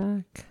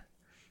Bergerac.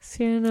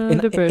 Cyrano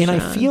de Bergerac. And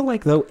I feel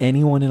like, though,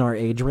 anyone in our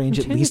age range,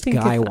 at least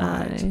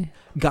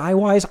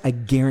guy-wise, I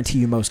guarantee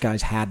you most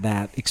guys had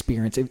that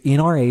experience. In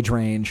our age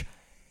range,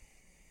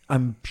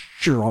 I'm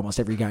sure almost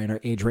every guy in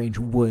our age range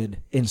would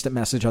instant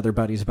message other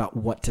buddies about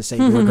what to say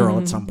to a girl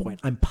at some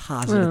point. I'm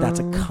positive that's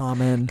a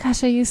common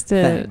Gosh, I used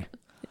to... thing.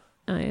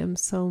 I am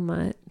so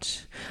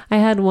much. I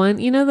had one,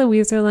 the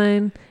Weezer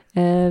line,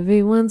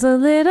 everyone's a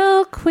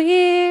little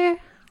queer.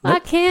 Why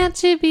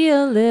can't you be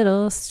a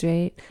little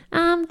straight?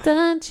 I'm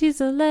done,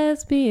 she's a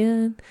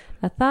lesbian.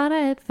 I thought I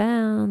had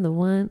found the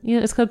one.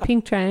 It's called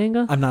Pink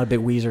Triangle. I'm not a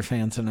big Weezer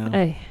fan, so no.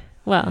 Hey,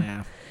 well,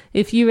 Yeah.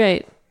 if you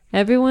write,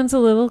 everyone's a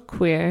little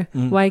queer,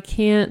 why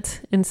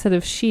can't, instead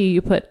of she,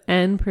 you put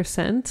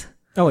N%?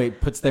 Oh,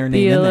 it puts their name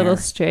Be in a little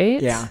there.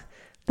 straight? Yeah.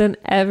 Then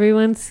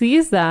everyone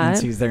sees that. And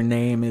sees their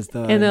name is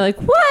the... And they're like,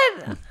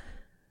 what?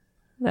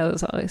 That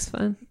was always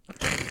fun.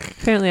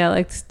 Apparently I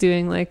liked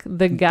doing like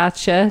the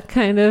gotcha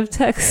kind of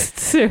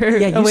texts or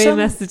away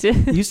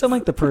messages. You sound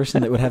like the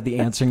person that would have the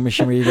answering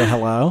machine where you go,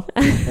 hello?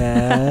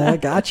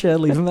 Gotcha,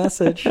 leave a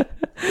message.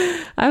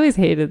 I always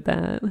hated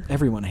that. It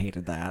Everyone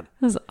hated that.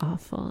 was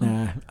awful.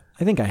 Yeah,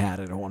 I think I had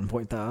it at one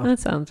point though. That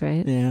sounds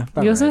right. Yeah,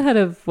 about You also right. had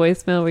a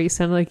voicemail where you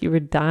sounded like you were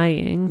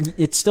dying.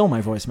 It's still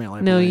my voicemail.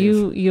 I No,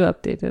 believe. you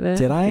updated it.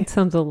 Did I? It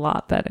sounds a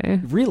lot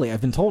better. Really,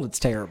 I've been told it's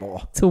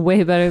terrible. It's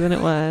way better than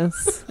it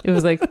was. It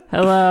was like,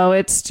 "Hello,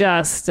 it's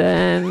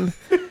Justin.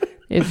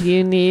 If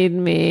you need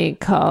me,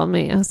 call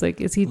me." I was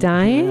like, "Is he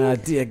dying?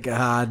 Dear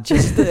God,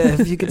 just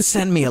if you could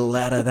send me a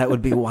letter, that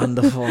would be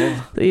wonderful.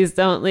 Please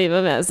don't leave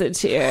a message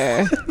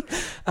here."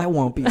 I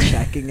won't be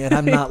checking it.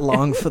 I'm not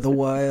long for the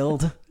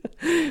wild.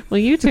 Well,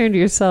 you turned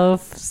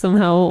yourself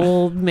somehow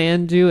old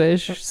man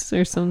Jewish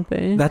or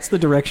something. That's the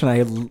direction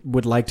I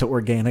would like to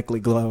organically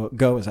go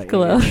as I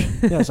Glow. age.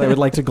 Yes, I would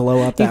like to glow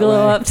up You that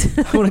glow way. up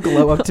to I want to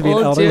glow up to be an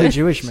Old elderly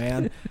Jewish. Jewish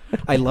man.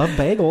 I love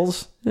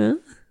bagels. Huh?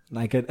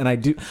 And I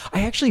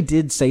actually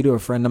did say to a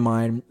friend of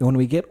mine, when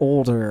we get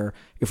older,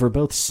 if we're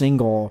both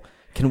single,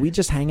 can we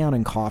just hang out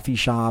in coffee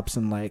shops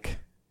and like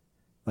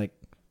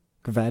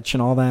kvetch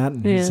and all that?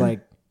 And he's Yeah. like,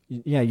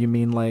 yeah, you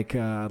mean like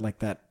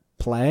that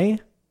play?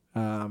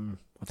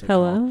 What's it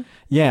Hello? called?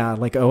 Yeah,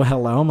 like Oh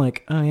Hello. I'm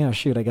like, oh yeah,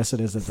 shoot, I guess it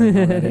is a thing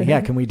already.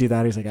 Yeah, can we do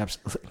that? He's like,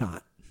 absolutely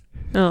not.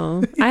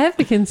 Oh, I have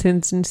a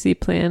contingency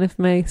plan if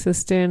my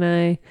sister and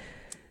I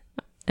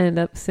end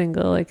up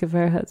single, like if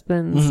our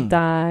husbands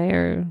die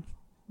or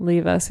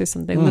leave us or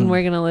something, then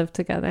we're gonna live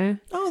together.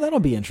 Oh, that'll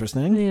be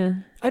interesting. Yeah.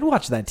 I'd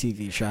watch that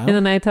TV show. And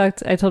then I told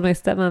my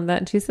stepmom that,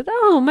 and she said,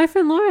 "Oh, my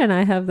friend Laura and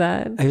I have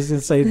that." I was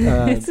gonna say,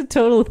 It's a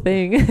total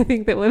thing. I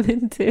think that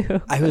women do.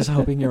 I was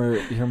hoping your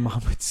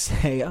mom would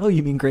say, "Oh,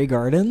 you mean Grey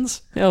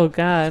Gardens?" Oh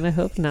God, I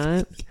hope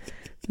not.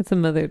 That's a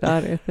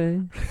mother-daughter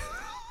thing.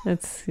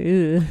 That's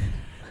ew.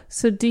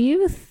 So do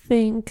you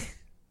think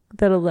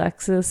that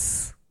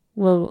Alexis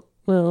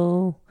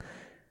will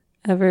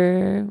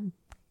ever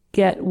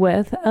get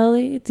with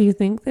Ellie? Do you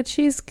think that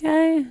she's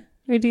gay?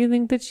 Or do you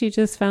think that she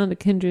just found a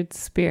kindred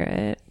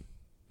spirit?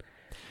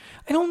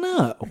 I don't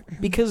know,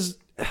 because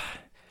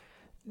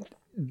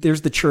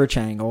there's the church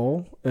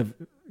angle,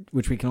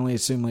 which we can only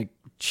assume like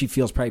she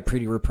feels probably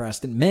pretty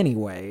repressed in many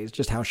ways,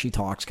 just how she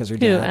talks because her Who,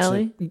 dad's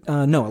Ellie?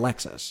 No,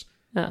 Alexis,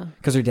 Oh,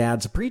 because her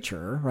dad's a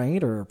preacher,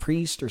 right, or a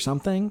priest or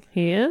something.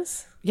 he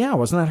is? Yeah,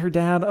 wasn't that her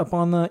dad up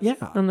on the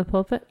On the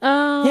pulpit?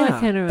 Oh, yeah, I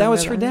can't remember. that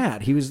was her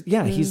dad. He was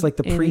he's like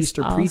the And priest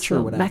he's or preacher or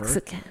also whatever.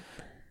 Mexican.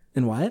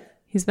 And what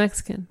He's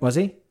Mexican. was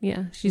he?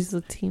 Yeah, she's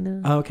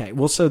Latina. Okay,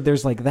 well, so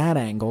there's like that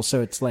angle.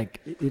 So it's like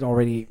it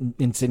already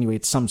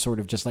insinuates some sort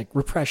of just like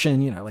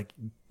repression. You know, like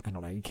I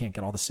don't know, you can't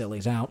get all the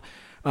sillies out.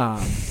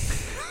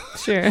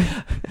 Sure.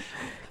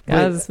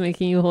 God's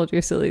making you hold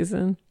your sillies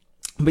in.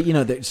 But you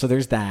know, so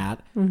there's that,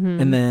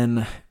 and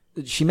then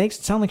she makes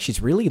it sound like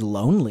she's really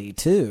lonely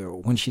too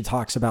when she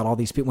talks about all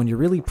these people. When you're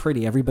really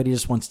pretty, everybody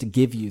just wants to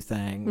give you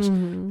things,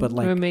 but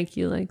like Or make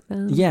you like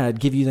them. yeah,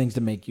 give you things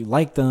to make you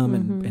like them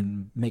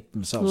and make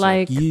themselves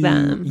Like you.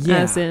 them. Yeah.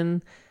 As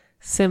in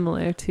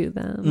similar to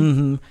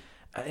them.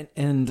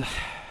 And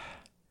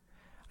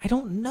I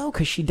don't know,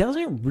 because she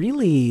doesn't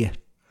really,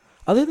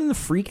 other than the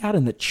freak out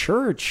in the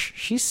church,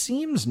 she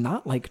seems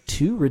not like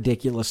too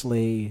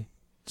ridiculously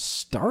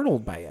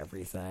startled by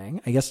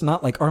everything. I guess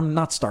not like, or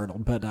not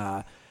startled, but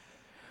I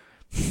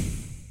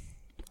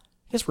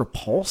guess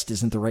repulsed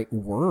isn't the right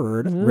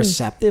word.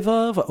 Receptive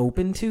of,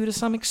 open to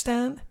some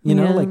extent. You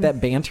know, Yeah. like that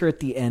banter at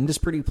the end is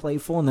pretty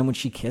playful, and then when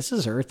she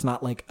kisses her, it's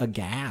not like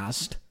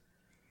aghast.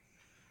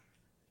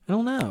 I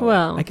don't know.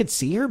 Well- I could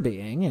see her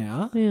being,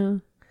 yeah. Yeah.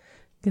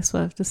 Guess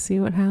we'll have to see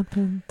what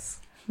happens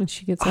when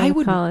she gets out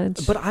of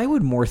college. But I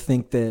would more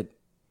think that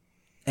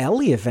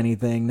Ellie, if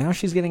anything, now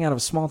she's getting out of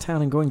a small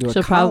town and going to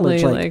she'll a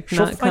college. probably like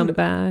she'll not come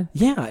back.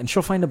 Yeah, and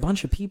she'll find a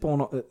bunch of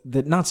people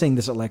that. Not saying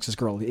this Alexis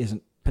girl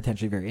isn't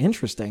potentially very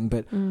interesting,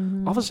 but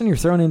all of a sudden you're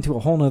thrown into a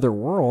whole nother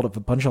world of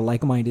a bunch of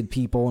like-minded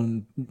people,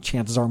 and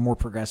chances are more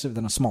progressive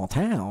than a small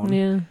town.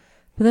 Yeah.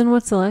 But then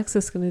what's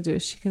Alexis going to do?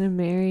 Is she going to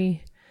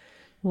marry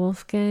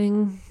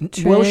Wolfgang?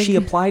 Well, Trigg? she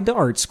applied to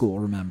art school,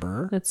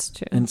 remember? That's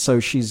true. And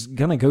so she's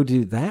gonna go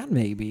do that,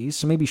 maybe.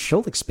 So maybe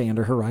she'll expand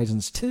her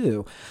horizons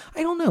too.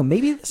 I don't know.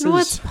 Maybe this And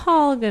what's is.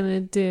 Paul going to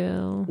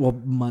do? Well,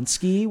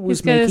 Munski was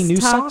He's got making new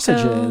his taco.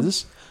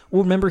 sausages.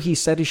 Well, remember he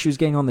said as she was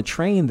getting on the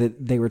train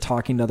that they were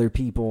talking to other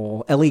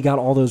people. Ellie got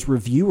all those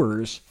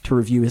reviewers to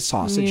review his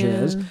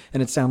sausages, Yeah.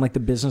 and it sounded like the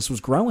business was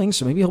growing.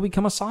 So maybe he'll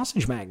become a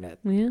sausage magnet.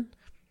 Yeah.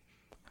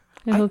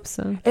 I hope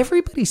so.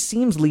 Everybody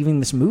seems leaving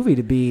this movie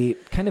to be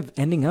kind of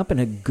ending up in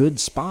a good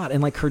spot,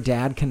 and like her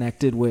dad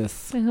connected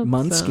with I hope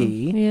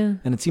Munski, so. Yeah.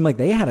 and it seemed like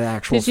they had an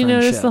actual. Did you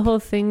friendship. notice the whole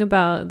thing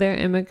about they're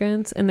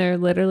immigrants and they're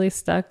literally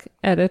stuck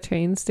at a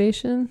train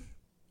station?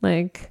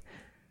 Like,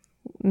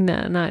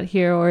 no, not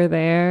here or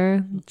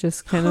there,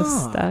 just kind of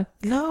stuck.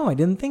 No, I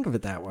didn't think of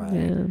it that way.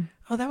 Yeah.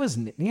 Oh, that was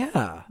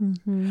yeah.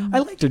 I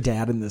liked her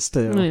dad in this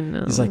too. I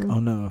know. He's like,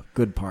 oh no,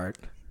 good part.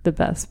 The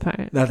best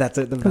part. No, that's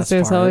it. The Because best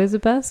there's part. always a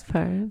best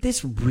part.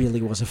 This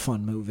really was a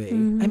fun movie.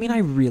 I mean, I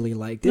really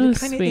liked it. It was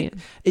kinda, sweet.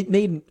 It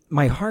made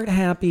my heart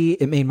happy.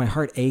 It made my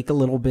heart ache a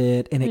little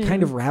bit, and it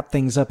kind of wrapped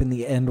things up in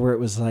the end where it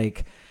was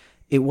like,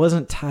 it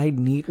wasn't tied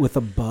neat with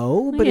a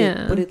bow, but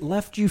it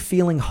left you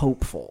feeling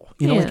hopeful.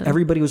 You know, like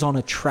everybody was on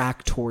a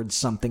track towards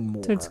something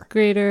more. Towards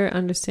greater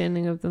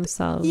understanding of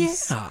themselves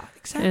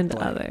exactly. and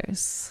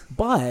others.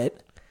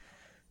 But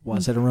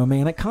was it a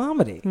romantic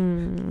comedy?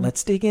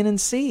 Let's dig in and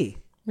see.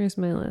 Where's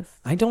my list?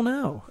 I don't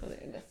know. Oh, there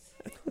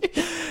it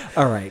is.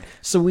 All right.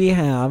 So we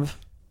have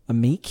a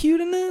meet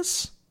cute in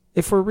this.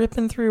 If we're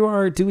ripping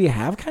through do we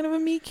have kind of a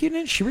meet cute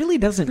in it? She really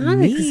doesn't Not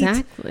meet.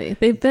 exactly.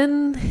 They've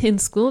been in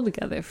school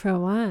together for a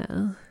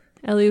while.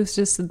 Ellie was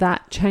just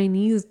that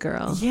Chinese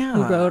girl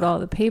who wrote all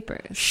the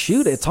papers.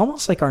 Shoot, it's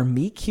almost like our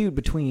meet cute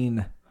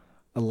between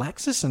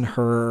Alexis and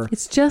her.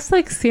 It's just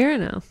like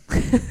Cyrano.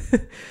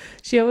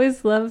 She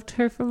always loved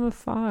her from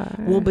afar.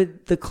 Well,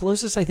 but the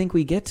closest I think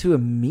we get to a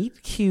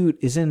meet cute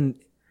is in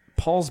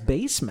Paul's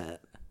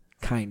basement,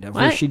 kind of,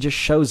 where she just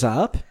shows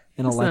up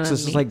and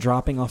Alexis is like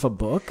dropping off a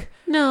book.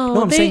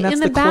 No, I'm saying that's in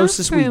the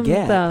closest we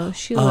get. Though,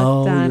 she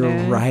looked at her.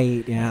 You're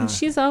right, yeah. And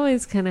she's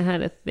always kind of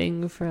had a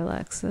thing for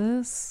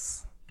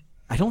Alexis.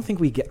 I don't think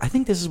we get. I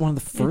think this is one of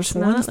the first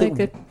it's ones. Not like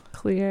a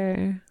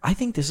clear. I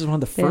think this is one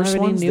of the they first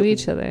already ones. Knew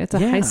each other. It's a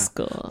high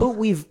school. But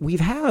we've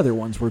had other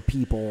ones where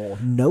people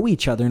know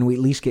each other, and we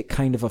at least get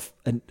kind of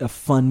a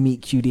fun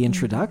meet cutie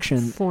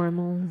introduction.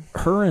 Formal.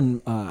 Her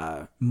and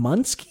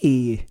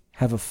Munsky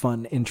have a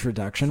fun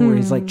introduction where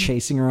he's like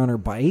chasing her on her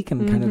bike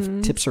and kind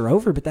of tips her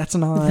over, but that's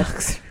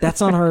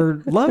not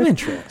our love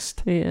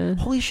interest. Yeah.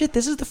 Holy shit!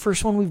 This is the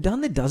first one we've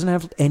done that doesn't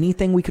have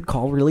anything we could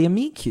call really a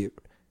meet cute.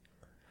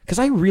 Because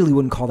I really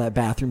wouldn't call that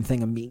bathroom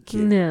thing a meet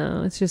cute.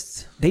 No, it's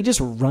just they just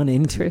run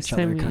into first each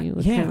other. time you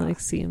would kind of like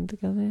see them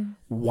together.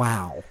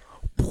 Wow.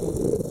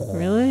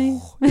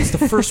 Really? It's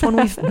the first one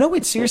we've... No,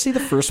 it's seriously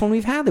the first one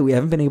we've had that we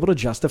haven't been able to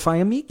justify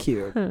a meet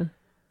cute. Huh.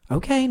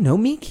 Okay, no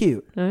meet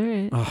cute. All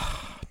right.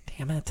 Oh,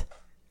 damn it.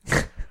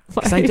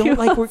 Because I don't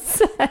like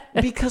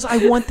because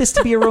I want this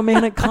to be a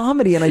romantic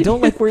comedy and I don't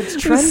like where it's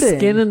trending.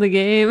 Skin in the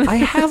game. I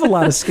have a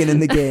lot of skin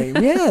in the game.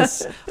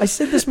 Yes. I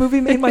said this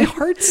movie made my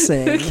heart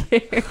sing. Who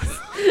cares?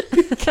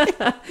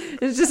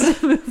 It's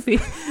just a movie.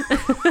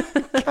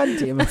 God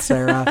damn it,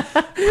 Sarah.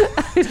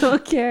 I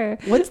don't care.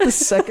 What's the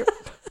second?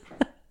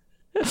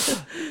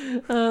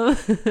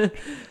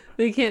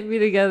 They can't be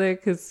together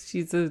because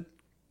she's a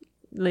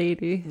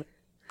lady.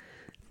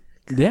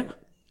 Yeah.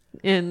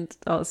 And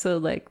also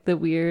like the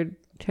weird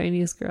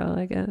Chinese girl,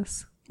 I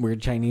guess. Weird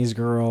Chinese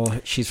girl.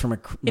 She's from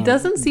it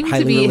doesn't seem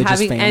to be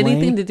having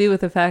anything to do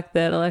with the fact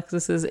that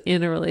Alexis is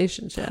in a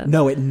relationship.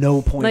 No, at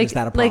no point is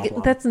that a problem.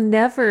 Like that's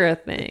never a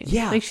thing.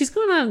 Yeah. Like she's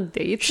going on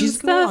dates she's and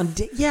stuff.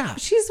 Going on yeah.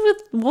 She's with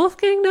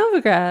Wolfgang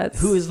Novogratz.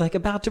 Who is like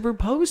about to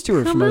propose to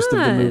her for most of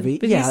the movie.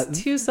 But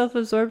he's too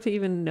self-absorbed to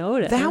even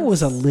notice. That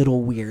was a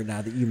little weird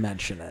now that you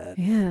mention it.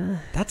 Yeah.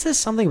 That says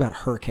something about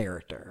her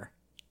character.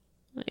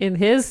 In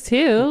his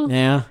too.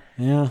 Yeah.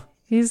 Yeah.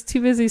 He's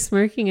too busy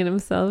smirking at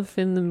himself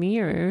in the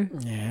mirror.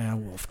 Yeah,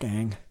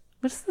 Wolfgang.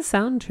 What's the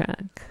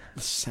soundtrack?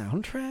 The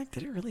soundtrack?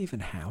 Did it really even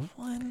have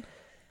one?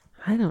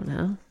 I don't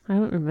know. I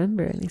don't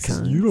remember any songs.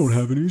 Because you don't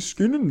have any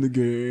skin in the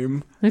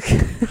game.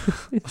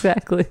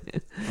 Exactly.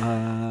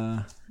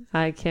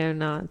 I care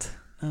not.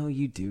 Oh,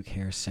 you do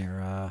care,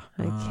 Sarah.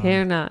 I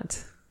care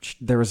not.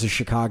 There was a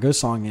Chicago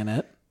song in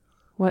it.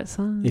 What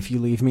song? If You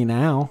Leave Me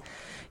Now.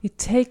 You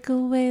take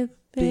away the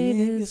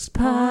biggest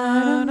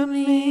part of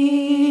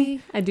me.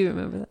 I do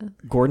remember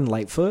that. Gordon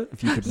Lightfoot,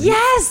 if you could read.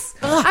 Yes!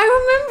 I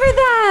remember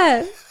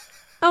that!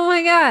 Oh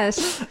my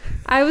gosh.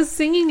 I was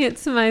singing it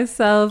to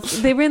myself.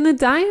 They were in the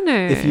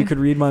diner. If you could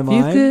read my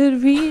mind. You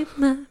could read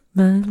my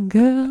mind,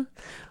 girl.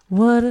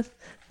 What a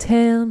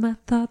tale my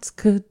thoughts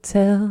could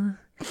tell.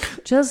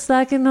 Just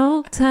like an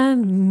old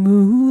time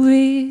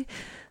movie.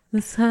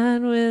 The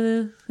sign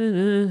where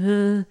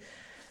and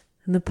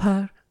the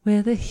part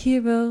where the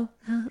hero...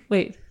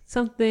 wait.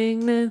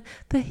 Something that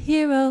the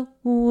hero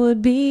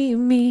would be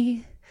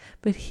me,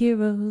 but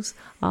heroes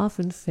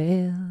often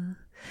fail.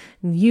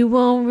 And you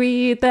won't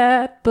read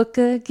that book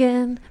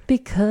again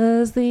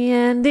because the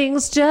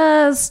ending's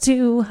just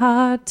too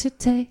hard to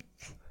take.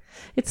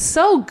 It's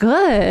so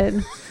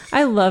good.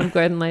 I love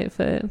Gordon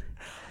Lightfoot.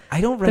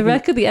 The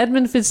Wreck of the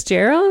Edmund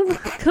Fitzgerald?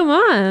 Come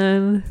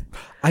on.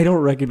 I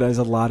don't recognize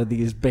a lot of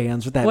these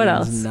bands. What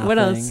else? Nothing. What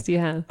else do you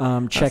have?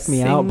 Check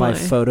Me Out by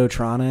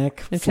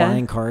Phototronic. Okay.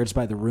 Flying Cards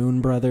by the Rune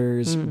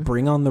Brothers.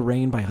 Bring on the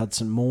Rain by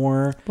Hudson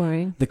Moore.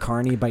 Boring. The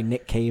Carney by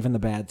Nick Cave and the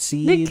Bad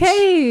Seeds. Nick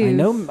Cave! I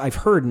know, I've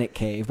heard Nick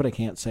Cave, but I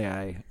can't say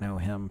I know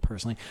him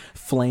personally.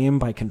 Flame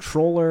by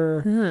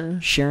Controller.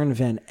 Sharon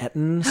Van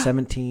Etten,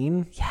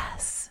 17.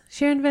 Yes.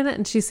 Sharon Van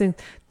Etten, she sings.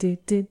 Is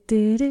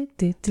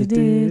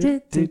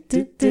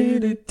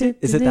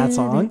it that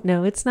song?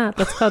 No, it's not.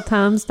 That's called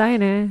Tom's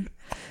Diner.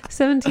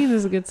 17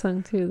 is a good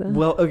song too, though.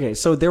 Well, okay,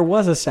 so there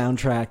was a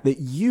soundtrack that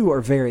you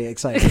are very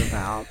excited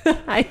about.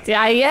 I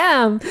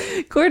am.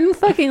 Gordon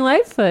fucking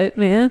Lightfoot,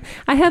 man.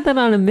 I had that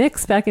on a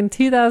mix back in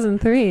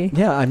 2003.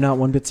 Yeah, I'm not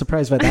one bit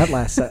surprised by that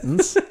last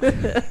sentence.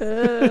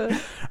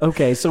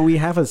 Okay, so we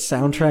have a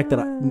soundtrack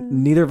that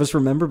neither of us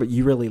remember, but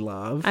you really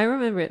love. I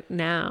remember it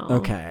now.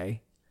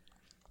 Okay.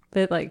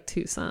 But like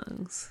 2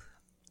 songs.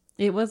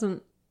 It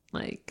wasn't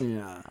like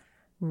Yeah.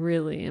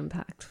 really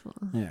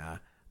impactful. Yeah.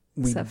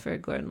 Except for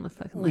Gordon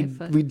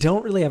Lightfoot. We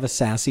don't really have a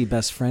sassy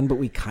best friend, but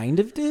we kind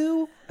of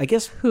do. I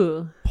guess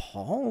Who?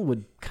 Paul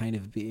would kind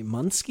of be.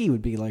 Munsky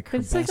would be like her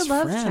But it's best like a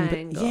love friend.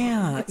 triangle.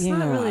 Yeah, It's yeah.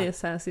 not really a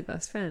sassy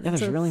best friend. Yeah, It's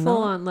there's a really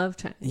full-on love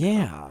triangle.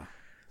 Yeah.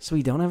 So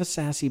we don't have a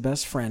sassy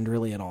best friend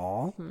really at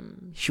all.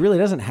 Hmm. She really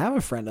doesn't have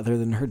a friend other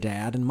than her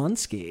dad and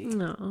Munsky.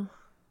 No.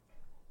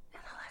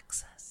 And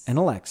Alexis. And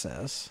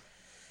Alexis.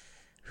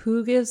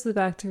 Who gives the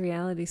back to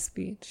reality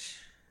speech?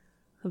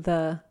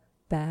 The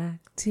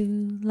back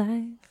to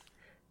life,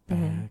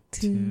 back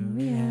to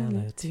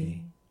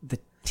reality. The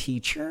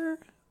teacher?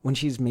 When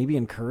she's maybe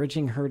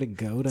encouraging her to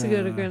go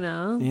to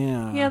Grinnell.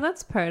 Yeah. Yeah,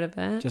 that's part of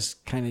it.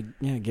 Just kind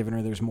of giving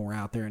her there's more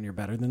out there and you're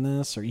better than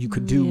this, or you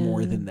could do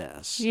more than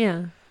this.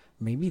 Yeah.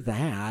 Maybe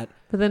that.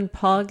 But then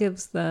Paul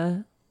gives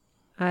the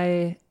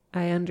I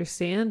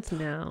understand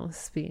now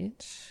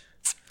speech.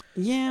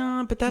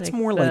 Yeah, but that's Like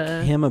more the,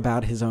 like him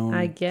about his own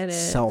I get it.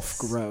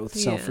 self-growth,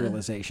 Yeah.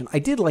 self-realization. I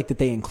did like that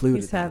they included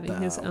He's having that,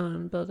 though. his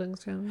own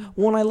buildings.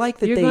 Well, and I like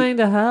that You're they... going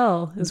to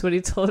hell, is what he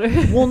told her.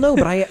 Well, no,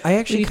 but I When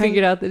actually he kind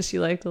figured out that she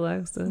liked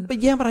Alexa. But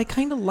yeah, but I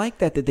kind of like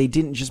that they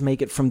didn't just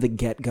make it from the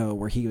get-go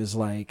where he was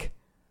like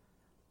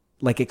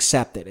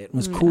accepted it and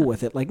was cool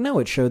with it. Like, no,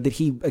 it showed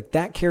that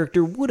that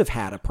character would have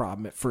had a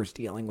problem at first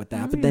dealing with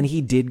that, but then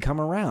he did come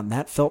around.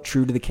 That felt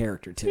true to the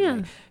character to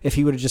me. If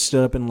he would have just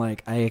stood up and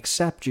like, I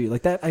accept you,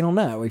 like that, I don't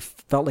know. I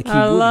felt like he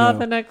I would love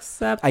go. and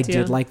accept I you.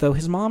 did like though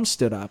his mom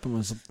stood up and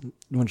was,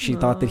 when she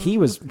thought that he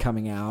was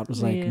coming out,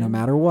 was like, Yeah. no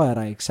matter what,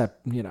 I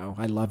accept,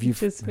 I love you.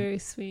 Which is very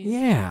sweet.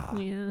 Yeah.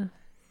 Yeah.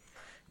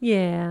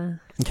 Yeah.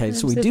 Okay,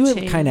 so Times we do have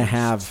kind of changed.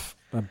 have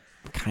a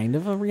kind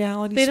of a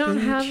reality They speech. don't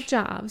have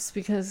jobs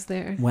because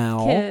they're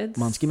Well, kids.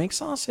 Munsky makes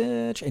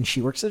sausage, and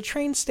she works at a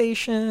train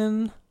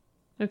station.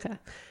 Okay.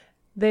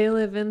 They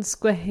live in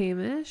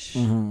Squamish.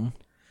 Mm-hmm.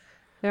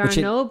 There Which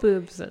are no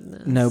boobs in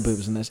this. No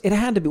boobs in this. It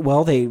had to be.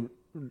 Well, they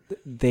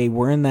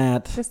were in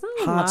that There's not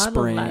a hot lot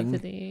spring. of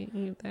levity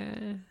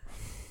either.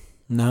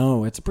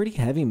 No, it's a pretty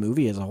heavy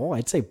movie as a whole.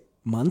 I'd say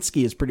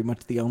Munsky is pretty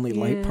much the only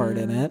light part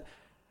in Yeah. it.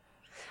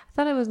 I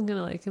thought I wasn't going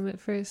to like him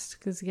at first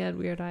because he had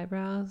weird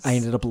eyebrows. I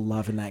ended up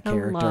loving that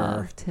character. I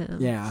loved him.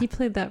 Yeah. He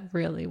played that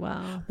really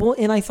well. Well,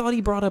 and I thought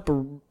he brought up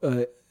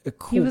a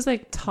cool. He was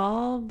like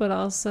tall, but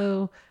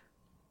also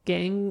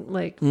gang,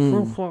 like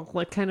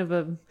kind of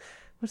a,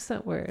 what's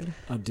that word?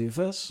 a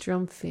doofus,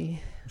 Drumpy.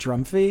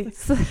 Drumpy.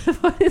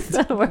 What is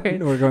that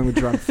word? We're going with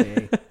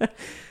Drumpy.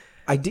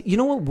 You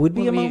know what would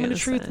be What a were you moment gonna of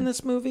truth say? in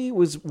this movie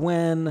was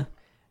when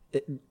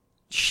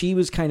she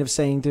was kind of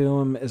saying to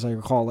him, as I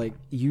recall, like,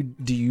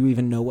 do you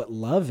even know what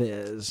love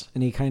is?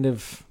 And he kind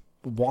of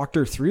walked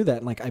her through that.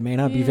 And like, I may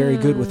not be very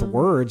good with Yeah.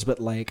 words, but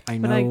like, I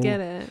know. But I get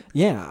it.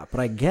 Yeah, but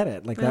I get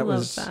it. Like I that love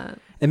was, that.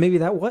 and maybe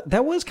that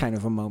was kind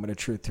of a moment of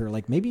truth to her.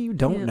 Like maybe you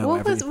don't Yeah. know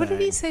everything. What did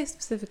he say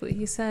specifically?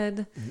 He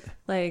said,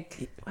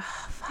 like,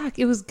 fuck,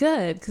 it was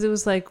good because it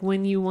was like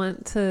when you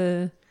want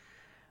to.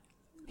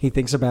 He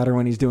thinks about her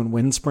when he's doing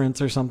wind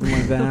sprints or something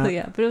like that.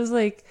 Yeah, but it was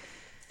like,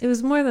 it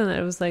was more than that.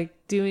 It was like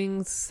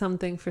doing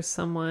something for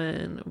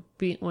someone,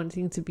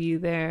 wanting to be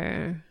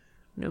there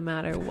no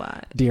matter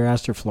what. Dear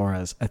Astor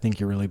Flores, I think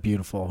you're really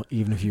beautiful.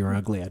 Even if you are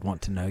ugly, I'd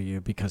want to know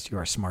you because you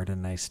are smart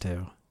and nice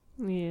too.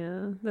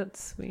 Yeah,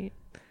 that's sweet.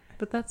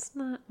 But that's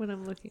not what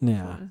I'm looking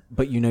Yeah, for.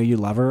 but you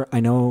love her. I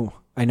know.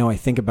 I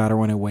think about her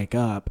when I wake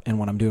up and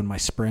when I'm doing my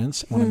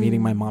sprints, when I'm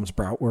eating my mom's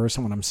bratwurst,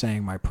 and when I'm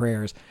saying my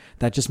prayers.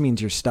 That just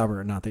means you're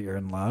stubborn, not that you're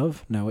in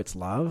love. No, it's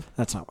love.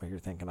 That's not what you're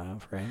thinking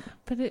of, right?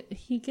 But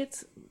he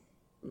gets,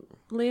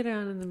 later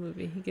on in the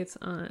movie, he gets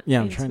on. Yeah,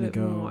 I'm into trying to it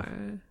go-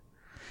 more.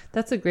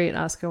 That's a great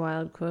Oscar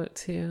Wilde quote,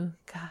 too.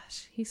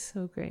 Gosh, he's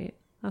so great.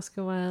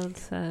 Oscar Wilde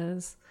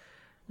says,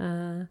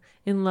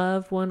 in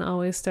love, one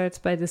always starts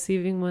by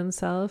deceiving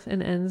oneself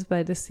and ends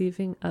by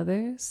deceiving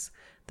others.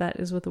 That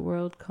is what the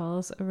world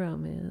calls a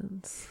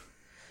romance.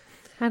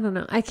 I don't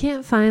know. I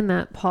can't find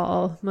that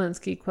Paul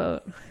Munsky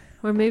quote.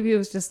 Or maybe it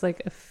was just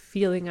like a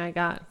feeling I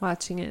got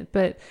watching it.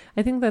 But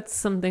I think that's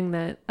something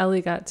that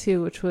Ellie got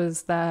too, which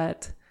was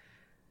that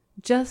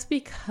just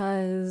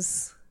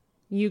because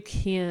you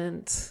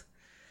can't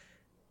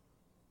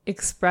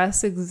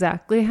express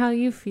exactly how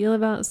you feel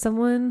about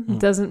someone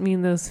doesn't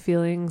mean those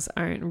feelings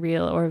aren't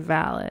real or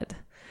valid.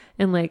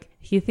 And like,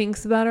 he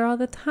thinks about her all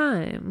the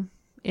time,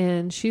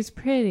 and she's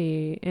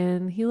pretty,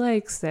 and he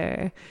likes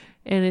her,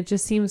 and it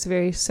just seems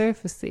very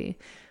surfacey.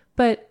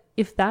 But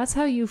if that's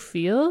how you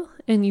feel,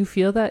 and you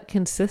feel that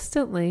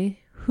consistently,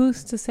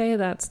 who's to say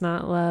that's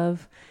not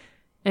love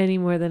any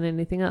more than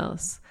anything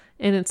else?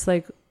 And it's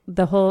like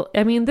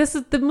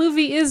the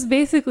movie is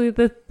basically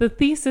the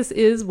thesis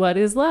is, what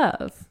is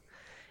love?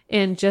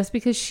 And just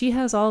because she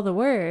has all the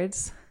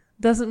words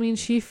doesn't mean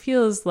she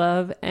feels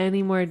love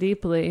any more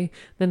deeply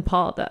than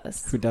Paul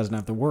does. Who doesn't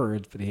have the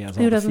words, but he has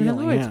all Who the doesn't have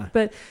feeling. the words. Yeah.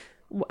 But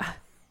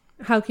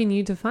how can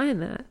you define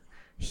that?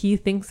 He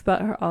thinks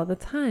about her all the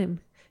time.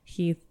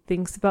 He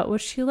thinks about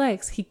what she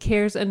likes. He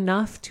cares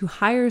enough to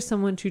hire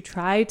someone to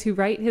try to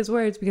write his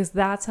words because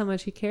that's how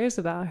much he cares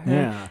about her.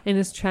 Yeah. And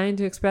is trying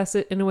to express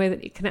it in a way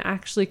that he can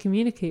actually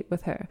communicate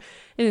with her.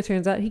 And it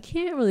turns out he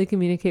can't really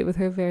communicate with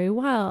her very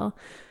well.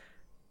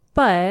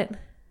 But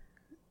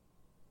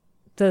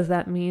does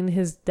that mean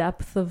his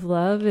depth of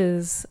love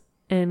is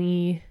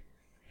any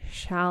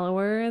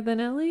shallower than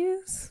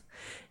Ellie's?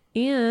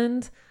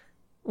 And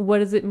what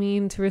does it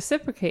mean to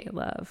reciprocate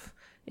love?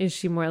 Is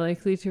she more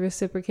likely to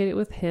reciprocate it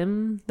with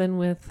him than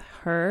with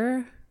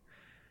her?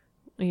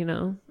 You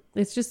know,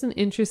 it's just an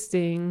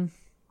interesting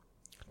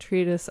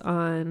treatise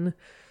on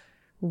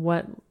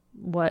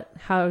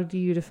how do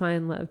you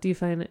define love? Do you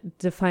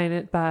define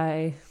it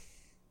by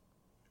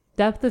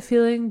depth of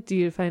feeling? Do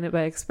you define it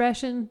by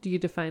expression? Do you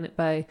define it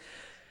by,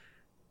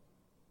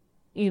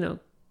 you know,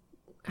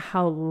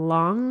 how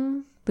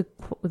long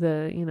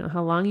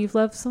how long you've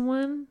loved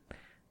someone?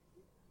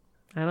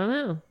 I don't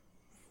know.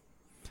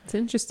 It's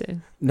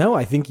interesting. No,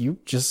 I think you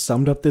just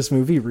summed up this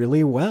movie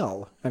really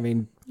well. I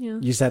mean,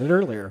 You said it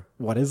earlier.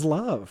 What is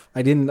love?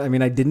 I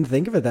didn't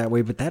think of it that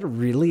way, but that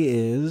really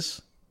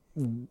is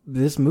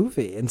this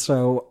movie. And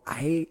so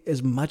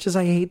as much as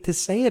I hate to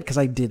say it, because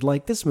I did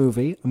like this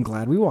movie, I'm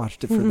glad we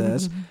watched it for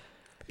this.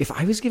 If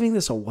I was giving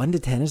this a 1 to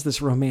 10 as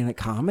this romantic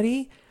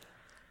comedy,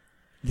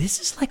 this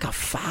is like a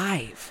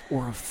 5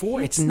 or a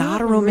 4. It's not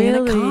a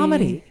romantic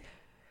comedy.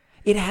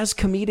 It has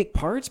comedic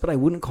parts, but I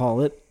wouldn't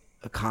call it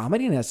a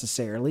comedy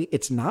necessarily.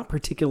 It's not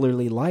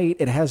particularly light.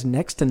 It has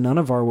next to none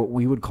of our what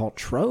we would call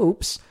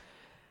tropes.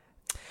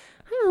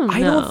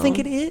 I don't think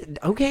it is.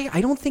 Okay,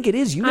 I don't think it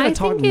is. You gotta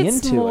talk me into it.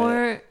 It's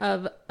more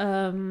of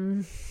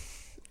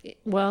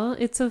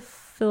it's a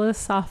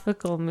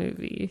philosophical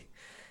movie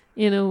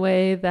in a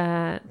way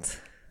that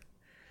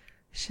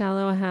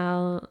Shallow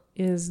Hal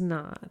is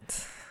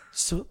not.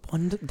 So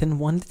 1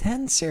 to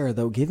 10, Sarah,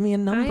 though. Give me a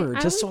number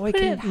just so I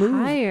can move.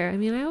 Higher. I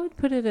mean, I would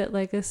put it at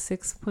like a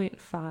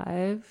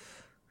 6.5.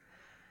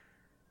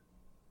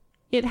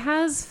 It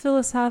has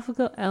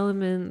philosophical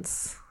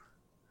elements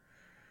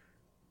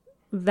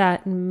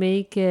that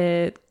make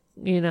it,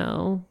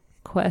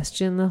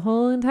 question the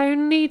whole entire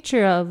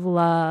nature of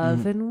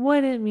love and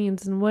what it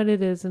means and what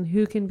it is and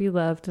who can be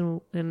loved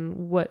and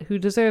who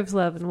deserves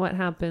love and what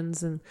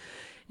happens. And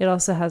it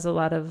also has a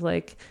lot of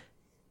like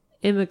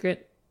immigrant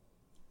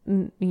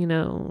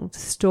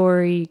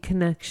story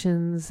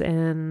connections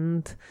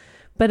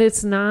but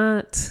it's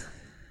not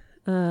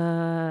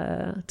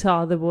To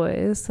All the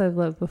Boys I've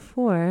Loved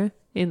Before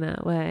in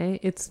that way.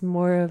 It's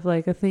more of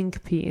like a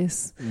think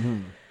piece.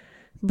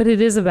 But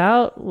it is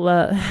about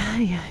love.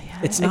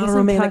 It's not a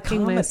romantic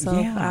comedy. I'm talking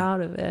myself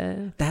out of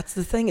it. That's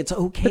the thing. It's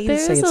okay to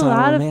say it's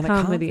not a romantic comedy. There's a lot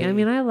of comedy. I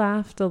mean, I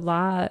laughed a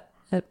lot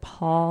at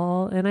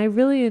Paul and I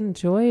really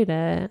enjoyed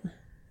it.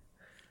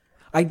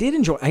 I did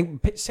enjoy.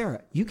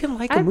 Sarah, you can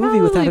like a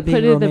movie without it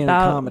being a romantic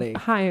comedy.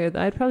 Higher.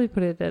 I'd probably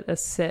put it at a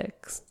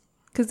 6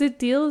 because it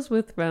deals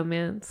with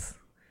romance,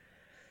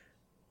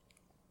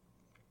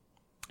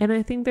 and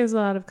I think there's a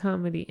lot of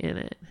comedy in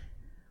it.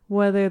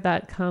 Whether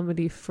that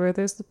comedy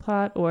furthers the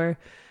plot or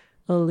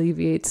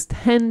alleviates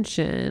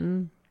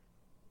tension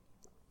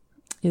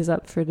is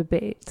up for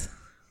debate.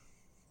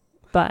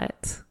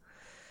 But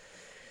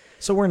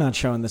so we're not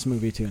showing this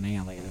movie to an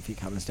alien if he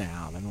comes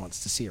down and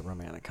wants to see a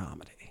romantic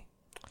comedy.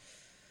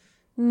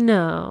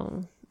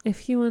 No, if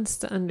he wants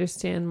to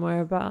understand more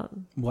about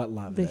what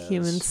love the is.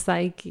 Human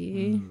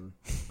psyche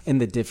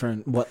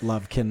and what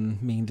love can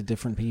mean to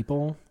different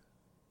people,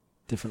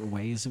 different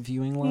ways of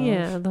viewing love.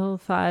 Yeah, the whole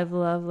 5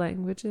 love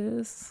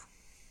languages.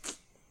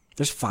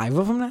 There's 5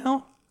 of them now?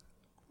 What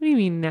do you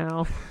mean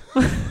now?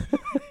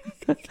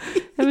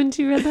 Haven't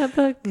you read that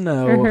book?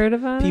 No. Or heard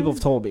about it? People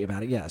have told me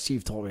about it. Yes,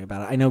 you've told me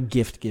about it. I know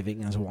gift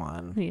giving is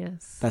one.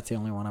 Yes. That's the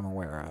only one I'm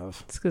aware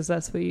of. It's because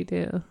that's what you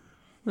do.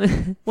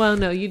 Well,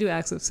 no, you do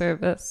acts of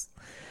service,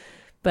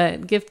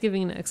 but gift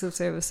giving and acts of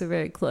service are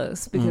very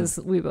close because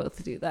we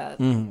both do that.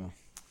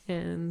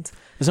 And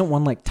isn't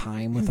one like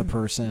time with a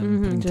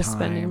person? Just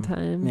spending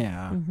time.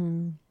 Yeah.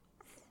 And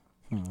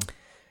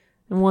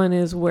one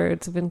is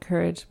words of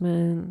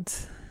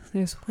encouragement.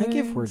 There's words, I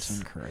give words of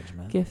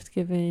encouragement. Gift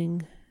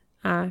giving,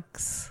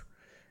 acts,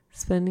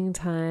 spending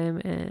time,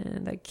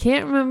 and I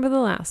can't remember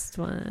the last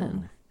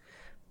one,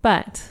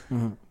 but.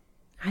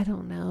 I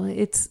don't know.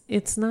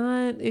 It's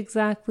not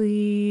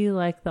exactly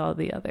like all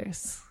the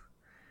others.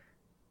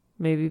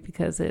 Maybe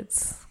because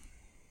it's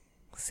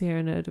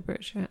Cyrano de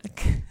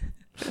Bergerac.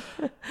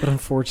 But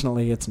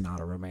unfortunately, it's not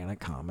a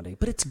romantic comedy.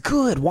 But it's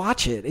good.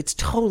 Watch it. It's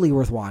totally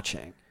worth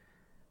watching.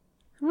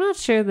 I'm not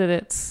sure that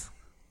it's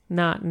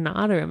not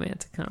a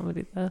romantic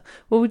comedy, though.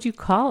 What would you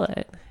call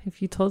it if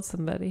you told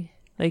somebody?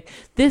 Like,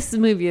 this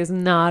movie is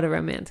not a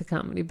romantic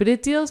comedy, but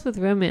it deals with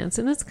romance,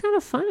 and it's kind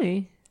of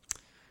funny.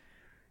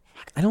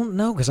 I don't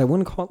know, because I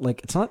wouldn't call it,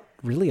 like, it's not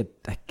really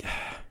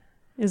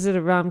Is it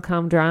a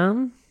rom-com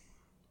drama?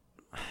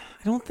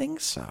 I don't think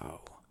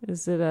so.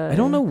 Is it a... I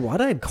don't know what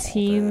I'd call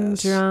teen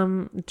this.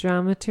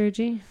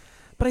 dramaturgy?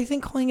 But I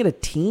think calling it a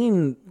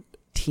teen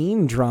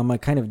drama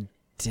kind of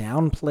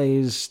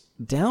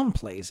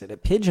downplays it.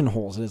 It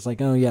pigeonholes it. It's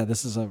like, oh yeah,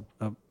 this is a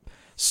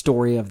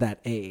story of that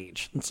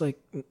age. It's like,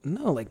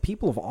 no, like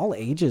people of all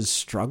ages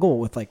struggle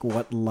with like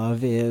what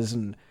love is,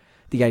 and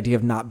the idea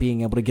of not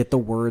being able to get the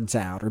words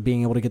out, or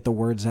being able to get the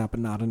words out but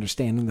not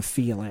understanding the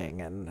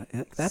feeling. And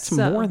that's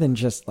more than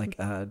just like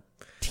a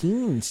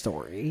teen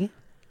story.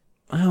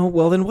 Oh,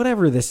 well then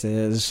whatever this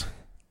is,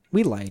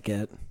 we like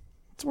it.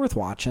 It's worth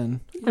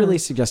watching. Really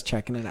suggest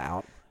checking it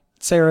out.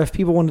 Sarah, if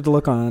people wanted to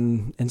look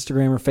on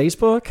Instagram or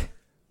Facebook,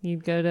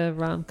 you'd go to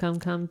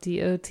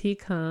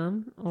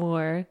romcomcom.com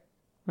or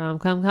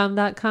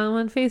romcomcom.com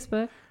on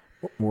Facebook.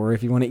 Or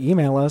if you want to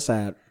email us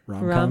at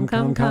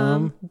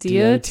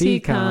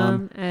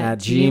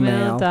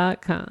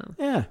romcomcom.com@gmail.com.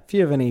 Yeah, if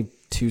you have any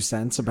 2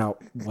 cents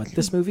about what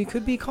this movie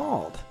could be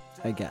called,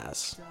 I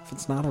guess. If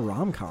it's not a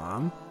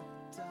rom-com.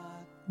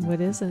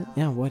 What is it?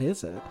 Yeah, what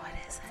is it? What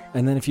is it?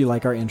 And then if you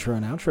like our intro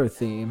and outro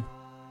theme,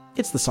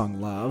 it's the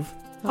song Love.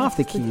 Off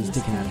the Keys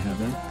to Cat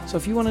Heaven. So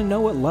if you want to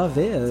know what love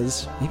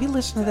is, maybe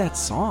listen to that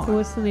song.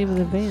 What's the name of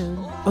the band?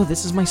 Oh,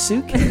 This Is My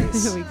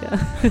Suitcase. There we go.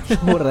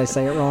 What, did I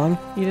say it wrong?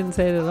 You didn't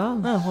say it at all.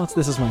 Oh, well, it's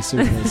This Is My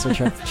Suitcase. So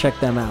check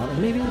them out.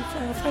 And maybe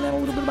find out a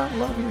little bit about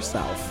love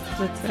yourself.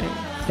 That's right.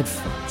 Have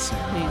fun,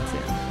 Sarah. Me too.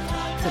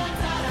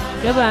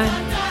 Goodbye.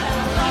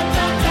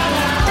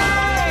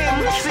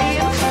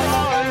 Seeing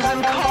stars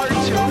and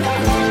cartoons.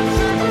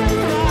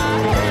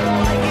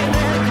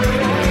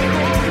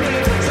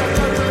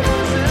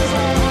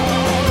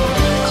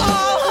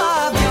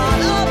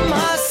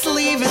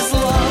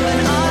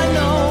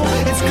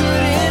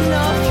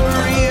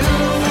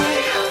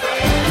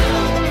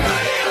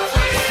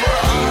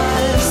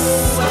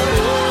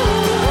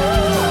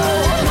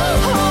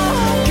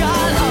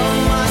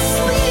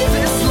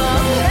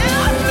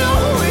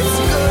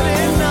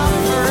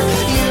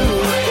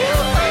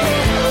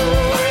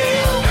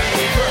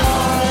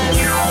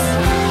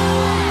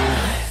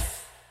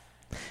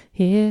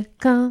 Here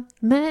come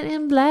Men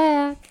in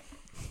Black.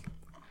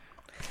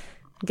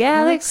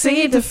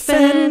 Galaxy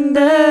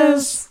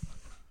Defenders.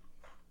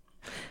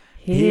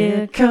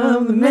 Here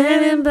come the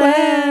Men in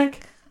Black. I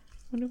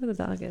wonder where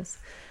the dog is.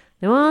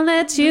 They won't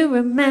let you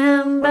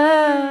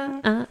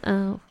remember.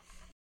 Uh-oh.